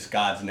is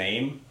God's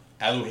name.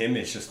 Elohim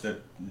is just the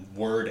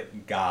word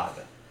God.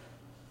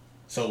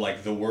 So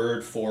like the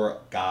word for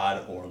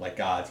God or like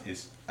gods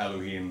is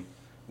Elohim,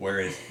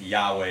 whereas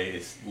Yahweh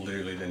is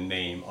literally the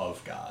name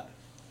of God.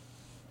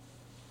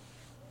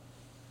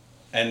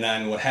 And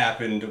then what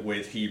happened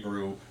with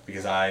Hebrew,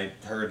 because I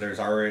heard there's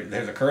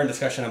a current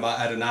discussion about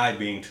Adonai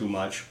being too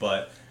much,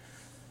 but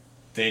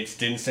they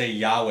didn't say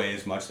Yahweh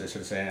as much. They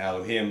started saying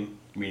Elohim,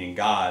 meaning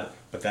God.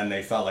 But then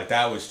they felt like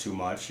that was too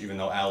much, even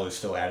though El is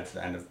still added to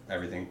the end of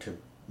everything to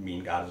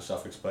mean God as a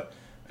suffix.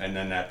 And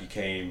then that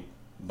became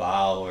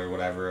Baal or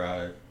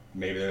whatever.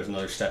 Maybe there was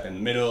another step in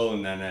the middle,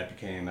 and then that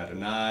became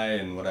Adonai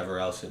and whatever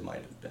else it might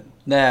have been.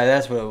 Yeah,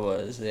 that's what it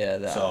was. Yeah.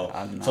 So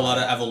it's a lot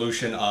of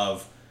evolution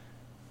of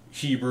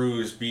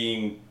Hebrews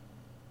being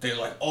they're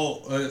like,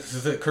 oh, this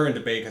is the current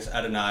debate because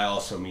Adonai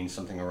also means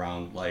something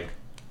around like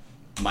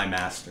my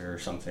master or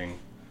something.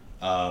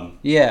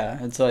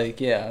 Yeah, it's like,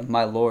 yeah,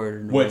 my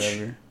lord or Which,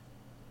 whatever.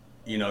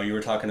 you know, you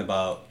were talking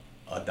about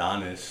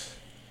Adonis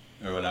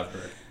or whatever.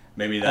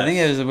 Maybe that's... I think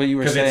it was what you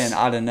were 'cause saying,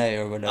 Adonai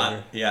or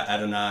whatever. yeah,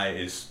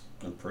 Adonai is...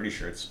 I'm pretty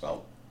sure it's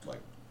spelled like...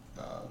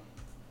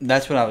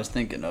 That's what I was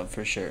thinking of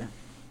for sure.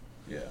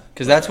 yeah.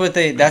 Because that's what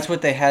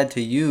they had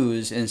to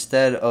use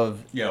instead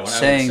of Yeah, when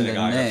saying I was in the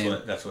synagogue,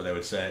 name. that's what they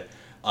would say.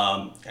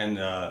 And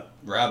the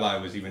rabbi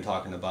was even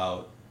talking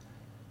about...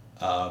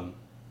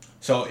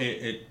 so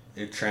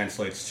it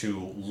translates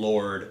to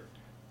Lord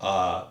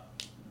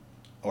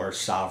or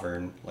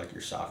sovereign, like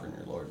you're sovereign,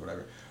 your Lord,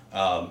 whatever.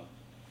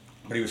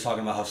 But he was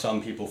talking about how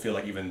some people feel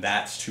like even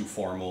that's too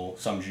formal.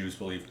 Some Jews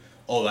believe,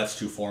 oh, that's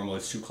too formal,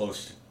 it's too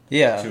close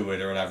Yeah. to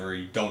it or whatever.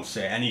 You don't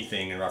say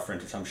anything in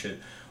reference to some shit,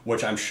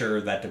 which I'm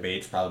sure that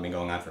debate's probably been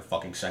going on for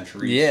fucking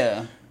centuries.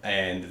 Yeah.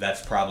 And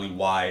that's probably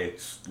why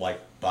it's like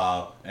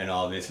Ba and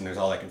all this, and there's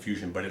all that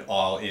confusion, but it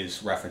all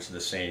is reference to the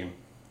same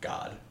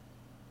God.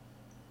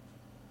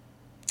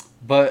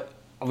 But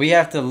we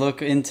have to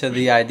look into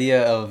the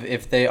idea of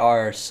if they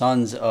are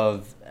sons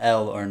of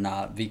El or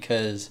not,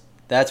 because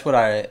that's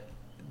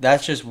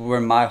just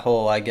where my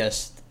whole, I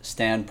guess,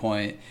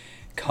 standpoint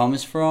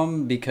comes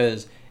from,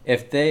 because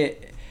if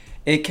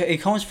it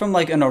comes from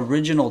like an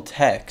original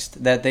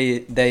text that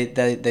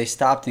they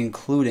stopped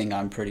including,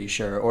 I'm pretty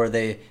sure, or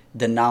they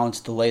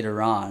denounced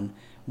later on,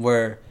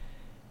 where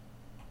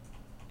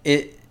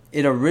it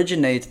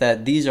originates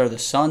that these are the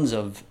sons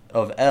of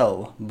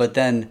El, but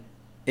then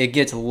it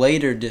gets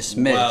later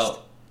dismissed.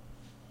 Well,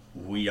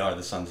 we are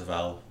the sons of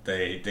El.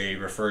 They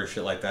refer to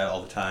shit like that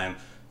all the time.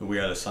 We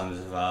are the sons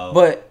of El.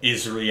 But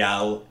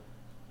Israel.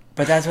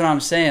 But that's what I'm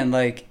saying.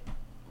 Like,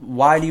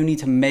 why do you need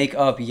to make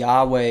up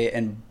Yahweh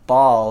and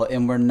Baal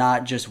and we're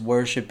not just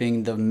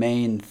worshiping the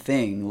main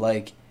thing?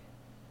 Like,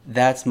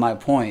 that's my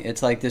point.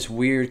 It's like this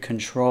weird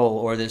control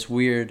or this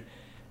weird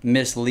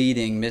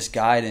misleading,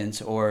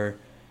 misguidance, or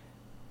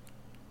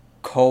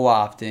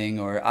co-opting,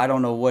 or I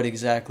don't know what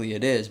exactly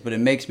it is, but it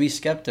makes me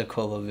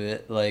skeptical of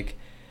it. Like,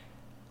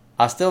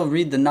 I still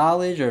read the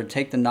knowledge or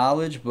take the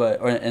knowledge,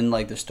 and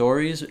like the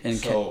stories and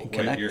So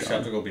connect you're them.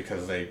 skeptical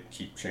because they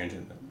keep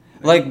changing them.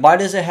 Like, why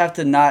does it have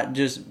to not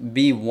just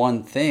be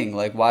one thing?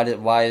 Like,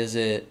 why is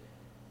it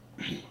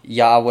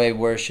Yahweh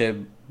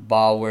worship,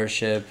 Baal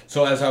worship?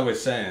 So as I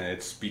was saying,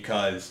 it's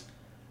because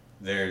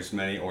there's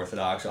many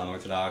Orthodox,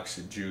 unorthodox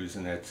Jews,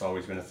 and it's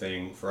always been a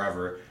thing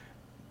forever.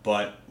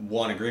 But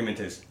one agreement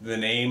is the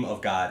name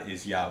of God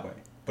is Yahweh,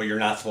 but you're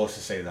not supposed to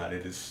say that. I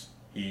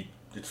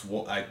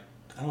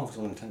don't know if it's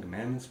one of the Ten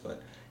Commandments,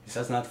 but he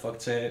says not to fucking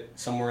say it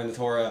somewhere in the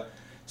Torah,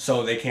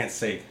 so they can't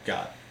say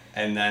God.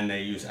 And then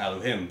they use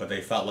Elohim, but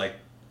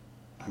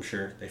I'm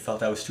sure they felt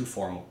that was too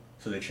formal,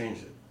 so they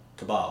changed it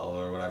to Baal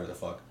or whatever the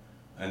fuck.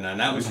 And then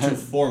that was too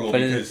formal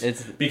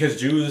because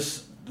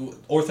Jews,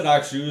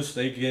 Orthodox Jews,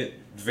 they get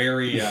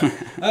very,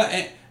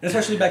 and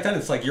especially back then,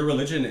 it's like your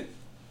religion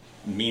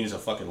means a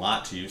fucking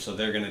lot to you, so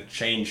they're gonna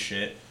change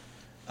shit.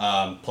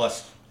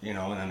 Plus, and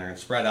then they're gonna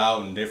spread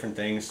out and different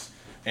things.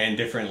 And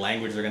different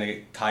languages are going to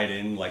get tied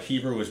in. Like,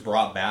 Hebrew was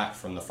brought back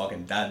from the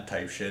fucking dead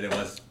type shit. It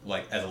was,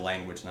 like, as a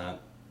language,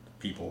 not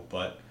people.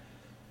 But,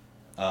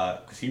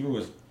 because Hebrew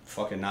was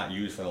fucking not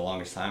used for the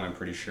longest time, I'm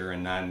pretty sure.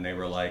 And then they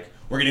were like,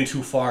 we're getting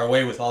too far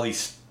away with all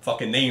these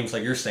fucking names,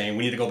 like you're saying.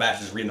 We need to go back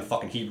to just reading the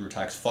fucking Hebrew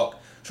text. Fuck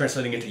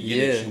translating it to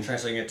Yiddish and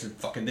translating it to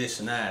fucking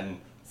this and that. And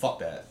fuck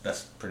that.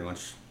 That's pretty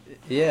much...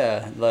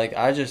 Yeah, like,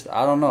 I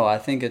don't know. I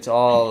think it's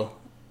all,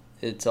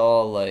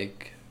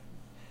 like...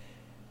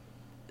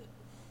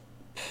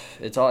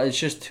 It's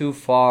just too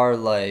far,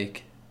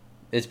 like,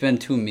 it's been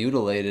too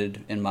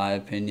mutilated, in my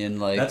opinion.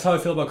 Like, that's how I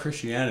feel about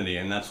Christianity,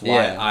 and that's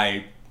why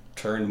I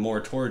turned more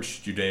towards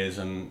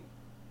Judaism,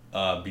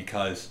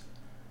 because,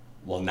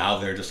 well, now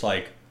they're just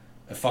like,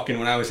 fucking,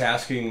 when I was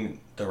asking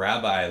the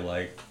rabbi,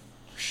 like,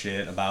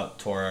 shit about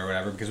Torah or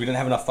whatever, because we didn't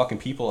have enough fucking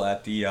people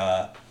at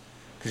the,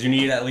 because you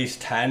need at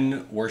least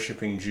 10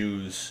 worshiping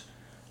Jews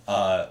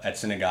at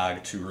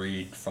synagogue to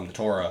read from the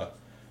Torah,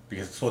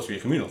 because it's supposed to be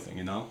a communal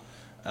thing,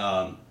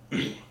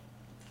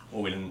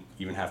 Well, we didn't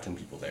even have 10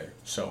 people there,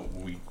 so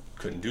we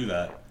couldn't do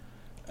that.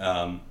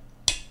 I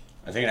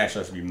think it actually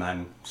has to be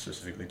men,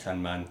 specifically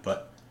 10 men,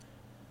 but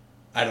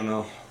I don't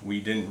know. We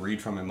didn't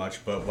read from it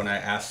much, but when I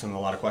asked him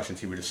a lot of questions,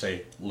 he would just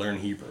say, learn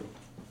Hebrew,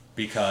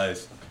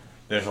 because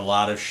there's a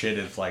lot of shit,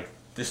 it's like,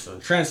 this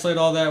doesn't translate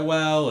all that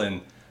well,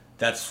 and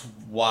that's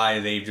why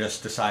they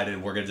just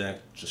decided we're going to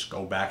just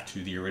go back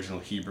to the original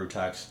Hebrew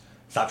text,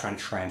 stop trying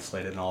to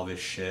translate it and all this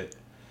shit.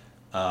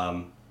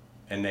 And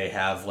they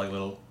have, like,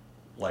 little,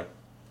 like,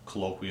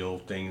 colloquial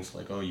things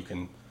like, oh,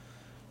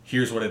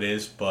 here's what it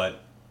is, but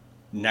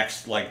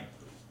next, like,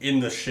 in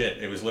the shit,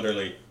 it was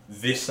literally,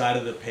 this side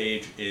of the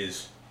page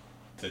is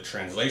the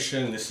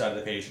translation, this side of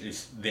the page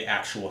is the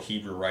actual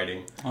Hebrew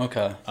writing.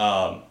 Okay.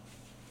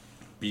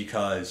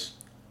 Because,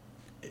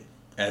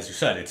 as you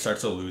said, it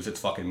starts to lose its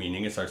fucking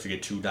meaning, it starts to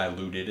get too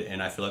diluted,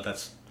 and I feel like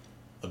that's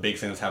a big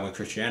thing that's happening with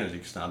Christianity,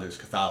 because now there's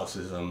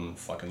Catholicism,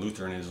 fucking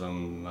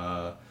Lutheranism,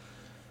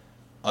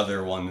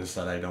 other ones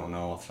that I don't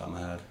know off the top of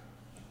my head.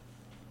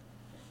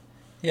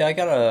 Yeah, I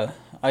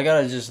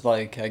gotta just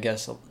like I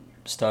guess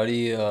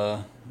study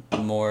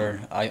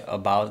more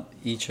about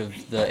each of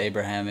the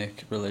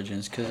Abrahamic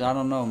religions because I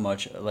don't know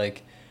much.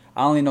 Like,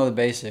 I only know the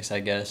basics, I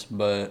guess.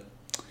 But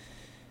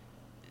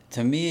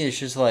to me, it's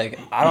just like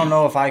I don't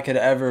know if I could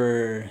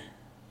ever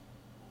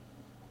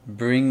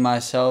bring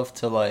myself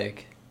to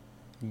like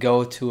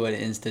go to an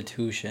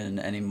institution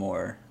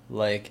anymore.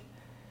 Like,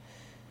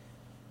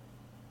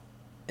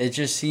 it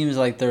just seems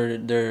like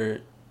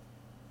they're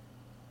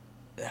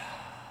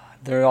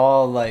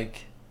all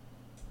like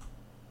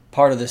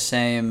part of the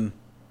same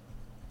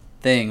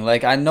thing.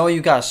 Like, I know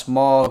you got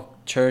small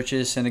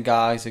churches,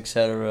 synagogues,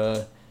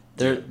 etc.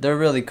 They're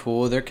really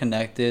cool. They're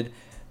connected,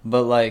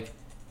 but like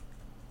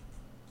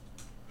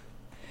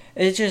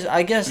it's just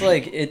I guess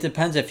like it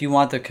depends if you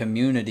want the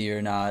community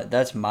or not.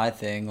 That's my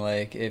thing.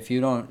 Like if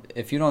you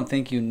don't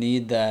think you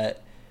need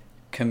that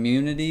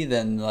community,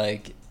 then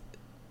like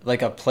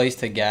a place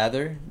to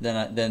gather,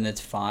 then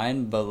it's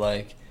fine. But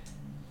like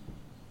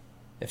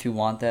if you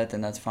want that,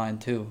 then that's fine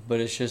too. But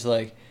it's just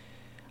like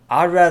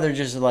I'd rather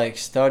just like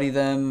study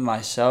them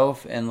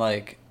myself and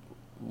like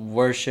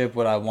worship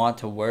what I want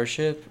to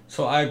worship.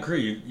 So I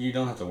agree. You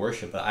don't have to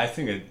worship, but I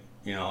think it.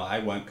 You know, I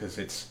went because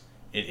it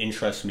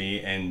interests me,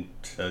 and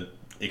to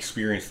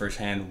experience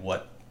firsthand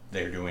what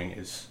they're doing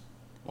is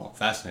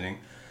fascinating.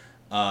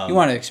 You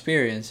want to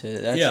experience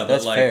it.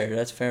 That's like, fair.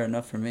 That's fair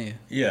enough for me.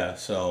 Yeah.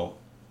 So,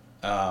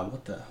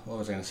 what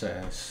was I gonna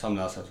say? Something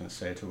else I was gonna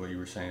say to what you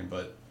were saying,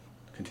 but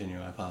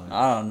continue. I apologize.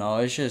 I don't know.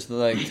 It's just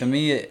like to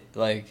me,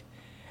 like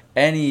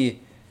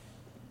any,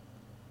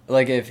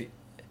 like if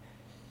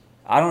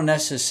I don't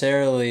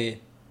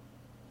necessarily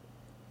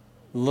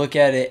look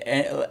at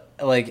it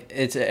like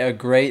it's a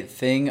great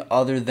thing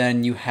other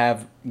than you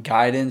have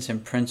guidance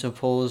and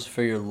principles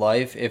for your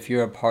life if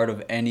you're a part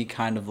of any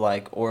kind of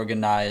like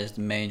organized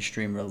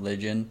mainstream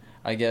religion,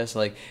 I guess.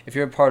 Like if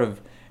you're a part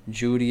of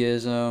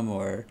Judaism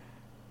or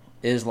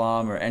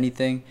Islam or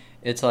anything,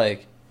 it's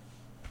like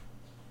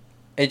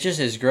it just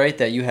is great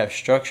that you have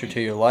structure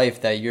to your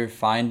life that you're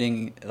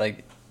finding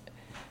like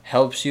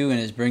helps you and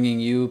is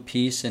bringing you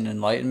peace and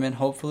enlightenment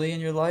hopefully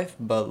in your life.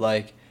 But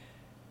like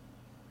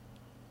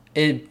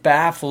it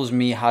baffles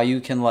me how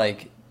you can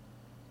like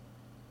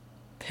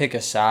pick a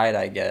side,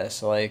 I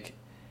guess. Like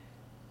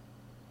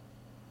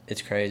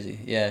it's crazy.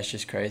 Yeah, it's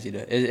just crazy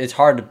it's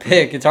hard to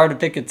pick. It's hard to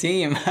pick a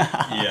team.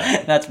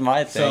 Yeah. That's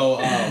my thing.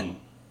 So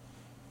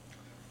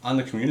on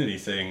the community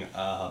thing,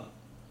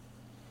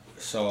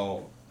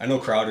 so I know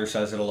Crowder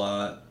says it a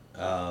lot.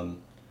 I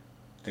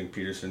think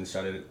Peterson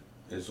said it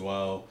as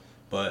well.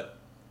 But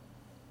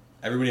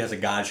everybody has a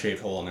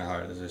God-shaped hole in their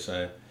heart, as they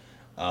say,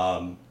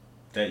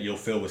 that you'll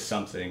fill with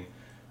something.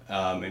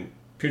 And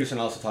Peterson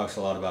also talks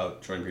a lot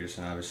about Jordan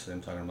Peterson, obviously.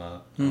 I'm talking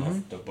about I don't know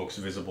if the book's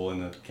visible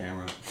in the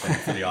camera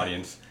for the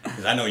audience,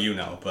 because I know you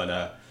know.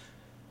 But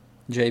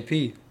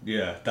JP.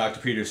 Yeah, Dr.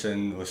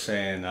 Peterson was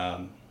saying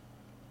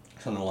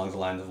something along the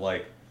lines of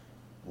like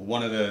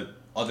one of the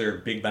other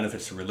big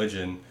benefits to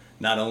religion,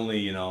 not only,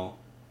 you know,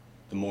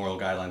 the moral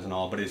guidelines and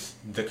all, but it's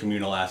the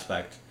communal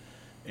aspect.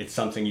 It's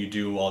something you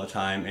do all the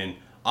time, and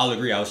I'll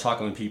agree. I was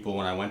talking with people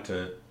when I went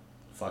to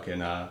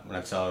when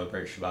I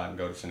celebrate Shabbat and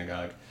go to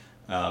synagogue.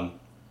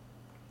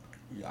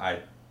 I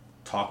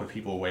talk with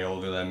people way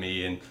older than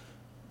me and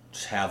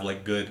just have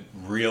like good,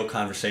 real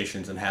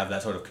conversations and have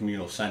that sort of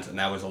communal sense. And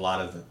that was a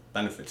lot of the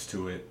benefits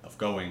to it of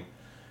going,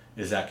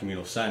 is that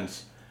communal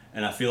sense.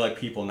 And I feel like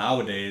people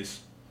nowadays,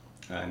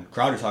 and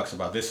Crowder talks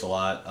about this a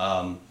lot,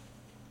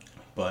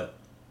 but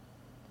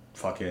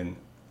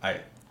I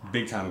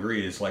big time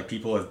agree, is like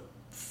people have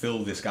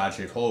filled this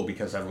God-shaped hole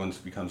because everyone's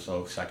become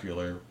so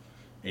secular,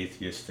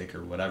 atheistic,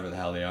 or whatever the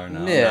hell they are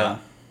now. Yeah.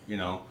 You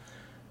know,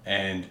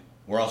 and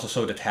we're also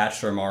so detached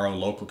from our own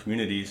local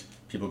communities.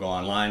 People go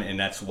online, and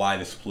that's why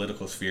this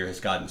political sphere has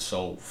gotten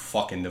so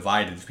fucking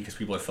divided, is because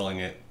people are filling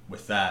it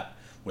with that,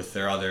 with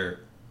their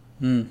other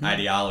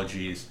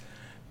ideologies,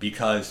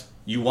 because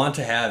you want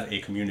to have a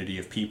community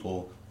of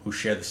people who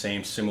share the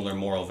same similar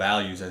moral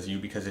values as you,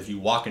 because if you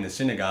walk into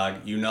synagogue,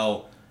 you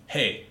know,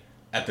 hey,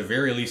 at the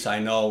very least I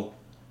know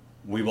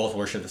we both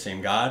worship the same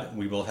God,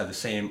 we both have the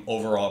same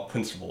overall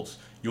principles.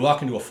 You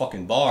walk into a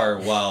fucking bar,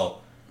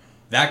 well,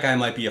 that guy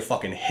might be a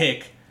fucking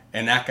hick,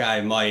 and that guy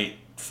might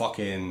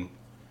fucking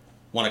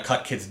want to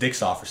cut kids'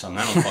 dicks off or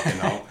something. I don't fucking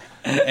know.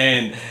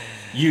 And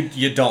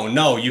you don't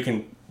know. You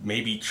can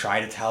maybe try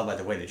to tell by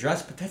the way they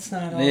dress, but that's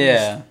not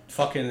always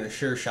fucking a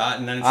sure shot.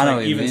 And then it's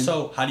like, even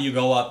so, how do you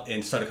go up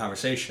and start a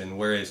conversation?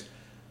 Whereas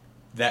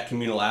that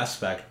communal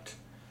aspect,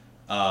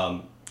 you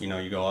know,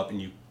 you go up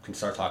and you can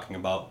start talking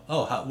about,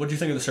 what did you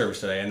think of the service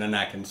today? And then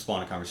that can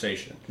spawn a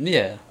conversation.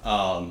 Yeah.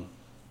 I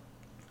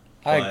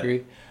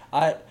agree.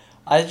 I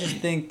just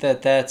think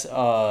that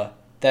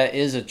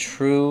is a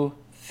true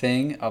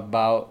thing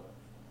about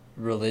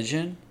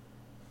religion.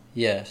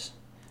 Yes.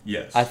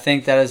 Yes. I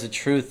think that is a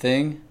true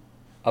thing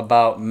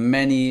about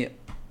many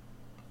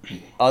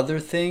other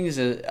things,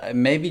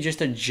 maybe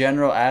just a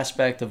general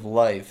aspect of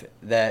life,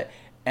 that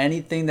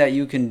anything that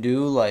you can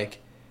do like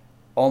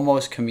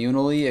almost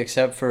communally,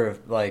 except for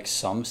like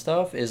some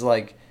stuff, is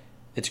like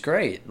it's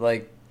great.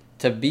 Like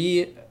to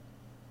be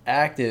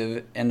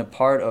active and a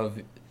part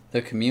of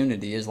the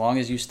community, as long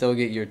as you still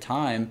get your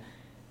time,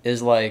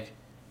 is like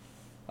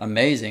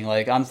amazing.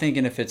 Like I'm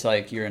thinking if it's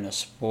like you're in a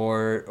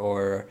sport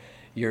or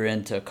you're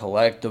into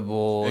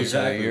collectibles,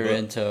 exactly, or you're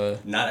into,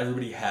 not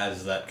everybody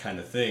has that kind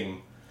of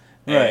thing.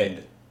 Right.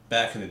 And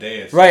back in the day,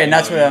 it's right, like, and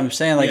that's what I'm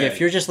saying. Like if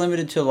you're just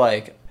limited to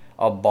like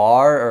a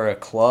bar or a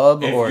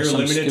club or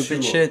some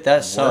stupid shit,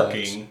 that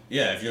sucks.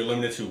 Yeah, if you're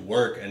limited to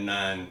work and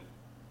then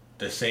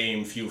the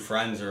same few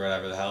friends or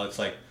whatever the hell, it's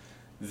like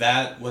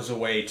that was a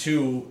way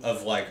too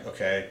of like,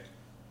 okay,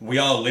 we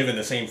all live in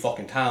the same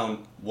fucking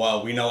town.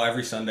 Well, we know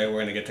every Sunday we're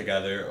gonna get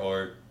together,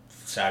 or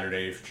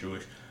Saturday if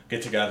Jewish,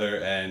 get together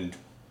and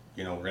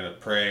we're gonna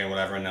pray and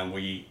whatever, and then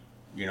we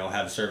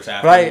have a service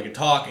after. Right. We can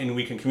talk and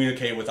we can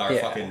communicate with our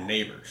fucking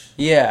neighbors.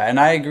 Yeah, and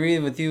I agree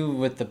with you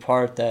with the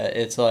part that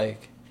it's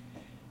like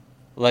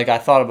I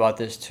thought about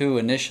this too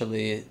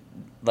initially.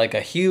 Like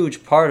a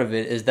huge part of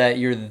it is that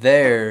you're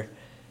there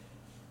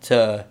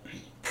to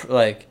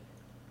like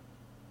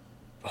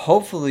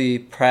hopefully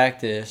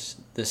practice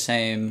the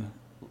same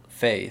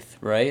faith,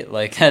 right?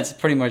 Like that's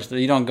pretty much,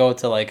 you don't go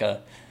to like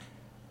a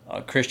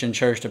Christian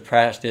church to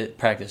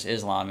practice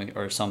Islam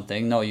or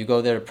something. No, you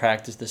go there to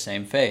practice the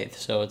same faith.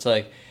 So it's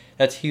like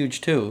that's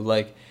huge too.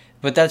 Like,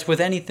 but that's with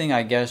anything,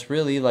 I guess.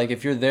 Really, like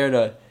if you're there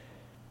to,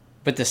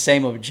 but the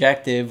same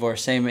objective or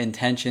same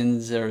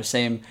intentions or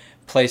same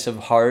place of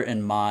heart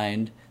and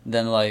mind,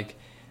 then like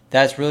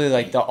that's really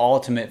like the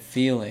ultimate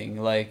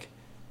feeling, like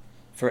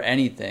for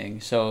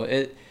anything. So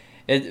it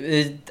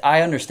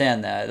I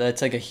understand that.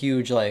 That's like a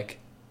huge like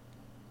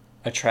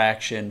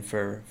attraction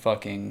for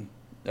fucking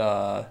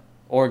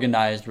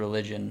organized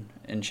religion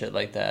and shit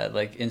like that,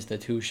 like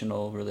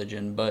institutional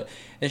religion. But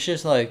it's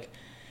just like,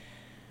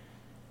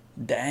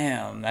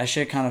 damn, that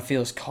shit kind of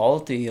feels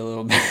culty a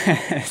little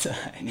bit.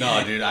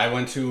 No, dude, I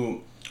went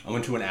to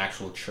an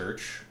actual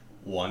church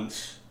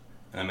once,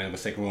 and I made a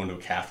mistake. We went to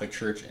a Catholic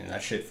church, and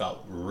that shit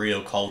felt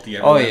real culty.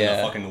 Everyone in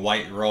the fucking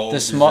white robes.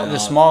 The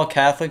small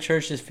Catholic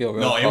churches feel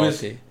real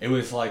culty. It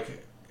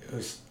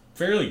was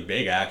fairly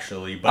big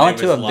actually, but I went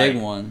to a big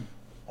one.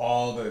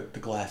 All the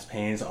glass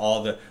panes,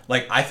 all the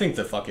I think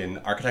the fucking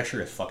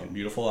architecture is fucking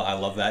beautiful. I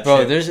love that shit.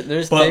 Bro,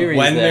 there's but theories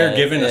when they're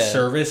giving a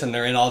service and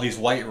they're in all these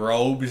white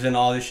robes and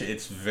all this shit,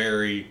 it's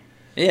very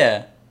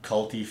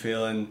culty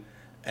feeling.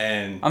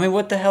 And I mean,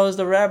 what the hell is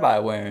the rabbi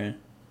wearing?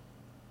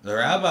 The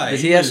rabbi,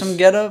 does he have some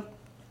getup?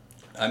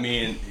 I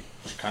mean,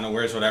 he kind of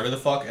wears whatever the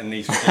fuck, and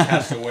he just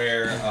has to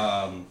wear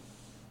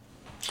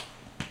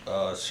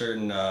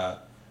certain.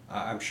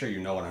 I'm sure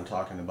you know what I'm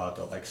talking about,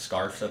 the like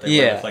scarves that they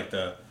wear with like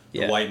the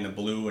white and the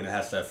blue, and it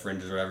has to have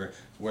fringes or whatever.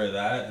 Wear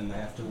that, and they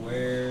have to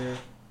wear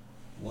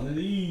one of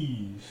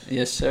these.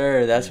 Yes,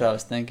 sir. That's what I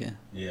was thinking.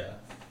 Yeah.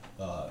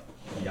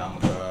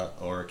 Yarmulke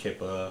or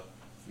kippah,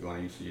 if you want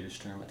to use the Yiddish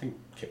term. I think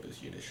kippah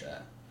is Yiddish.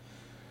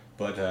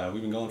 But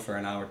we've been going for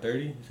an hour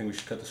 30. I think we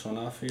should cut this one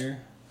off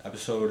here.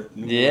 Episode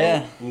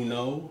numero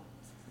uno.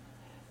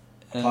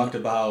 Talked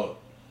about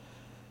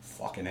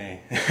fucking a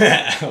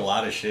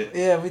lot of shit.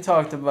 Yeah, we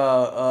talked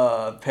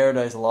about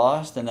Paradise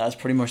Lost, and that's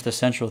pretty much the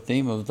central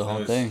theme of the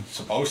whole thing.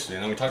 Supposed to,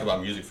 and then we talked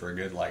about music for a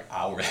good like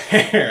hour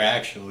there,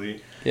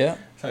 actually. Yeah.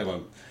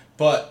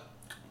 But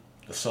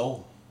the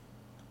soul,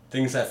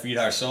 things that feed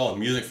our soul.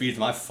 Music feeds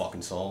my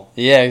fucking soul.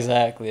 Yeah,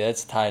 exactly.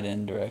 That's tied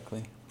in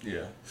directly.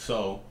 Yeah.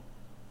 So.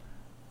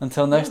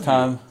 Until next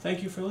time.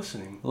 Thank you for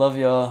listening. Love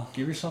y'all.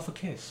 Give yourself a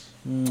kiss.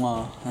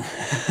 Mwah.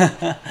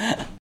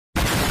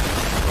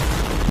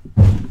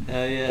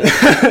 Hell yeah.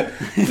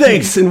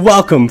 Thanks and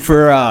welcome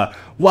for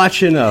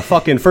watching a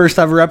fucking first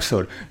ever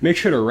episode. Make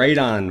sure to rate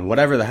on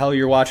whatever the hell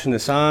you're watching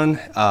this on.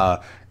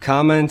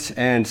 Comment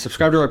and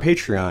subscribe to our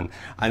Patreon.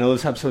 I know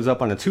this episode's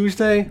up on a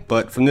Tuesday,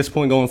 but from this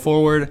point going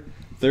forward,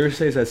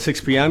 Thursdays at 6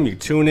 p.m. you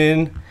tune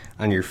in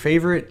on your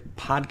favorite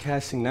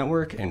podcasting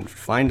network and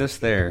find us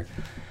there.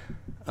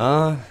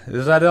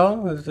 Is that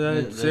all?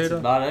 That's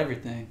about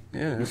everything.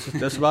 Yeah,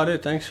 that's about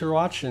it. Thanks for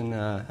watching.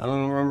 I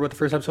don't remember what the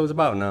first episode was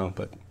about now,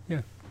 but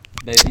yeah.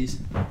 Babies.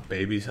 I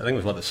think it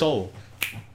was about the soul.